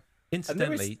absolutely right.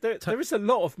 Incidentally, there is a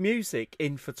lot of music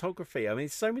in photography. I mean,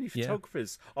 so many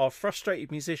photographers are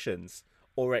frustrated musicians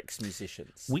or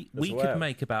ex-musicians. We could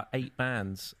make about 8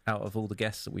 bands out of all the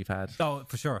guests that we've had. Oh,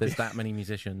 for sure. There's that many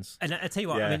musicians. And I tell you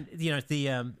what, I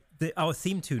mean, our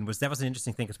theme tune was an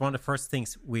interesting thing, because one of the first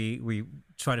things we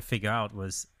tried to figure out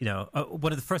was,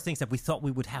 one of the first things that we thought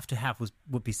we would have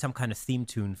would be some kind of theme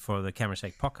tune for the Camera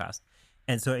Shake podcast.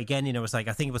 And so again, it was like,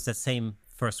 I think it was that same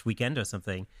first weekend or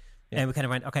something. Yeah. And we kind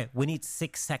of went, okay, we need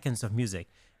 6 seconds of music.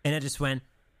 And I just went,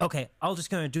 okay, I'm just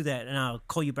going to do that, and I'll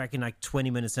call you back in like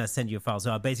 20 minutes and I'll send you a file.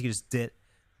 So I basically just did,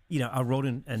 I wrote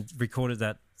in and recorded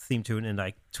that theme tune in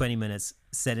like 20 minutes,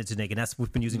 sent it to Nick, and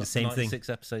we've been using the same thing. 6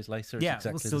 episodes later, it's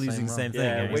exactly we're still using the same thing.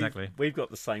 Yeah, exactly. We've got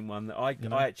the same one. That I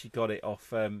actually got it off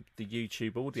the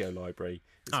YouTube audio library.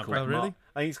 It's called really?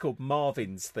 I think it's called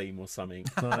Marvin's theme or something.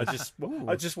 I just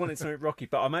wanted something rocky,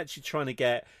 but I'm actually trying to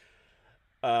get.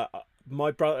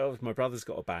 My brother's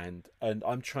got a band, and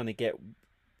I'm trying to get.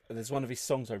 There's one of his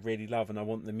songs I really love, and I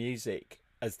want the music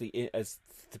as to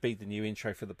be the new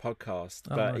intro for the podcast.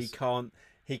 But nice.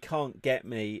 He can't get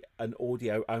me an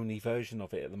audio only version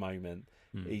of it at the moment.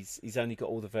 He's only got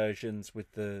all the versions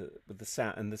with the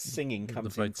sound, and the singing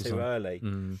comes in too early.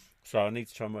 So I need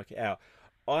to try and work it out.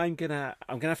 I'm gonna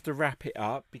have to wrap it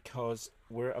up, because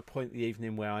we're at a point in the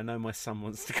evening where I know my son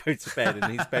wants to go to bed,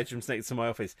 and his bedroom's next to my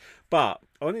office. But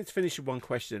I wanted to finish with one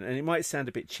question, and it might sound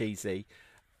a bit cheesy.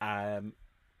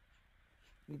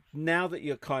 Now that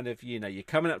you're kind of, you're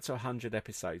coming up to 100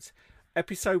 episodes,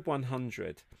 episode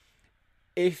 100,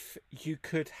 if you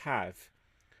could have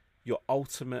your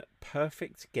ultimate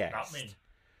perfect guest, not me.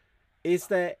 Is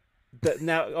there that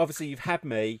now? Obviously, you've had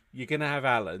me. You're going to have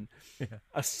Alan. Yeah.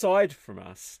 Aside from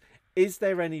us, is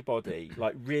there anybody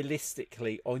like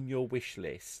realistically on your wish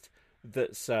list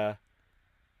that's?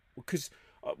 Because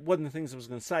one of the things I was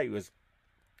going to say was,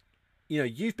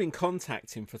 you've been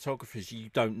contacting photographers you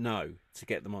don't know to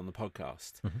get them on the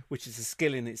podcast, which is a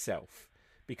skill in itself,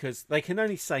 because they can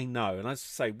only say no. And as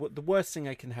I say, the worst thing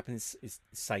that can happen is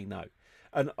say no.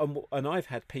 And I've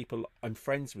had people I'm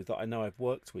friends with that I know I've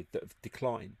worked with that have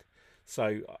declined.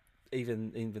 So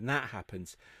even that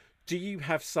happens. Do you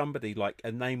have somebody, like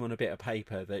a name on a bit of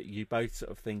paper, that you both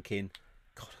sort of thinking,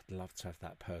 God, I'd love to have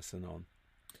that person on?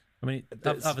 I mean,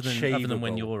 other than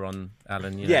when you're on,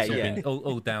 Alan, been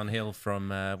all downhill from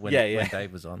when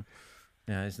Dave was on.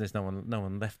 There's no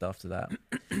one left after that.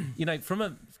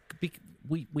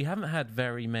 We haven't had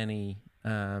very many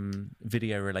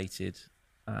video related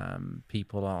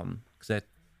people on, because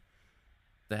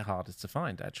they're harder to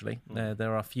find. Actually,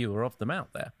 there are fewer of them out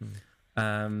there.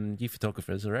 You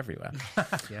photographers are everywhere.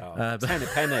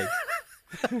 Penny.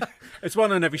 It's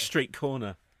one on every street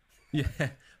corner. Yeah.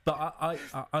 But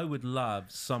I would love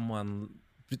someone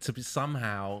to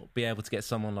somehow be able to get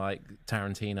someone like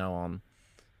Tarantino on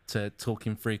to talk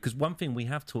him through. Because one thing we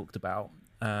have talked about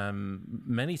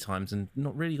many times and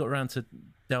not really got around to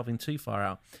delving too far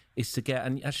out is to get,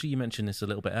 and actually you mentioned this a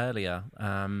little bit earlier,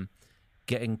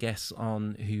 getting guests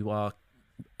on who are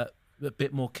a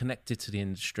bit more connected to the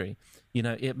industry.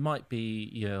 It might be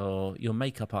your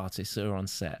makeup artists that are on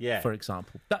set, for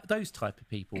example. Those type of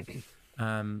people.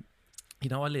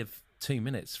 I live 2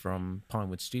 minutes from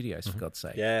Pinewood Studios, for God's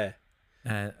sake. Yeah.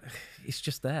 It's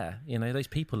just there. Those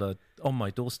people are on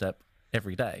my doorstep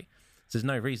every day. So there's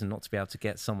no reason not to be able to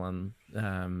get someone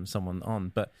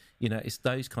on. But, it's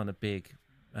those kind of big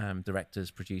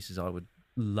directors, producers I would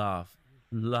love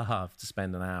to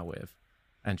spend an hour with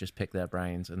and just pick their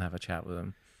brains and have a chat with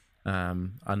them.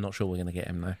 I'm not sure we're going to get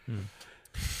him, though.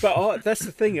 But that's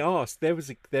the thing. There was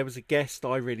a guest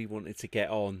I really wanted to get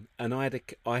on, and I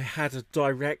had a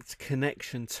direct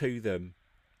connection to them.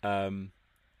 I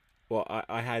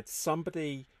had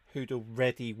somebody who'd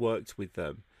already worked with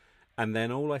them, and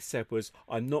then all I said was,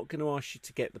 I'm not going to ask you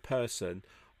to get the person,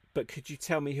 but could you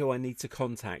tell me who I need to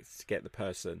contact to get the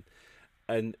person?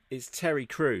 And it's Terry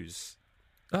Crews.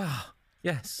 Ah,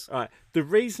 yes. Right. The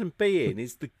reason being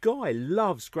is the guy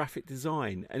loves graphic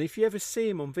design, and if you ever see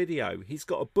him on video, he's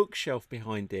got a bookshelf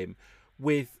behind him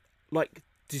with like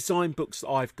design books that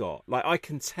I've got. Like I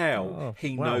can tell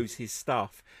he knows his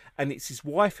stuff, and it's his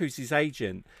wife who's his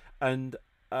agent. And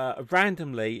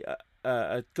randomly,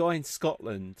 a guy in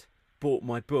Scotland bought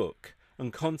my book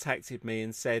and contacted me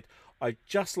and said, I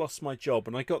just lost my job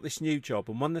and I got this new job,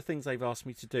 and one of the things they've asked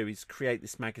me to do is create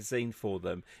this magazine for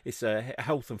them. It's a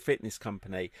health and fitness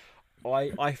company.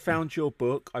 I found your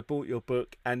book, I bought your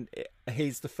book, and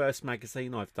here's the first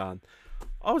magazine I've done.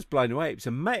 I was blown away. It was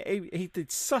amazing. He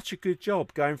did such a good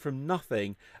job going from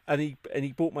nothing, and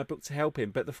he bought my book to help him.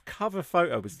 But the cover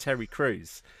photo was Terry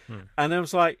Crews, and I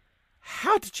was like,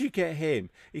 how did you get him?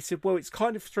 He said, well, it's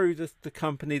kind of through the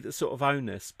company that sort of own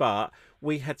us, but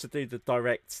we had to do the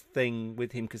direct thing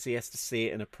with him because he has to see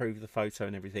it and approve the photo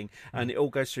and everything, and it all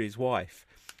goes through his wife.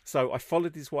 So I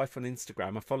followed his wife on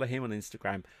Instagram. I follow him on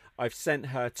Instagram. I've sent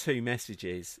her 2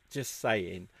 messages just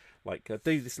saying, like, I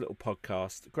do this little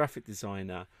podcast, graphic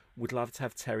designer, would love to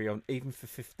have Terry on even for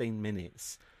 15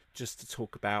 minutes just to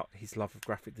talk about his love of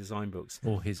graphic design books.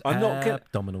 Or his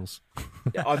abdominals.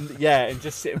 And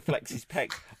just sit and flex his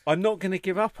pecs. I'm not going to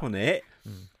give up on it.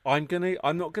 I'm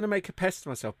not going to make a pest of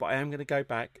myself, but I am going to go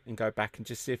back and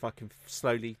just see if I can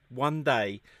slowly, one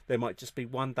day, there might just be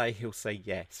one day he'll say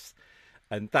yes.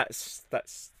 And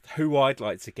that's who I'd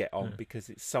like to get on, because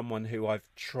it's someone who I've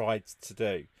tried to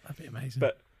do. That'd be amazing.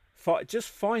 But just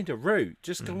find a route.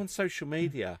 Just go on social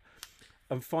media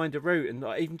and find a route, and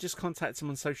even just contact them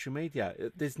on social media.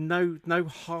 There's no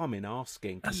harm in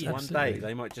asking. Because one day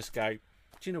they might just go,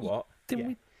 do you know what?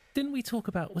 Didn't we talk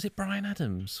about, was it Bryan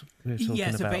Adams? We were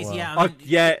talking about,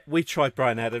 basically, we tried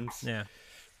Bryan Adams. Yeah.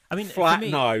 I mean, flat for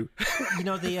me, no. You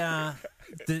know,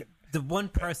 the one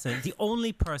person, the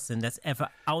only person that's ever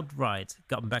outright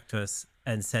gotten back to us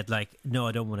and said, like, no,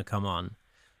 I don't want to come on,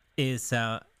 is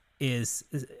a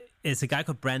guy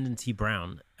called Brandon T.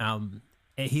 Brown.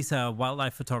 He's a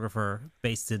wildlife photographer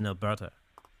based in Alberta,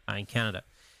 in Canada.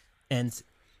 And,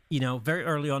 you know, very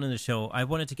early on in the show, I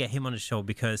wanted to get him on the show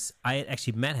because I had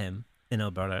actually met him in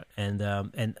Alberta,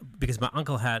 and because my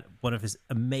uncle had one of his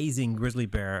amazing grizzly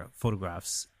bear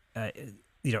photographs,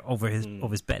 over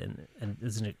his bed, and it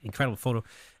was an incredible photo.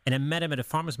 And I met him at a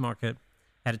farmer's market,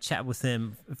 had a chat with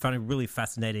him, found it really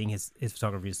fascinating. His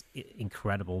photography is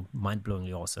incredible,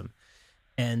 mind-blowingly awesome.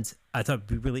 And I thought it'd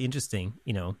be really interesting,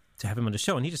 to have him on the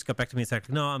show. And he just got back to me and said,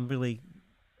 no, I'm really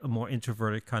a more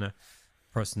introverted kind of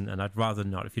person, and I'd rather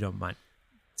not, if you don't mind.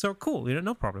 So cool,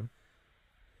 no problem.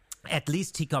 At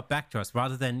least he got back to us,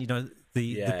 rather than,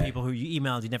 the people who you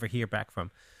emailed, you never hear back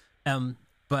from.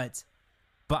 But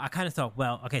I kind of thought,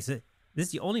 well, okay, so this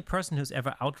is the only person who's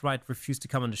ever outright refused to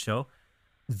come on the show.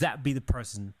 That'd be the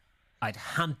person I'd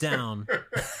hunt down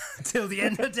till the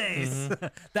end of days.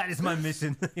 That is my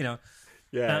mission,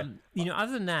 Yeah.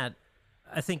 Other than that,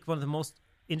 I think one of the most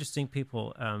interesting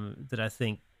people that I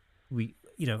think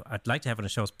I'd like to have on the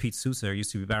show is Pete Sousa, who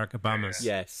used to be Barack Obama's.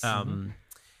 Yes.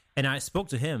 And I spoke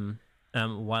to him a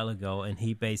while ago, and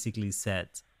he basically said,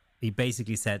 he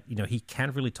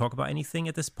can't really talk about anything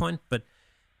at this point, but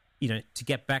to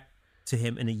get back to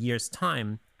him in a year's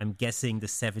time, I'm guessing the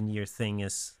 7-year thing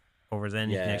is over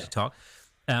then. You can actually talk.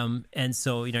 And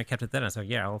so, I kept it then. I was like,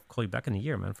 yeah, I'll call you back in a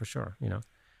year, man, for sure.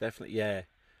 Definitely, yeah.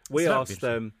 We asked,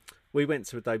 we went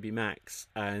to Adobe Max,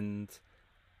 and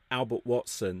Albert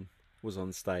Watson was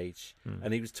on stage,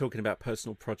 and he was talking about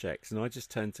personal projects. And I just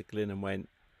turned to Glyn and went,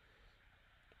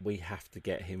 we have to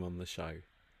get him on the show.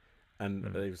 And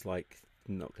he was like,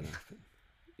 not going to happen.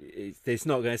 It's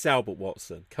not going to. It's Albert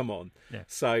Watson. Come on. Yeah.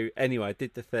 So anyway, I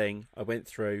did the thing. I went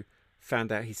through,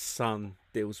 found out his son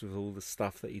deals with all the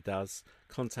stuff that he does.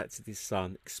 Contacted his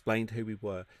son, explained who we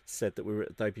were, said that we were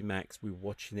at Adobe Max, we were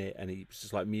watching it, and it was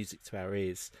just like music to our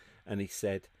ears. And he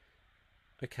said,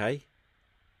 "Okay,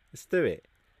 let's do it."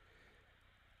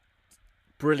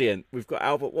 Brilliant. We've got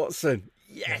Albert Watson.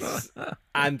 Yes.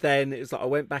 And then it was like, I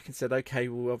went back and said, okay,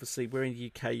 well, obviously we're in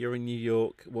the UK, you're in New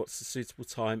York. What's the suitable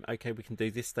time? Okay, we can do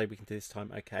this day, we can do this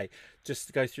time. Okay, just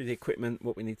to go through the equipment,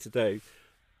 what we need to do.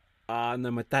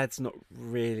 No, my dad's not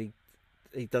really,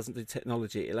 he doesn't do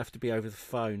technology. It'll have to be over the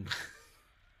phone.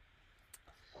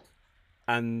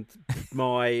 And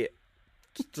my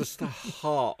just a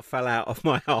heart fell out of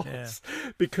my heart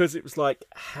because it was like,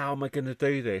 how am I going to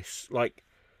do this? Like,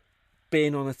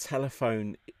 being on a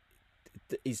telephone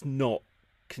is not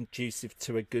conducive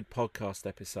to a good podcast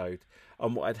episode,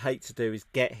 and what I'd hate to do is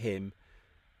get him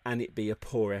and it be a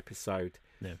poor episode.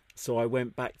 So I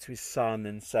went back to his son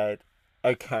and said,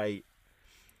 okay,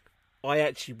 I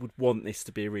actually would want this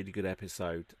to be a really good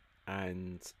episode,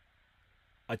 and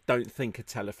I don't think a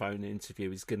telephone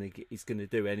interview is gonna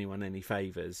do anyone any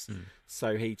favours.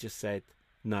 So he just said,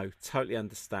 no, totally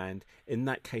understand. In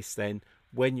that case, then,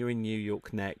 when you're in New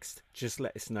York next, just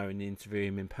let us know and interview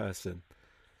him in person.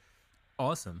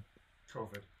 Awesome.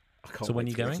 COVID. I can't So when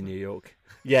wait you to go going? to New York?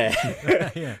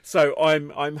 Yeah. Yeah. So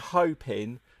I'm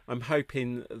hoping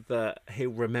that he'll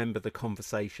remember the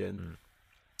conversation,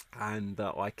 and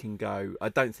that I can go. I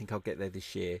don't think I'll get there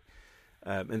this year,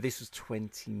 and this was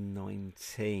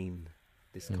 2019.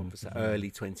 This conversation, early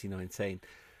 2019.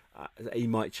 He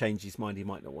might change his mind. He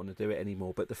might not want to do it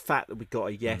anymore. But the fact that we got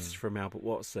a yes from Albert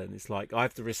Watson, it's like I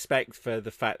have the respect for the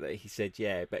fact that he said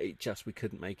yeah, but we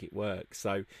couldn't make it work.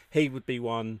 So he would be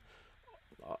one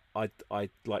I'd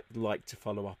like to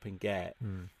follow up and get.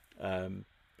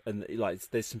 And like,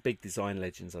 there's some big design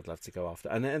legends I'd love to go after,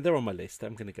 and they're on my list.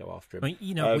 I'm going to go after them. I mean,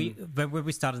 you know, when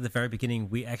we started at the very beginning,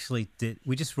 we actually did.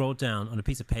 We just wrote down on a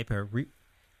piece of paper. We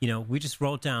just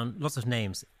wrote down lots of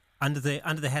names under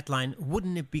the headline.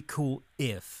 Wouldn't it be cool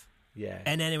if? Yeah.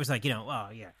 And then it was like, Dave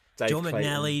Joe Clayton.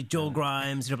 McNally, Joel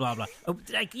Grimes, blah blah blah.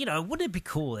 Wouldn't it be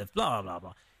cool if blah blah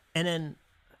blah? And then.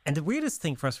 And the weirdest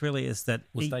thing for us really is that...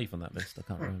 Was Dave on that list? I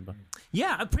can't remember.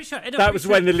 Yeah, I'm pretty sure... That was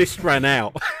when the list ran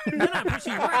out. No, I'm pretty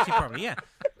sure you were actually probably, yeah.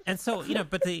 And so,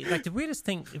 but the weirdest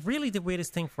thing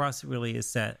for us really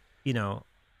is that, we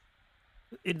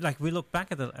look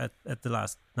back at the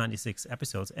last 96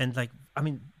 episodes, and the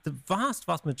vast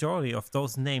majority of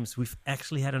those names we've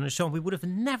actually had on the show, we would have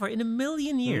never in a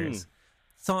million years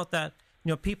thought that,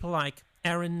 people like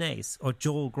Aaron Nace or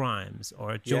Joel Grimes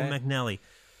or Joe McNally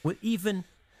would even...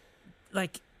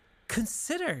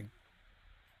 consider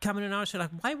coming on our show.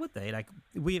 Why would they?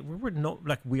 We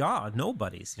are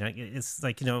nobodies. It's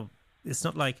it's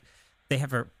not like they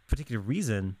have a particular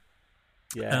reason.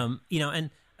 Yeah. And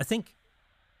I think,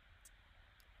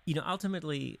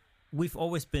 ultimately we've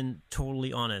always been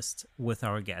totally honest with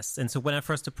our guests. And so when I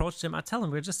first approached them, I tell them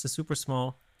we're just a super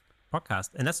small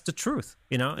podcast, and that's the truth.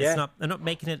 It's not. I'm not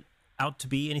making it out to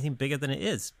be anything bigger than it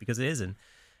is, because it isn't.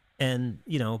 And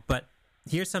but.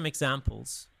 Here's some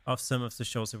examples of some of the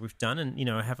shows that we've done, and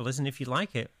have a listen if you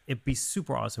like it. It'd be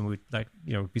super awesome. We'd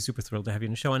be super thrilled to have you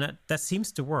on the show, and that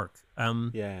seems to work.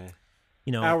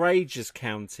 Our age is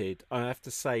counted. I have to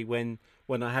say, when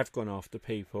I have gone after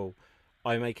people,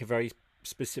 I make a very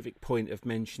specific point of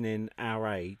mentioning our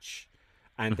age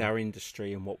and our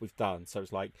industry and what we've done. So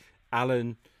it's like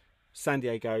Alan, San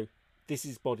Diego. This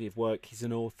is his body of work. He's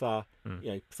an author,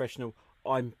 professional.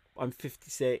 I'm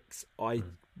 56. I've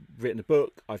written a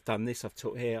book. I've done this. I've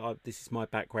taught here. This is my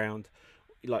background.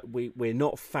 We're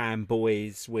not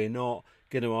fanboys. We're not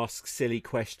going to ask silly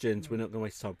questions. We're not going to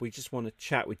waste time. We just want to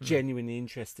chat. We're genuinely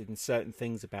interested in certain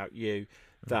things about you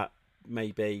that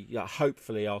maybe,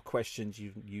 hopefully, are questions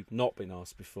you've not been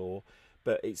asked before.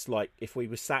 But it's like if we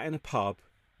were sat in a pub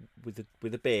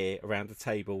with a beer around a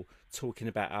table talking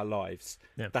about our lives.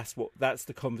 Yeah. That's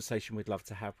the conversation we'd love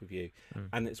to have with you.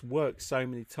 And it's worked so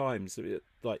many times.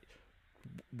 Like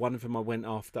one of them, I went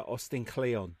after Austin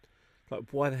Kleon. Like,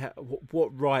 why the hell?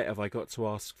 What right have I got to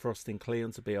ask for Austin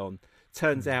Kleon to be on?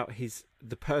 Turns out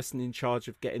the person in charge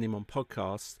of getting him on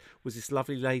podcasts was this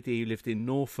lovely lady who lived in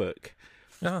Norfolk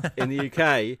in the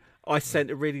UK. I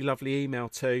sent a really lovely email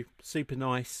to, super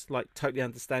nice, totally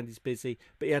understand he's busy,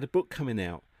 but he had a book coming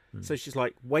out. So she's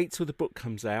like, wait till the book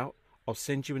comes out. I'll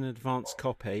send you an advance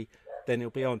copy. Then he'll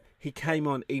be on. He came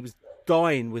on. He was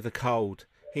dying with a cold.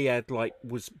 He had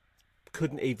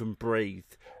couldn't even breathe.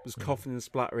 Was coughing and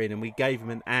spluttering, and we gave him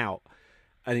an out.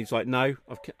 And he was like, no,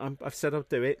 I've said I'll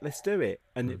do it. Let's do it.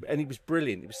 And he was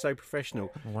brilliant. He was so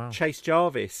professional. Wow. Chase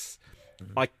Jarvis.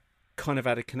 I kind of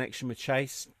had a connection with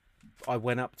Chase. I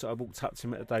walked up to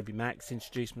him at Adobe Max,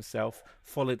 introduced myself,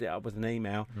 followed it up with an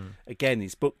email. Again,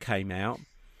 his book came out.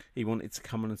 He wanted to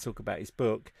come on and talk about his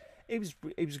book. He was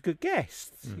a good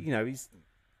guest. He's.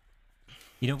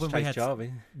 When we had Joe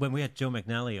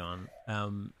McNally on,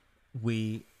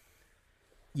 we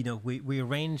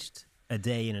arranged a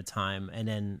day and a time, and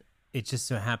then it just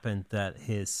so happened that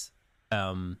his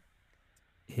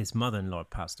mother-in-law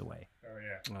passed away. Oh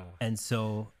yeah. Oh. And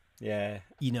so. Yeah,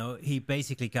 he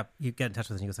basically got in touch with us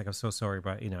and he was like, I'm so sorry,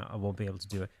 but I won't be able to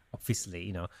do it,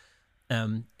 obviously,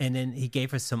 and then he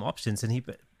gave us some options, and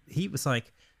he was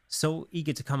like so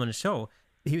eager to come on the show.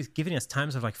 He was giving us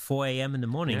times of 4 a.m. in the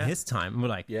morning, his time, and we're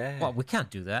like, well, we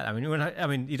can't do that. I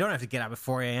mean, you don't have to get up at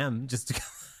 4 a.m. just to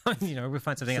we'll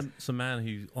find something else. Some man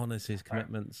who honors his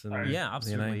commitments.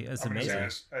 Absolutely. It's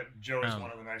amazing. Joe is one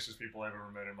of the nicest people I've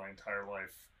ever met in my entire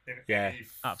life. In any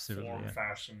form,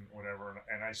 fashion, whatever.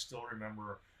 And I still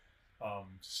remember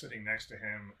sitting next to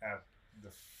him at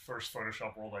the first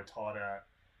Photoshop World I taught at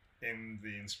in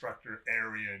the instructor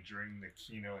area during the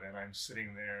keynote, and I'm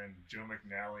sitting there, and Joe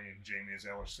McNally and Jamie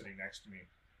Azell are sitting next to me.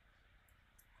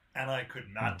 And I could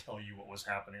not tell you what was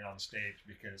happening on stage,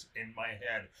 because in my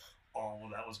head, all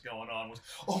that was going on was,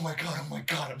 oh my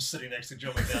god, I'm sitting next to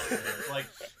Joe McNally.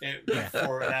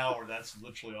 For an hour, that's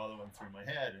literally all that went through my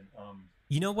head. And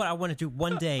you know what I want to do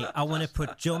one day? I want to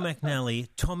put Joe McNally,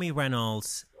 Tommy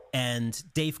Reynolds, and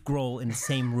Dave Grohl in the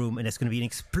same room, and it's going to be an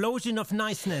explosion of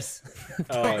niceness.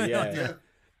 Oh yeah.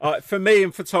 For me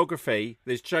in photography,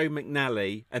 there's Joe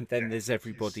McNally, and then there's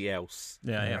everybody else.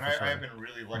 Yeah. And I've been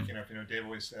really lucky enough. Dave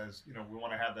always says, we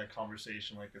want to have that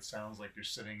conversation like it sounds like you're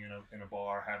sitting in a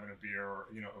bar having a beer or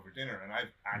over dinner. And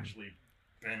I've actually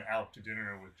been out to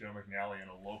dinner with Joe McNally and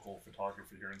a local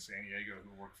photographer here in San Diego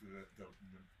who worked for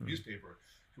the newspaper,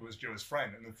 who was Joe's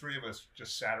friend, and the three of us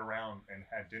just sat around and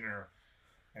had dinner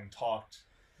and talked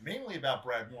mainly about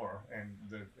Brad Moore and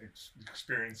the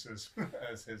experiences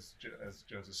as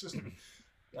Joe's assistant.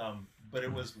 But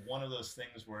it was one of those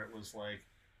things where it was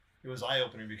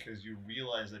eye-opening, because you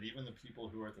realize that even the people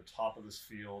who are at the top of this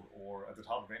field or at the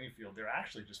top of any field, they're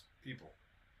actually just people.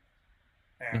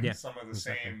 And some of the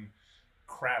same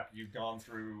crap you've gone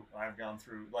through, I've gone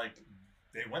through,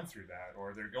 they went through that,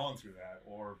 or they're going through that,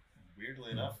 or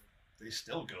weirdly enough, they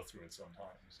still go through it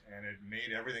sometimes. And it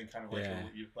made everything kind of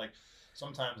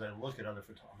sometimes I look at other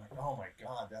photographers, I'm like, oh my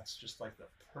God, that's just like the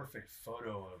perfect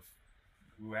photo of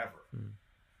whoever.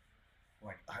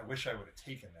 Like, I wish I would have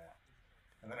taken that.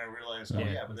 And then I realized,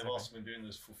 but they've also been doing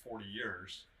this for 40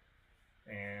 years,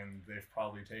 and they've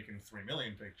probably taken 3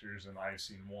 million pictures, and I've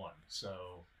seen one.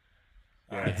 So,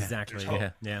 exactly.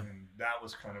 Yeah. And that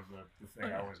was kind of the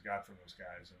thing I always got from those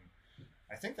guys. And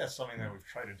I think that's something that we've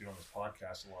tried to do on this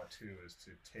podcast a lot too, is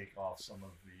to take off some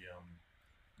of the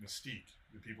mystique.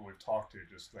 The people we've talked to,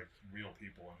 just like real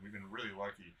people, and we've been really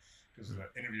lucky because of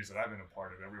the interviews that I've been a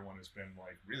part of. Everyone has been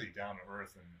like really down to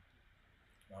earth and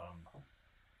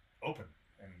open,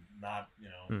 and not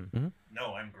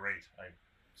no, I'm great. I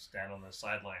stand on the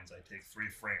sidelines. I take 3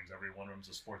 frames. Every one of them's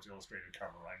a Sports Illustrated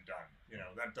cover. I'm done.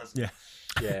 That doesn't.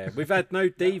 Yeah. We've had no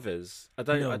divas. I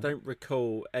don't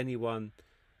recall anyone.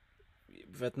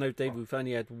 We've had no diva. We've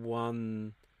only had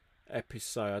one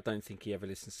episode. I don't think he ever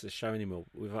listens to the show anymore.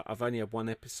 I've only had one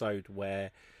episode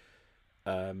where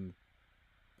I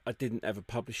didn't ever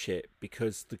publish it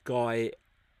because the guy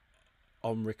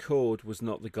on record was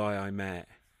not the guy I met,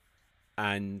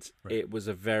 and it was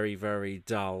a very, very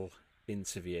dull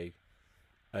interview.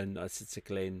 And I said to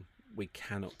Glyn, we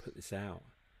cannot put this out.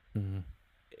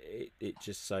 It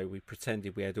just, so we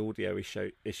pretended we had audio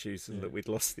issues and that we'd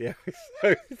lost the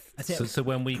episode. So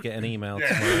when we get an email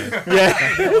tomorrow,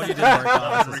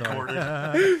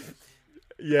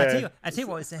 I tell you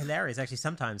what is hilarious. Actually,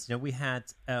 sometimes we had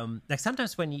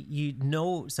sometimes when you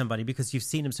know somebody because you've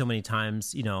seen them so many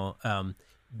times,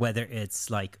 whether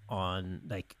it's on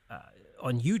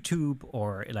YouTube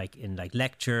or in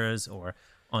lectures or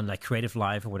on Creative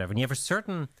Live or whatever, and you have a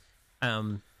certain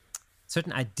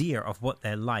idea of what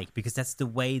they're like because that's the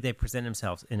way they present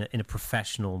themselves in a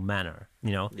professional manner,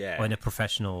 or in a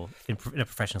professional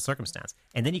circumstance.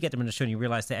 And then you get them in the show and you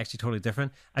realize they're actually totally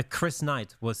different. Chris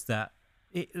Knight was that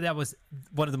was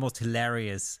one of the most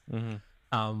hilarious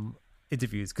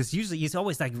interviews because usually he's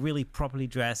always really properly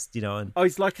dressed, and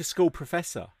he's like a school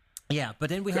professor. Yeah, but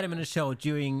then we had him in a show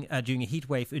during a heat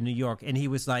wave in New York, and he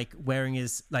was wearing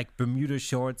his Bermuda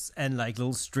shorts and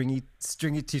little stringy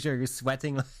t-shirt. He was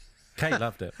sweating. Kate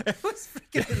loved it. It was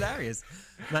freaking hilarious,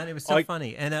 man. It was so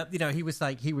funny, and he was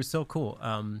so cool.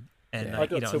 And I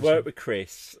got to work with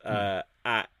Chris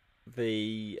at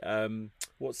the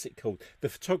what's it called? The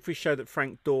photography show that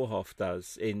Frank Doorhoff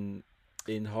does in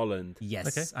Holland.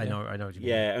 Yes, okay. I know what you mean.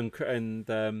 Yeah,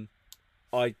 and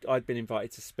I'd been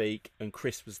invited to speak, and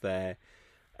Chris was there,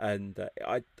 and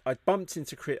I'd bumped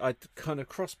into Chris. I'd kind of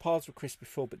crossed paths with Chris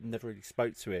before, but never really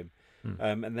spoke to him.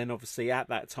 And then obviously at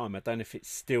that time, I don't know if it's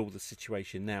still the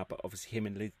situation now, but obviously him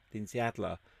and Lindsay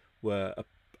Adler were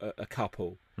a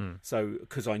couple. So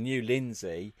because I knew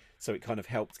Lindsay, so it kind of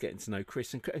helped getting to know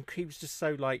Chris, and he was just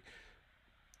so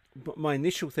But my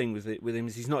initial thing with him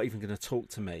is he's not even going to talk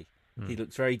to me. He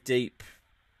looks very deep.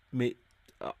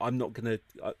 I'm not going to.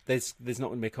 There's not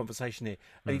going to be a conversation here.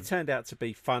 And he turned out to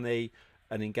be funny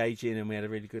and engaging, and we had a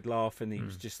really good laugh, and he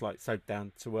was just so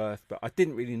down to earth. But I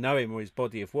didn't really know him or his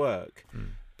body of work.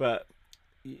 But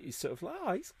you sort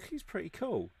of he's pretty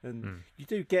cool, and you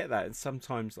do get that. And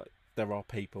sometimes there are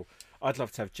people. I'd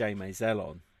love to have Jamie Azell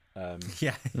on.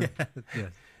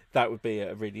 that would be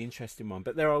a really interesting one.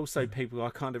 But there are also people I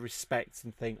kind of respect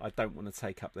and think I don't want to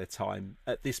take up their time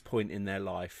at this point in their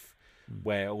life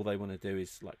where all they want to do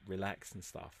is like relax and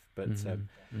stuff. But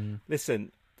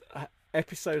listen,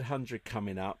 episode 100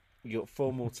 coming up. You got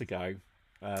 4 more to go.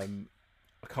 I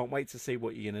can't wait to see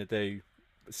what you're going to do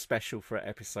special for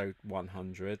episode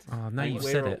 100. Oh, no, you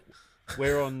said it.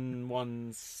 We're on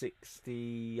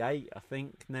 168, I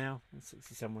think, now.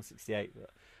 167, 168. But,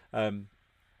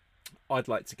 I'd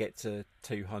like to get to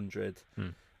 200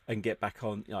 and get back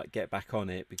on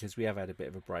it, because we have had a bit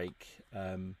of a break.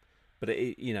 But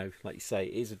it, you know, like you say,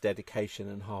 it is a dedication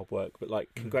and hard work. But like,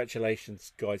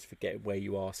 congratulations, guys, for getting where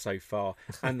you are so far,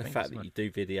 and the fact that you do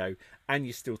video and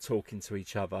you're still talking to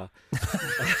each other.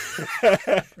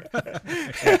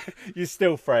 You're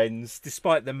still friends,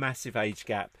 despite the massive age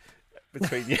gap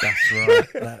between you. That's right.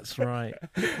 That's right.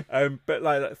 But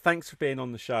like, thanks for being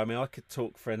on the show. I mean, I could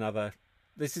talk for another.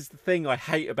 This is the thing I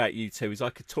hate about you two, is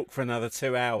I could talk for another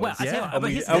 2 hours. Well,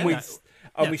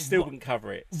 we still wouldn't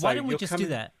cover it. Why don't we just do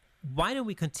that? Why don't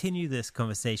we continue this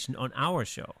conversation on our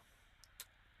show?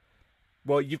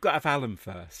 Well, you've got to have Alan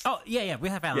first. Oh yeah, we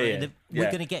have Alan.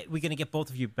 We're gonna get both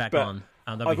of you back on.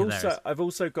 I've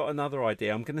also got another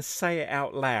idea. I'm going to say it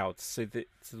out loud so that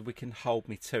we can hold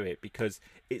me to it, because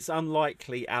it's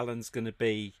unlikely Alan's going to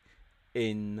be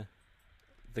in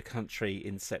the country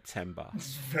in September.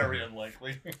 It's very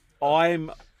unlikely.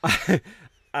 I'm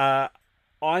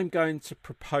going to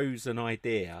propose an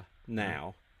idea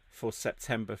now for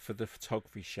September for the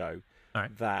photography show,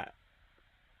 that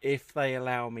if they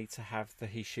allow me to have the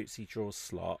He Shoots, He Draws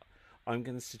slot, I'm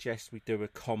going to suggest we do a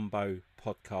combo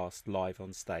podcast live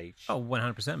on stage. Oh,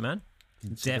 100%, man.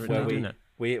 Definitely doing it.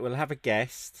 We will have a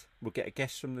guest. We'll get a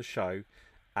guest from the show,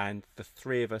 and the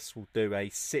 3 of us will do a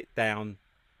sit-down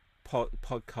live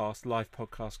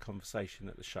podcast conversation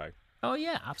at the show. Oh,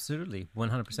 yeah, absolutely.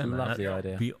 100%, man. Love the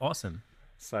idea. Be awesome.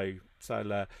 So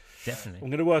definitely. I'm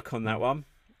going to work on that one.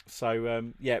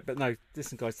 So, but no,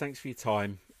 listen, guys, thanks for your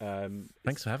time.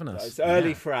 Thanks for having us. It's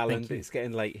early for Alan, but it's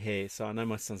getting late here, so I know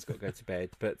my son's got to go to bed.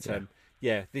 But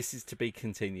this is to be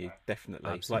continued, definitely.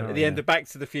 Absolutely. Like at the end of Back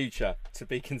to the Future, to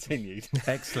be continued.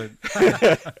 Excellent.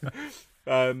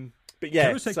 But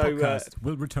yeah, so podcast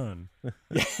will return.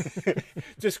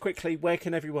 Just quickly, where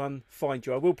can everyone find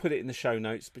you? I will put it in the show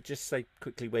notes, but just say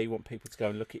quickly where you want people to go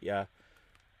and look at you.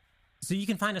 So you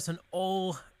can find us on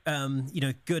all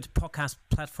good podcast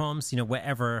platforms,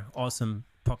 wherever awesome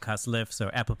podcasts live.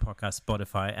 So Apple Podcasts,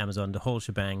 Spotify, Amazon, the whole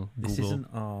shebang. This Google. isn't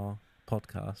our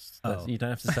podcast. You don't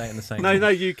have to say it in the same. No, I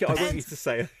want you to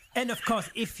say it. And of course,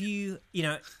 if you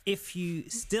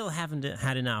still haven't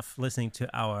had enough listening to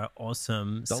our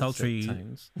awesome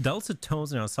dulcet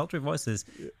tones and our sultry voices,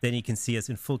 then you can see us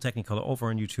in full Technicolor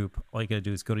over on YouTube. All you got to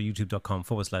do is go to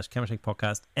youtube.com/Camera Shake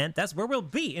Podcast, and that's where we'll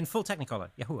be in full Technicolor.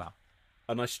 Yahoo!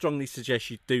 And I strongly suggest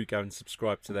you do go and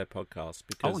subscribe to their podcast,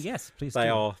 because yes, please they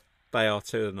are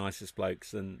 2 of the nicest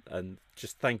blokes, and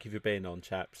just thank you for being on,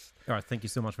 chaps. All right, thank you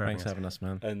so much for having us,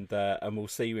 man. And we'll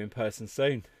see you in person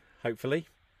soon, hopefully.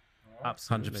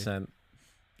 Absolutely. 100%.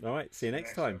 All right, see you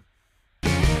next time.